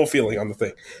my whole feeling on the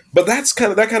thing. But that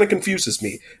kind of confuses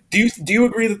me. Do you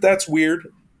agree that that's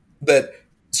weird? That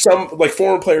some like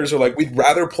former players are like, we'd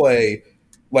rather play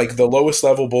like the lowest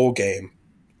level bowl game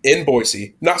in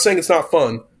Boise. Not saying it's not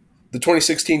fun. The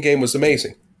 2016 game was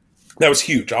amazing. That was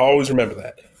huge. I'll always remember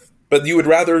that. But you would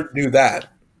rather do that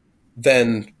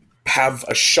than have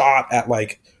a shot at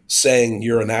like saying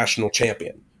you're a national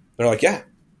champion. They're like, yeah,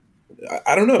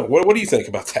 I don't know. What do you think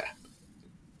about that?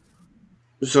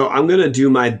 So I'm going to do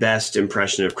my best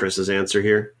impression of Chris's answer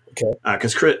here. Okay.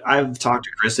 Because I've talked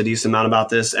to Chris a decent amount about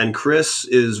this, and Chris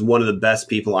is one of the best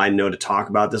people I know to talk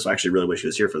about this. I actually really wish he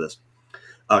was here for this.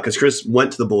 Because Chris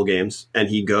went to the bowl games, and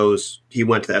he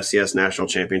went to the FCS National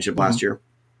Championship last year.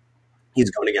 He's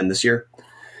going again this year.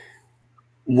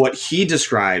 What he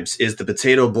describes is the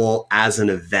Potato Bowl as an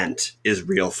event is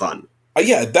real fun.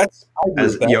 Yeah, that's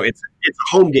it's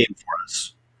a home game for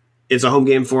us. It's a home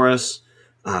game for us.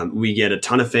 We get a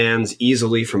ton of fans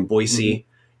easily from Boise,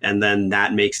 and then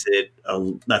that makes it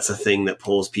that's a thing that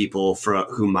pulls people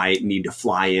who might need to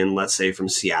fly in, let's say from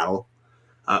Seattle,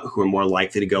 who are more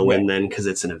likely to go in then because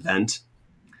it's an event.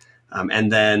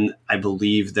 And then I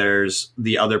believe there's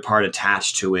the other part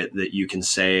attached to it that you can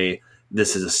say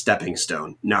this is a stepping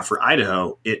stone. Now for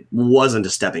Idaho, it wasn't a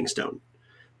stepping stone.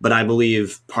 But I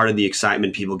believe part of the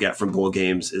excitement people get from bowl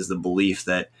games is the belief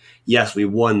that, yes, we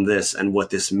won this, and what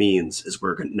this means is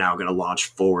we're now going to launch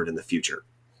forward in the future.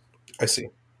 I see.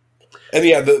 And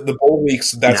yeah, the bowl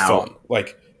weeks, that's fun.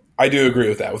 Like, I do agree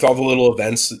with that. With all the little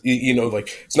events,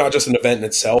 like it's not just an event in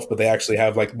itself, but they actually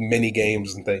have like mini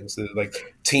games and things, like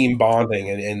team bonding,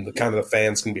 and the kind of the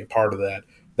fans can be a part of that.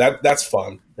 That's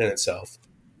fun in itself.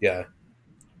 Yeah.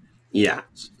 Yeah.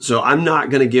 So I'm not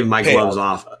going to give my gloves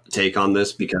off take on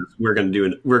this because we're going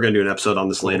to do an episode on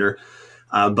this later.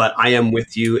 But I am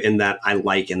with you in that I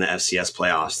like in the FCS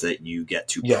playoffs that you get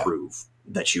to prove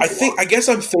that you belong. I guess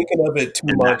I'm thinking of it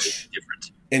too much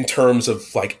in terms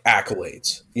of like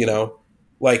accolades,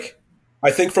 like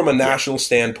I think from a national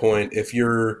standpoint, if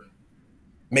you're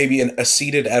maybe a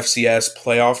seeded FCS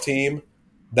playoff team,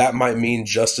 that might mean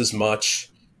just as much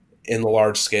in the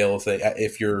large scale of thing.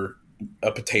 If you're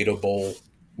a Potato Bowl,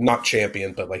 not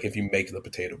champion, but like if you make the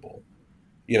Potato Bowl,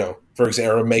 for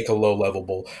example, or make a low level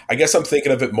bowl. I guess I'm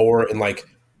thinking of it more in like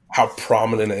how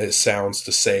prominent it sounds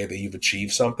to say that you've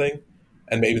achieved something.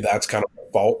 And maybe that's kind of the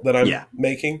fault that I'm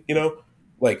making,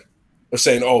 like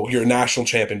saying, oh, you're a national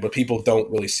champion, but people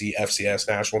don't really see FCS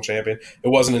national champion. It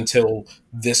wasn't until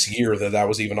this year that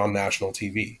was even on national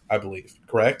TV, I believe.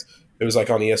 Correct? It was like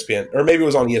on ESPN, or maybe it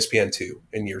was on ESPN2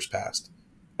 in years past.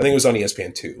 I think it was on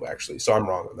ESPN2, actually, so I'm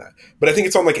wrong on that. But I think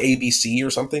it's on like ABC or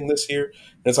something this year.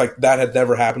 And it's like that had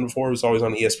never happened before. It was always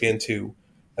on ESPN2.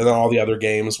 And then all the other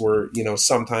games were,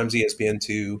 sometimes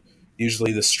ESPN2,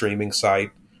 usually the streaming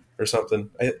site or something.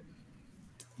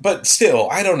 But still,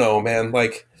 I don't know, man.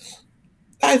 Like,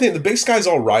 I think the Big Sky's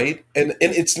all right. And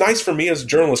it's nice for me as a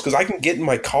journalist because I can get in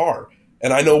my car.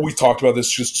 And I know we talked about this,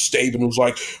 just Staben was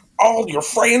like, all your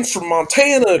friends from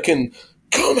Montana can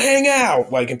come hang out,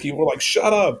 like, and people were like,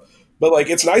 shut up. But like,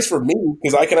 it's nice for me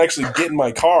because I can actually get in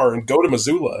my car and go to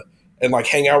Missoula and like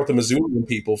hang out with the Missoulian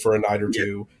people for a night or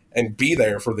two and be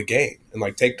there for the game and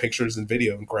like take pictures and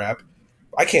video and crap.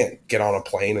 I can't get on a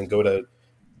plane and go to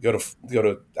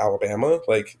Alabama.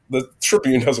 Like, the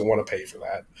Tribune doesn't want to pay for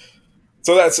that.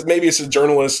 So that's maybe it's a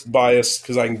journalist bias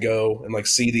because I can go and like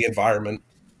see the environment.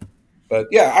 But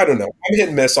yeah, I don't know. I'm hit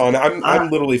and miss on it. I'm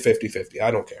literally 50-50.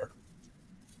 I don't care.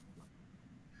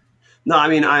 No, I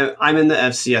mean I'm in the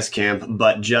FCS camp,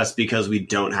 but just because we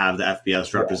don't have the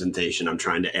FBS representation, I'm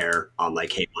trying to err on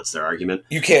like, hey, what's their argument?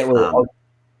 You can't really.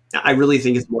 I really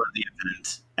think it's more of the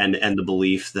event and the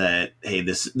belief that, hey,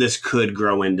 this could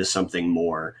grow into something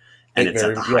more, and it's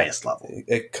at the highest level.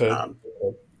 It could.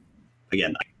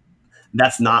 Again,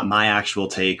 that's not my actual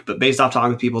take, but based off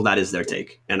talking to people, that is their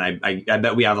take. And I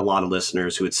bet we have a lot of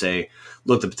listeners who would say,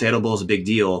 look, the Potato Bowl is a big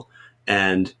deal.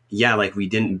 And yeah, like we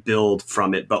didn't build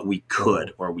from it, but we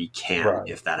could or we can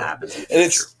if that happens. And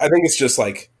I think it's just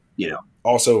like, you know,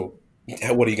 also,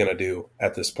 what are you going to do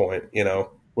at this point? You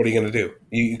know, what are you going to do?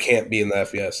 You can't be in the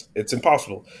FBS. It's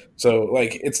impossible. So,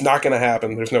 like, it's not going to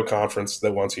happen. There's no conference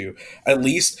that wants you. At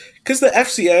least, because the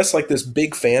FCS, like this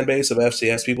big fan base of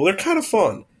FCS people, they're kind of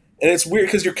fun. And it's weird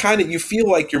because you feel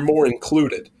like you're more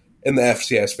included in the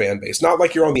FCS fan base. Not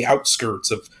like you're on the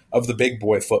outskirts of the big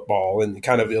boy football and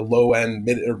kind of a low-end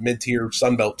mid-tier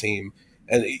Sunbelt team.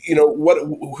 And, you know,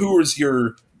 who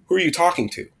are you talking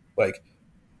to? Like,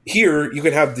 here you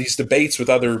can have these debates with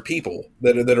other people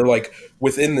that are like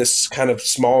within this kind of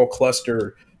small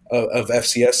cluster of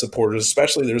FCS supporters.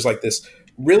 Especially there's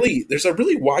a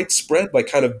really widespread like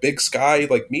kind of Big Sky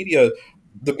like media.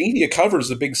 The media covers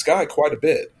the Big Sky quite a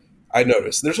bit. I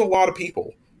noticed there's a lot of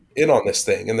people in on this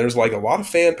thing, and there's like a lot of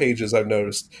fan pages I've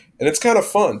noticed, and it's kind of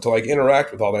fun to like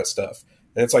interact with all that stuff.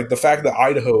 And it's like the fact that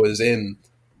Idaho is in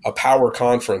a power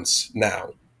conference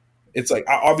now. It's like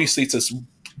obviously it's a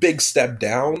big step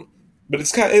down, but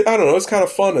it's kind of, I don't know, it's kind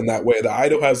of fun in that way that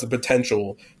Idaho has the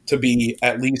potential to be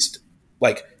at least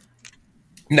like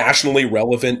nationally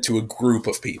relevant to a group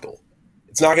of people.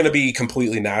 It's not going to be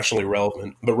completely nationally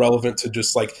relevant, but relevant to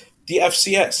just like the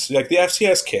FCS, like the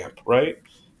FCS camp, right?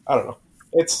 I don't know.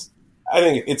 I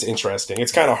think it's interesting.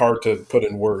 It's kind of hard to put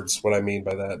in words what I mean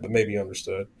by that, but maybe you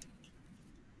understood.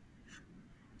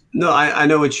 No, I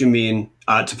know what you mean.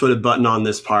 To put a button on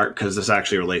this part, because this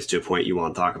actually relates to a point you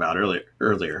want to talk about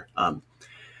earlier.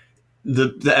 The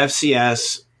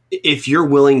FCS, if you're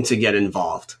willing to get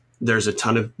involved, there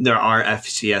are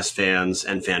FCS fans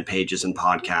and fan pages and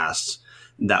podcasts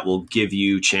that will give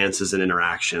you chances and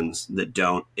interactions that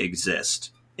don't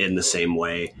exist in the same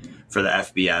way for the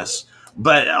FBS.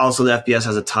 But also the FBS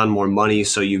has a ton more money,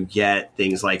 so you get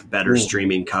things like better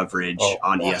streaming coverage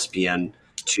on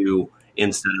ESPN2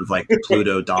 instead of like the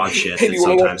Pluto dog shit. Hey, do you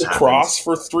want to watch the cross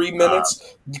for 3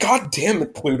 minutes? God damn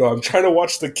it, Pluto! I'm trying to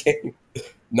watch the game.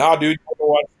 Nah, dude, I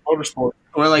want to watch motorsport.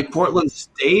 Or like Portland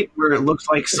State, where it looks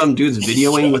like some dude's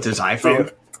videoing with his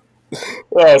iPhone.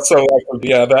 Oh, so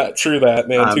yeah, that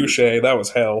man, touche. That was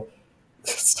hell.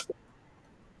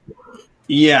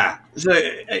 Yeah. So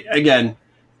again,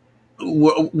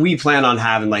 we plan on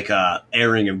having like a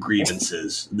airing of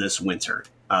grievances this winter.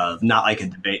 Not like a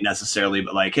debate necessarily,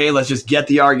 but like, hey, let's just get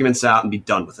the arguments out and be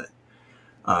done with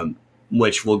it.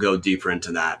 Which we'll go deeper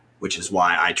into that, which is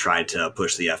why I tried to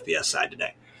push the FBS side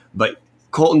today. But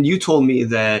Colton, you told me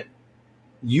that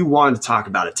you wanted to talk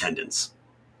about attendance.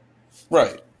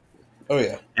 Right. Oh,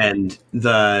 yeah. And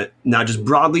now just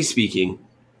broadly speaking,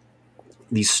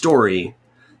 the story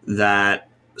that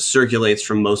circulates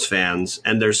from most fans,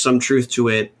 and there's some truth to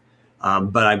it,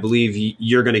 but I believe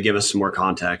you're going to give us some more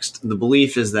context. The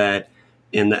belief is that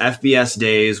in the FBS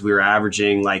days, we were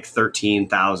averaging like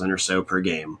 13,000 or so per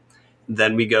game.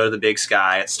 Then we go to the Big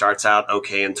Sky. It starts out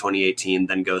okay in 2018,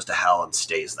 then goes to hell and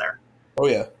stays there. Oh,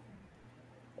 yeah.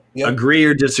 Yep. Agree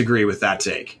or disagree with that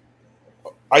take?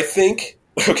 I think,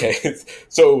 okay,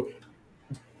 so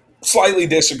slightly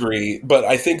disagree, but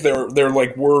I think there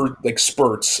were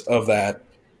spurts of that,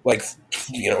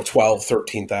 12,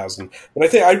 13,000.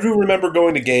 But I do remember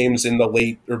going to games in the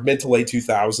late or mid to late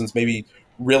 2000s, maybe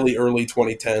really early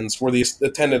 2010s, where the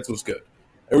attendance was good.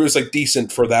 It was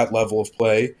decent for that level of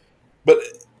play. But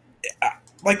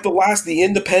the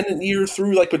independent year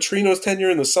through Petrino's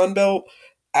tenure in the Sun Belt,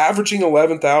 averaging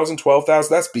 11,000,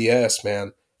 12,000, that's BS,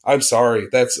 man. I'm sorry.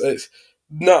 That's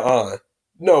nuh-uh.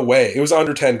 No way. It was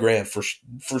under 10 grand for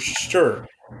sure.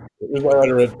 It was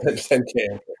under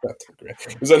 10K. Not 10 grand.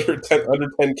 It was under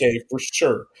 10K for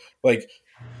sure. It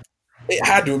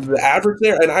had to. The average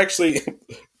there, and I actually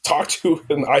talked to,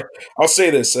 and I'll say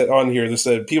this on here. This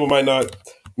said people might not.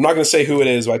 I'm not going to say who it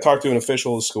is, but I talked to an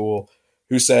official of the school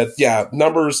who said, yeah,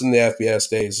 numbers in the FBS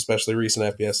days, especially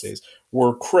recent FBS days,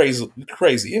 were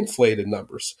crazy inflated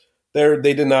numbers.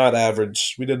 They did not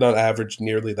average. We did not average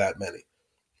nearly that many.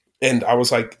 And I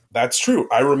was like, that's true.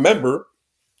 I remember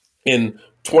in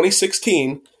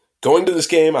 2016, Going to this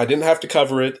game, I didn't have to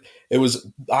cover it. It was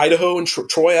Idaho and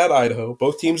Troy at Idaho.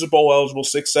 Both teams are bowl eligible,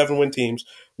 6-7 win teams,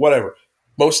 whatever.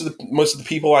 Most of the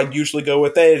people I'd usually go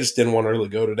with, they just didn't want to really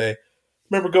go today.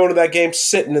 Remember going to that game,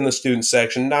 sitting in the student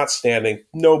section, not standing,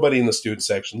 nobody in the student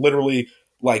section, literally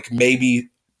like maybe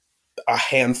a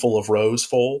handful of rows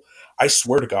full. I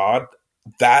swear to God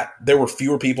that there were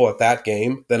fewer people at that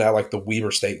game than at like the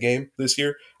Weber State game this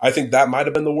year. I think that might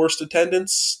have been the worst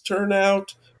attendance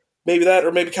turnout. Maybe that,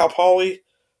 or maybe Cal Poly.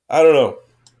 I don't know.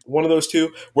 One of those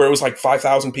two, where it was like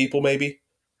 5,000 people, maybe,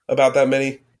 about that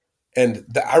many. And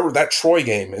that Troy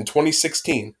game in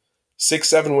 2016,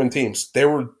 6-7 win teams, there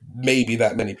were maybe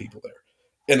that many people there.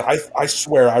 And I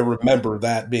swear I remember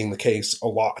that being the case a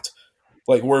lot.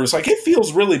 Like, where it's like, it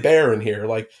feels really bare in here.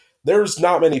 Like, there's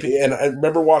not many people. And I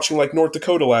remember watching like North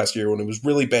Dakota last year when it was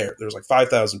really bare. There was like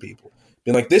 5,000 people.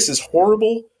 Being like, this is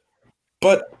horrible,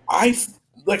 but I've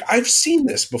seen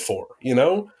this before, you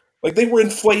know? Like, they were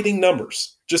inflating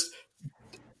numbers just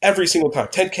every single time.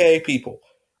 10K people.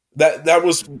 That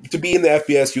was, to be in the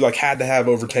FBS, you like had to have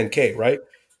over 10K, right?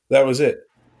 That was it.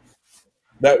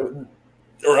 That,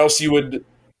 or else you would,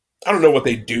 I don't know what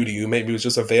they'd do to you. Maybe it was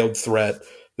just a veiled threat.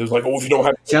 It was like, oh, if you don't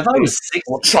have, See, I thought it was 6.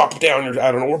 we'll chop down your,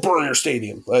 I don't know, we'll burn your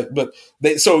stadium. But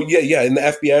they, so yeah. In the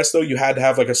FBS though, you had to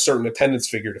have like a certain attendance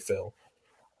figure to fill.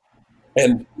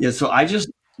 And Yeah, so I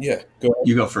just yeah, go ahead.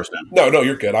 you go first, man. No,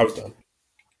 you're good. I was done.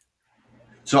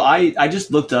 So I just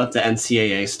looked up the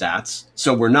NCAA stats.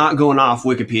 So we're not going off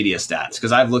Wikipedia stats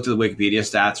because I've looked at the Wikipedia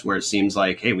stats where it seems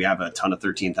like, hey, we have a ton of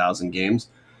 13,000 games.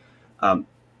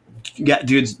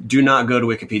 Dudes, do not go to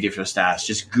Wikipedia for stats.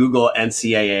 Just Google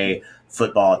NCAA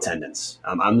football attendance.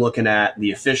 I'm looking at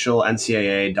the official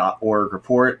NCAA.org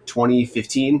report,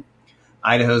 2015.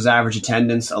 Idaho's average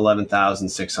attendance,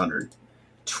 11,600.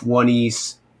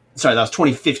 That was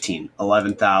 2015,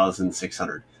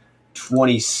 11,600.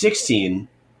 2016,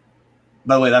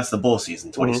 by the way, that's the bowl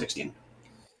season, 2016.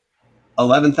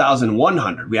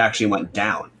 11,100. We actually went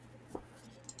down.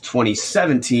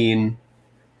 2017,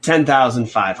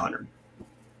 10,500.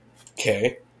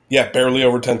 Okay. Yeah, barely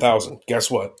over 10,000.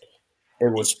 Guess what?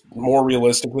 It was more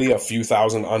realistically a few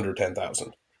thousand under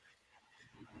 10,000.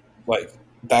 Like,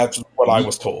 that's what I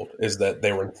was told, is that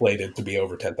they were inflated to be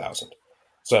over 10,000.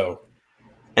 So,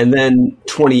 and then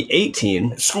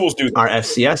 2018, schools do that. Our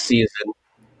FCS season,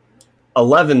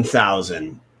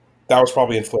 11,000. That was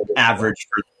probably inflated. Average.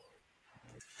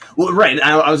 Well, right.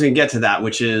 I was going to get to that,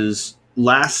 which is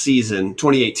last season,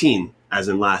 2018, as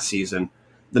in last season,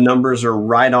 the numbers are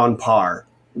right on par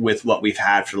with what we've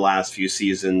had for the last few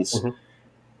seasons. Mm-hmm.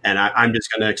 And I'm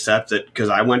just going to accept it because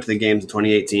I went to the games in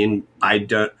 2018.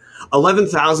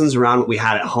 11,000 is around what we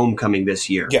had at homecoming this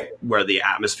year, where the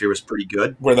atmosphere was pretty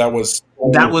good. Where that was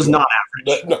not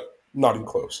average. No, not even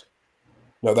close.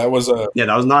 No, that was that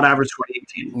was not average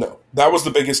 2018. No, that was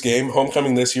the biggest game.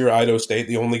 Homecoming this year, Idaho State.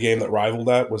 The only game that rivaled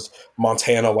that was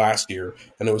Montana last year,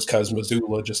 and it was because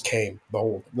Missoula just came.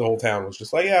 The whole town was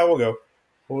just like, yeah, we'll go.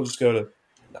 We'll just go to.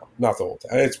 No, not the whole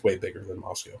town. It's way bigger than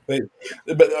Moscow. But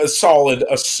a solid,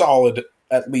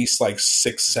 at least like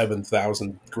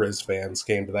 6,000-7,000 Grizz fans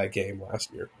came to that game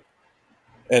last year.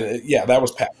 And that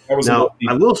was packed. That was now,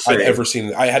 I will say, I'd ever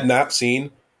seen. I had not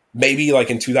seen, maybe like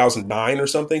in 2009 or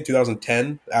something,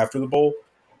 2010 after the bowl.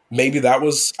 Maybe that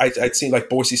was, I'd seen like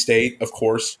Boise State, of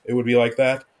course, it would be like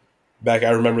that. I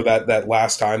remember that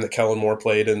last time that Kellen Moore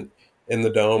played in the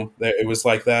Dome, it was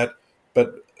like that.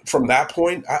 But from that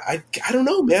point, I don't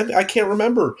know, man. I can't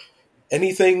remember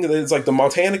anything that's like the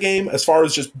Montana game as far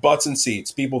as just butts and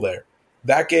seats, people there.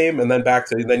 That game, and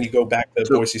then you go back to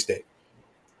Boise State.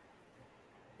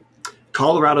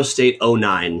 Colorado State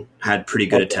 09 had pretty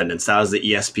good attendance. That was the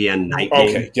ESPN night game.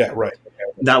 Okay, yeah, right. Okay.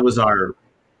 That was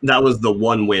the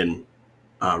one win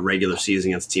regular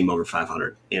season against a team over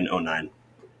 500 in 09.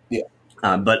 Yeah.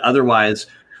 But otherwise,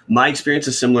 my experience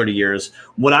is similar to yours.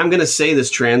 What I'm going to say this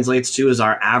translates to is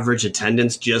our average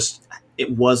attendance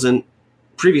wasn't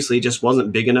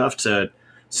big enough to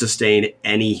sustain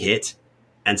any hit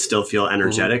and still feel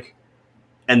energetic. Mm-hmm.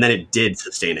 And then it did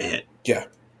sustain a hit. Yeah.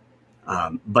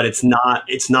 But it's not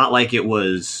like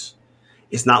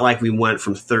we went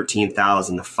from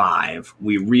 13,000 to 5.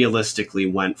 We realistically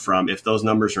went from, if those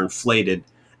numbers are inflated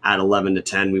at 11 to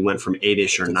 10, we went from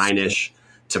 8-ish or 9-ish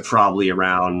to probably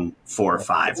around 4 or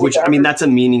 5, which, I mean, that's a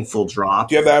meaningful drop.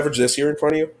 Do you have the average this year in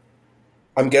front of you?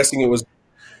 I'm guessing it was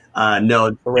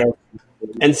no. Around,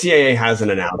 NCAA hasn't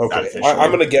announced that officially.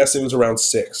 I'm going to guess it was around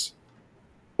 6.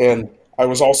 And I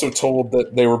was also told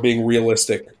that they were being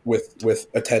realistic with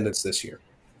attendance this year.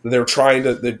 They're trying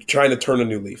to turn a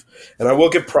new leaf. And I will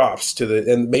give props to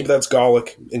and maybe that's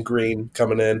Golick and Green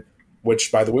coming in.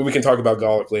 which, by the way, we can talk about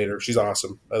Golick later. She's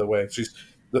awesome, by the way.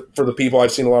 For the people,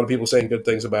 I've seen a lot of people saying good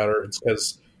things about her. It's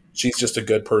because she's just a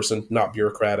good person, not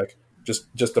bureaucratic,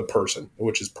 just a person,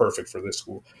 which is perfect for this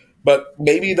school. But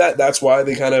maybe that's why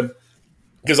they kind of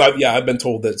 – because I've been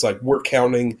told that it's like we're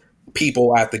counting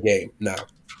people at the game now.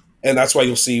 And that's why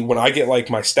you'll see when I get like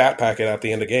my stat packet at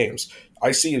the end of games,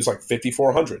 I see it's like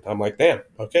 5,400. I'm like, damn,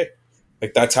 okay.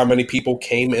 Like that's how many people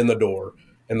came in the door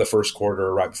in the first quarter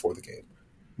or right before the game.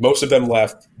 Most of them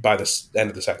left by the end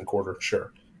of the second quarter,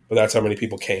 sure. But that's how many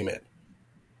people came in.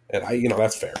 And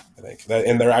that's fair, I think.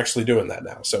 And they're actually doing that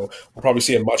now. So we'll probably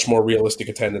see a much more realistic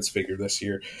attendance figure this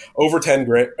year. Over 10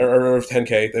 or over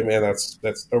 10K, man, that's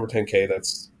over 10K,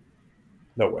 that's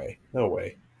no way. No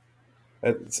way.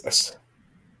 That's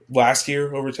last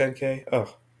year over 10K?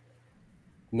 Oh.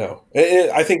 No.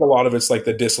 I think a lot of it's like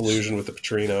the disillusion with the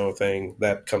Petrino thing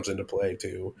that comes into play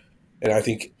too. And I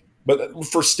think but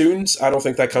for students, I don't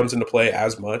think that comes into play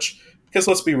as much. Because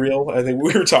let's be real, I think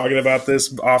we were talking about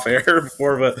this off air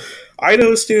before, but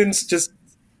Idaho students just,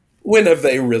 when have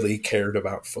they really cared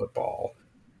about football?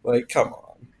 Like, come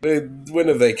on. When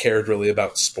have they cared really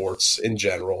about sports in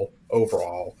general,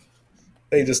 overall?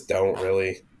 They just don't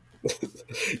really.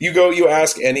 You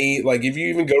ask any, like, if you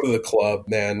even go to the club,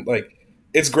 man, like,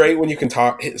 it's great when you can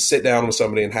sit down with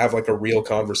somebody and have, like, a real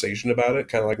conversation about it,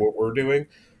 kind of like what we're doing.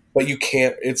 But you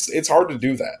can't, it's hard to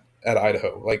do that at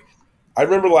Idaho. Like, I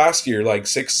remember last year, like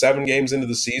 6-7 games into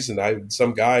the season,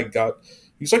 some guy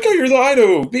he's like, oh, you're the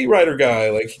Idaho beat writer guy.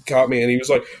 Like, he caught me and he was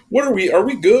like, what are we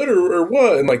good or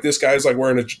what? And like, this guy's like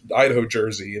wearing a Idaho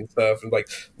jersey and stuff and like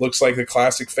looks like the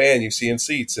classic fan you see in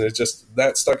seats. And it just,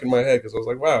 that stuck in my head because I was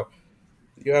like, wow,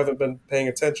 you haven't been paying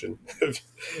attention.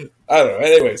 I don't know.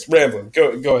 Anyways, rambling.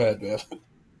 Go ahead, man.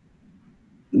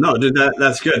 No, dude,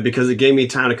 that's good because it gave me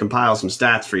time to compile some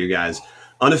stats for you guys.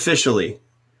 Unofficially,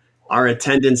 our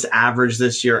attendance average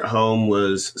this year at home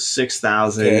was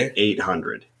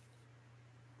 6,800.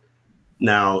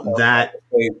 Now, that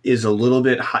is a little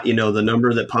bit high. You know, the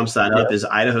number that pumps that up is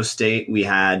Idaho State. We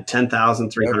had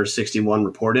 10,361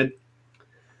 reported.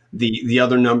 The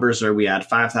other numbers are we had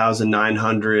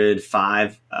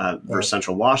 5,905 versus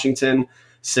Central Washington,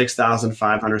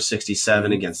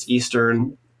 6,567 against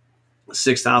Eastern,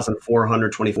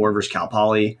 6,424 versus Cal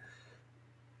Poly.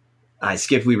 I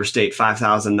skipped Weber State,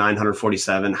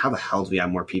 5,947. How the hell do we have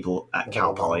more people at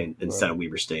Cal Poly instead of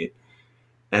Weber State?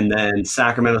 And then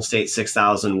Sacramento State,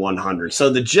 6,100. So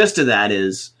the gist of that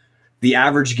is the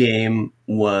average game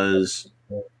was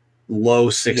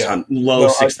low 6,000,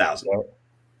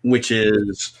 which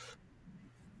is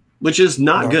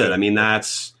not good. I mean,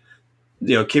 that's,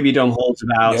 Kibbie Dome holds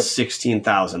about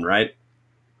 16,000, right?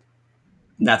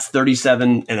 That's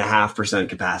 37.5%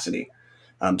 capacity.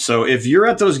 So if you're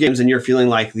at those games and you're feeling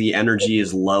like the energy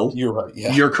is low, you're right.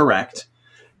 Yeah. You're correct.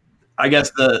 I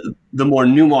guess the more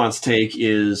nuanced take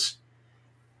is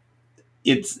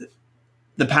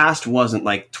the past wasn't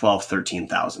like 12,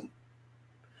 13,000.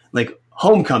 Like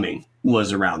homecoming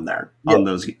was around there on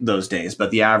those days,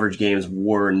 but the average games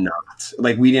were not.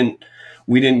 Like we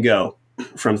didn't go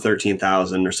from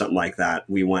 13,000 or something like that.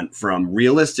 We went from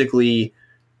realistically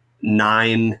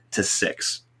 9 to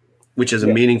 6, which is a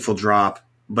meaningful drop.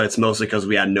 But it's mostly because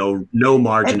we had no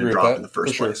margin to drop in the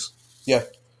first place. Yeah.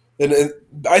 And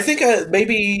I think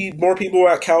maybe more people were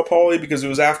at Cal Poly because it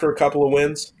was after a couple of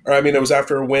wins. Or, I mean, it was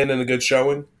after a win and a good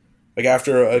showing. Like,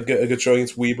 after a good showing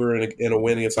against Weber and a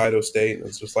win against Idaho State. And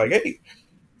it's just like, hey,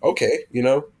 okay,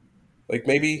 like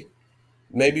maybe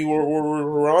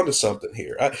we're onto something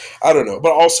here. I don't know.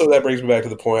 But also that brings me back to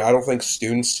the point. I don't think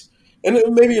students – and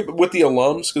maybe with the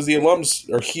alums, because the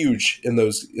alums are huge in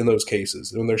those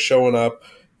cases. When they're showing up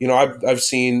 – I've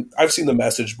seen the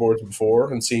message boards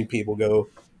before and seen people go,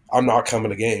 I'm not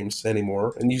coming to games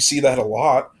anymore. And you see that a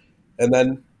lot. And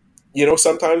then,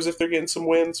 sometimes if they're getting some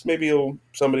wins, maybe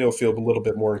somebody will feel a little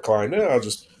bit more inclined.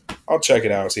 I'll check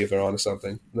it out and see if they're onto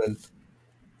something. And then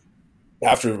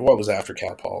after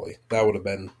Cal Poly? That would have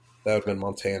been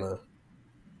Montana,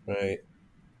 right?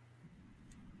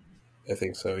 I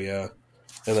think so, yeah.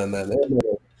 And then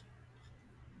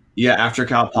yeah, after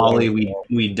Cal Poly,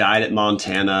 we died at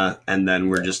Montana, and then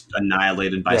we're just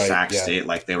annihilated by Sac State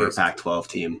like they were a Pac-12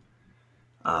 team.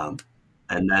 And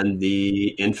then the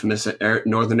infamous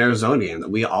Northern Arizona game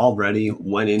that we already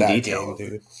went in detail. Game,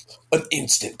 dude. An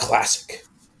instant classic.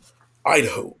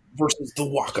 Idaho versus the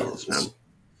Walk-Ons.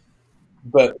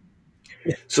 But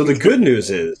so the good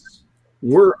news is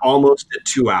we're almost at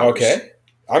 2 hours. Okay.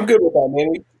 I'm good with that,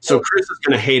 man. So Chris is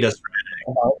going to hate us for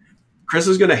editing. Chris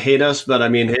is going to hate us, but I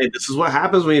mean, hey, this is what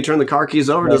happens when you turn the car keys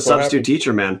over to the substitute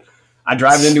teacher, man. I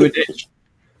drive it into a ditch.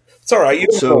 It's all right. You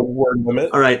don't So- know a word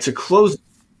limit. All right, to close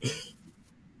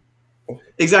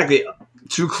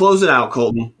it out,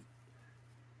 Colton.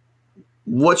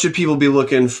 What should people be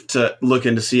looking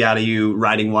to see out of you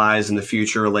writing wise in the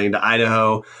future relating to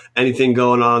Idaho? Anything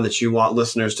going on that you want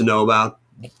listeners to know about?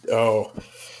 Oh,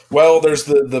 well, there's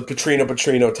the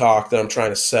Petrino talk that I'm trying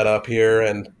to set up here,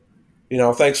 and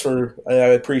thanks I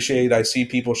appreciate. I see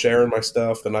people sharing my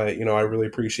stuff, and I really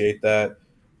appreciate that.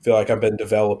 I feel like I've been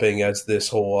developing as this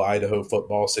whole Idaho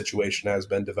football situation has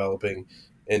been developing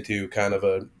into kind of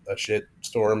a shit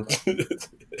storm.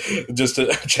 Just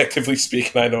objectively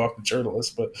speaking, I know I'm a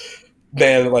journalist, but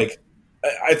man, like,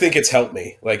 I think it's helped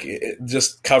me, like,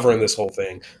 just covering this whole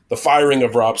thing. The firing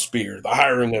of Rob Spear, the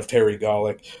hiring of Terry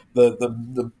Golick,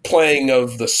 the playing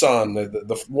of the son,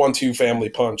 the 1-2 family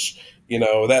punch,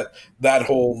 that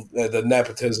whole the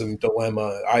nepotism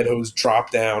dilemma, Idaho's drop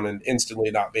down and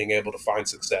instantly not being able to find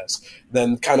success.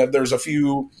 Then kind of there's a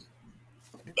few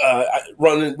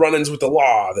run-ins with the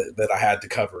law that I had to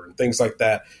cover and things like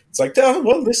that. It's like, oh,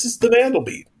 well, this is the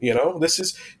Vanderbeat, this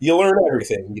is, you learn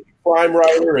everything. Crime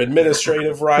writer,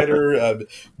 administrative writer,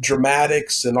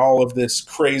 dramatics, and all of this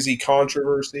crazy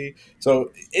controversy.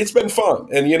 So it's been fun.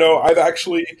 And, I've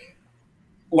actually,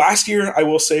 last year, I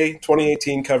will say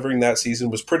 2018 covering that season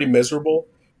was pretty miserable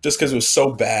just because it was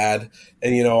so bad.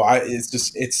 And,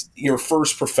 it's your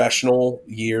first professional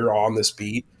year on this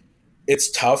beat.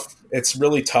 It's tough. It's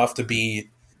really tough to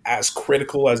be as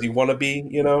critical as you want to be,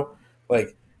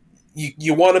 like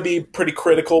you want to be pretty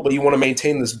critical, but you want to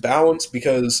maintain this balance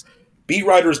because beat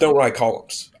writers don't write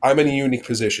columns. I'm in a unique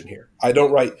position here.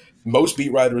 Most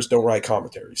beat writers don't write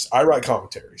commentaries. I write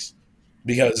commentaries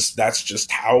because that's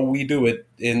just how we do it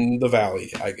in the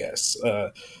Valley, I guess.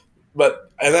 And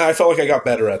then I felt like I got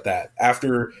better at that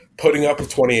after putting up with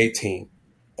 2018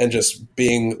 and just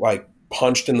being like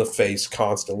punched in the face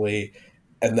constantly,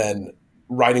 and then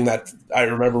writing that. I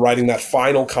remember writing that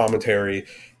final commentary,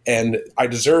 and I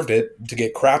deserved it to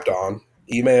get crapped on.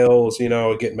 Emails,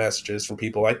 get messages from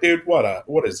people like, dude,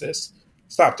 what is this?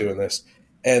 Stop doing this.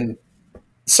 And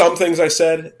some things I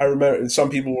said, I remember, some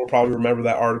people will probably remember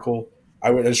that article.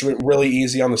 I just went really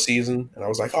easy on the season, and I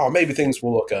was like, oh, maybe things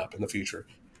will look up in the future.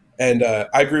 And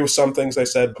I agree with some things I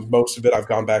said, but most of it I've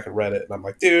gone back and read it, and I'm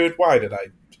like, dude, why did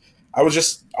I was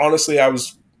just, honestly, I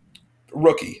was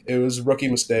rookie. It was a rookie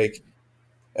mistake.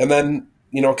 And then,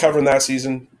 covering that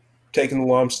season, taking the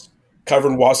lumps,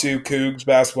 covering Wasu Cougs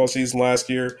basketball season last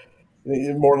year,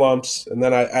 more lumps. And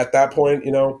then at that point,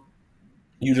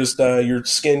 you just, your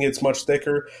skin gets much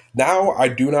thicker. Now I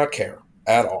do not care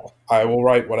at all. I will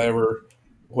write whatever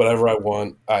I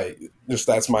want.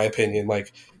 That's my opinion.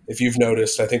 Like, if you've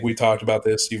noticed, I think we talked about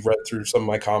this. You've read through some of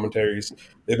my commentaries.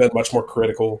 They've been much more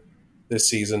critical this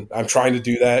season. I'm trying to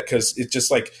do that because it's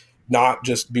just like not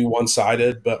just be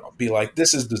one-sided, but be like,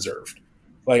 this is deserved.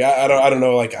 Like, I don't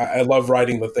know. Like, I love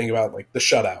writing the thing about like the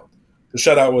shutout. The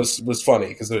shutout was funny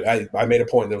because I made a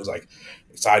point that was like,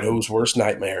 it's Idaho's worst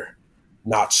nightmare,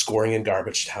 not scoring in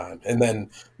garbage time. And then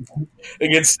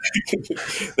against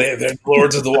they're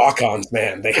lords of the walk-ons,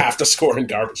 man. They have to score in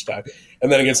garbage time.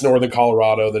 And then against Northern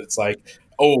Colorado, that it's like,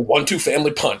 oh, 1-2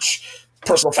 family punch.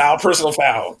 Personal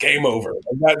foul, game over.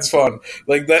 Like, that's fun.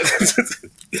 Like that.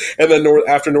 And then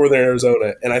after Northern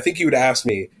Arizona, and I think you would ask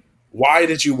me, why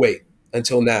did you wait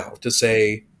until now to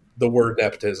say the word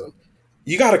nepotism?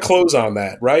 You got to close on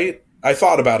that, right? I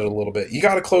thought about it a little bit. You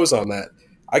got to close on that.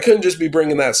 I couldn't just be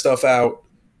bringing that stuff out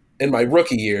in my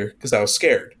rookie year because I was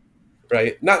scared,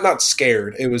 right? Not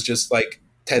scared. It was just like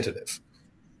tentative.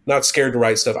 Not scared to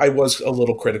write stuff. I was a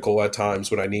little critical at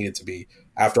times when I needed to be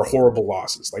after horrible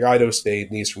losses, like Idaho State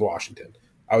and Eastern Washington.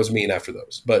 I was mean after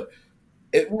those, but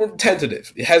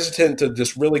tentative, hesitant to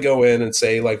just really go in and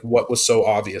say like what was so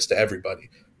obvious to everybody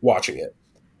watching it.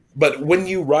 But when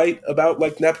you write about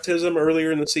like nepotism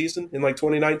earlier in the season in like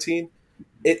 2019,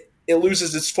 it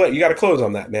loses its flavor. You got to close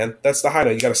on that, man. That's the high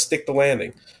note. You got to stick the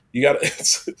landing.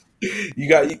 Because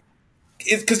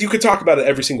you could talk about it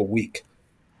every single week.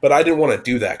 But I didn't want to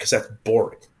do that because that's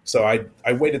boring. So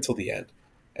I waited till the end.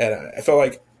 And I felt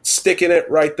like sticking it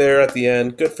right there at the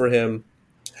end, good for him.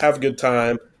 Have a good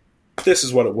time. This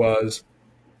is what it was.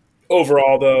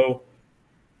 Overall, though,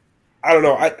 I don't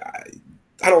know. I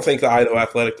don't think the Idaho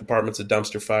Athletic Department's a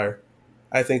dumpster fire.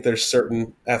 I think there's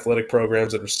certain athletic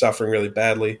programs that are suffering really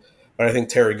badly. But I think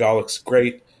Terry Golick's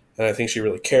great, and I think she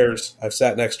really cares. I've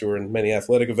sat next to her in many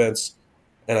athletic events,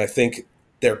 and I think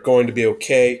they're going to be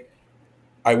okay.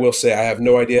 I will say I have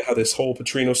no idea how this whole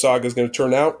Petrino saga is going to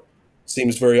turn out.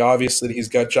 Seems very obvious that he's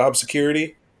got job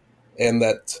security and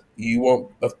that you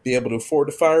won't be able to afford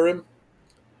to fire him.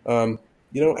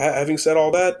 Having said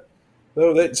all that,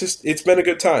 No, it's been a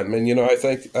good time, and I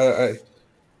think I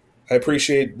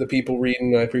appreciate the people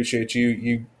reading. I appreciate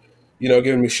you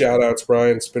giving me shout outs,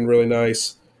 Brian. It's been really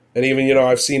nice, and even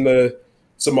I've seen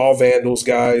some All Vandals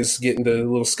guys get into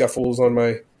little scuffles on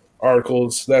my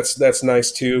articles. That's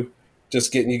nice too.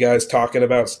 Just getting you guys talking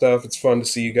about stuff. It's fun to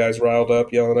see you guys riled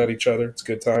up, yelling at each other. It's a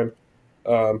good time.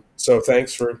 So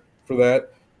thanks for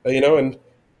that.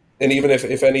 And even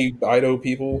if any Idaho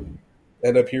people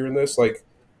end up hearing this, like,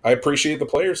 I appreciate the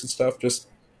players and stuff. Just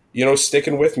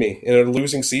sticking with me in a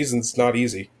losing season. It's not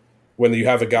easy when you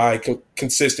have a guy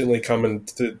consistently coming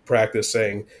to practice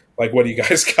saying, like, what do you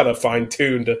guys got to fine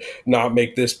tune to not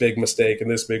make this big mistake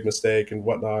and this big mistake and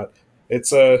whatnot.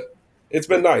 It's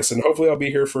been nice, and hopefully I'll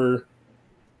be here for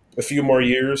a few more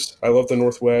years. I love the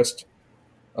Northwest.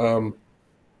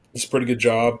 It's a pretty good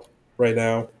job right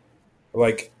now. I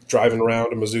like driving around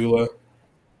to Missoula,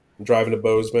 driving to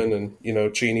Bozeman,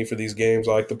 and Cheney for these games.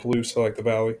 I like the Palouse. I like the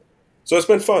Valley. So it's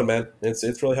been fun, man.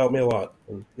 It's really helped me a lot.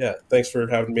 And yeah, thanks for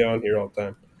having me on here all the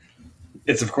time.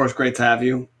 It's of course great to have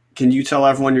you. Can you tell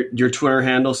everyone your Twitter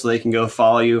handle so they can go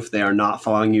follow you if they are not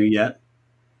following you yet?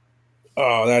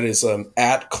 Oh, that is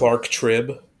at Clark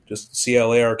Trib, just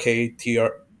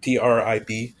ClarkTrib.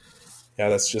 Yeah,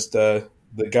 that's just the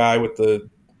guy with the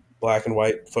black and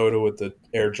white photo with the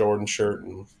Air Jordan shirt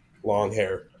and long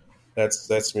hair.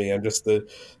 That's me. I'm just the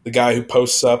guy who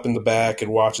posts up in the back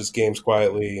and watches games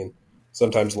quietly and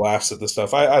sometimes laughs at the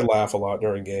stuff. I laugh a lot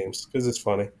during games because it's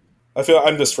funny. I feel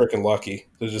I'm just freaking lucky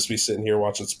to just be sitting here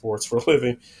watching sports for a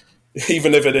living,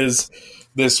 even if it is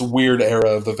this weird era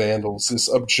of the Vandals, this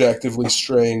objectively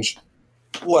strange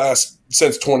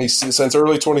since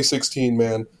early 2016.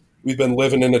 Man, we've been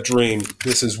living in a dream.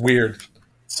 This is weird.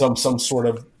 Some sort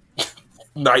of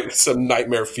some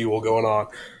nightmare fuel going on.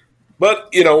 But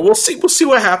we'll see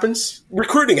what happens.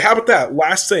 Recruiting. How about that?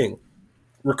 Last thing,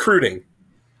 recruiting.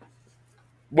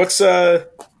 What's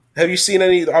have you seen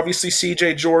any? Obviously,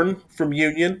 CJ Jordan from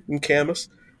Union and Camas,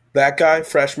 that guy,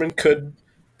 freshman, could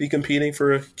be competing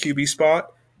for a QB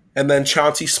spot. And then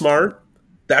Chauncey Smart,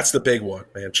 that's the big one,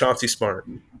 man. Chauncey Smart,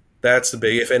 that's the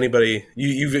big. If anybody,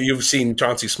 you've seen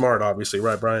Chauncey Smart, obviously,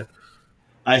 right, Brian?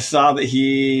 I saw that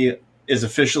he is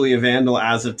officially a Vandal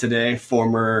as of today.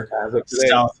 Former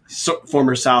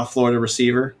South Florida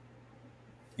receiver.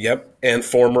 Yep, and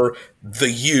former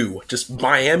just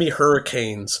Miami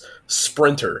Hurricanes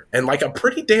sprinter, and like a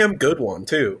pretty damn good one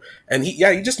too. And he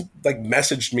just like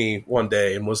messaged me one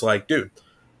day and was like, "Dude,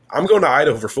 I'm going to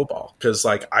Idaho for football because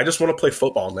like I just want to play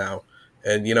football now,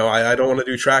 and I don't want to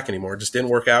do track anymore. It just didn't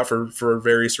work out for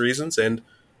various reasons, and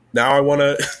now I want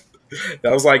to." I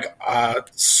was like,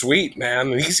 sweet,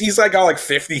 man. He's like got like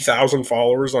 50,000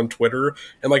 followers on Twitter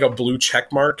and like a blue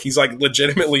check mark. He's like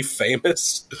legitimately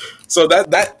famous. So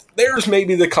that there's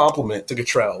maybe the compliment to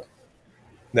Cottrell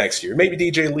next year. Maybe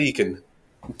DJ Lee can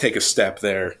take a step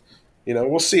there.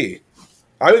 We'll see.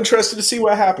 I'm interested to see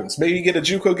what happens. Maybe get a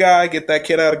JUCO guy, get that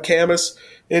kid out of Camas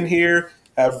in here,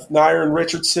 have Nyron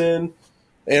Richardson,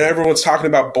 and everyone's talking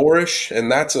about Borish,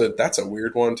 and that's a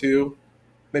weird one too.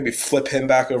 Maybe flip him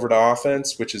back over to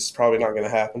offense, which is probably not going to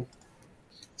happen.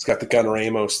 He's got the Gunnar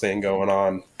Amos thing going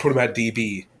on. Put him at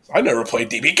DB. I never played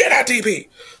DB. Get at DB.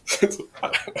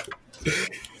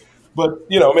 But,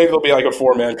 maybe there'll be like a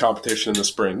 4-man competition in the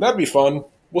spring. That'd be fun.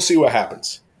 We'll see what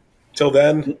happens. Till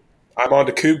then, I'm on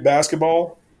to Coug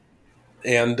basketball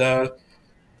and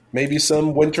maybe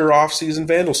some winter off-season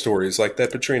Vandal stories like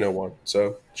that Petrino one. So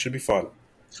it should be fun.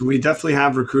 So we definitely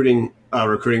have recruiting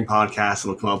podcast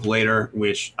that'll come up later,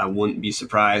 which I wouldn't be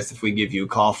surprised if we give you a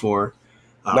call for.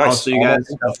 Nice. Also, you guys,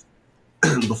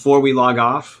 before we log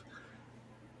off,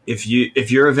 if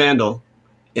you're a Vandal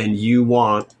and you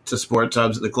want to support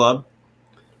Tubs at the Club,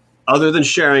 other than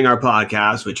sharing our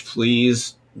podcast, which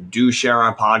please do share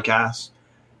our podcast,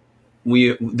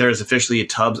 there's officially a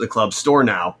Tubs at the Club store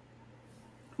now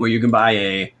where you can buy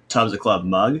a Tubs at the Club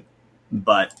mug,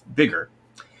 but bigger.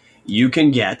 You can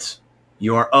get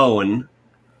your own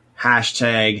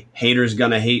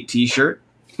 #HatersGonnaHate t-shirt.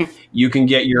 You can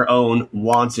get your own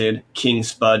wanted King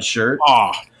Spud shirt.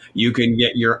 You can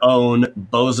get your own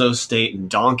Bozo State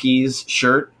Donkeys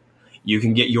shirt. You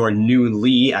can get your New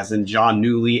Lee, as in John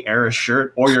Newlee era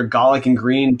shirt, or your Golic and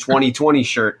Green 2020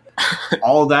 shirt.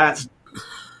 All of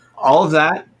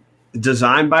that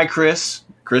designed by Chris.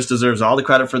 Chris deserves all the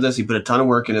credit for this. He put a ton of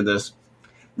work into this.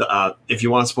 If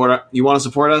you want to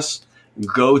support us,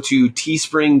 go to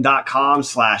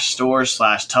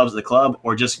teespring.com/store/Tubs of the Club,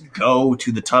 or just go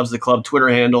to the Tubs of the Club Twitter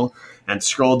handle and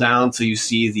scroll down till you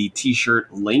see the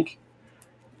t-shirt link.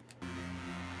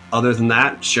 Other than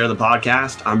that, share the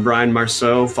podcast. I'm Brian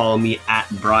Marceau. Follow me at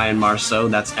Brian Marceau.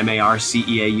 That's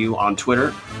MarCeau on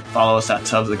Twitter. Follow us at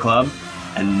Tubs the Club.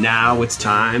 And now it's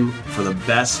time for the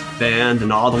best band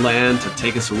in all the land to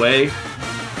take us away.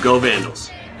 Go Vandals.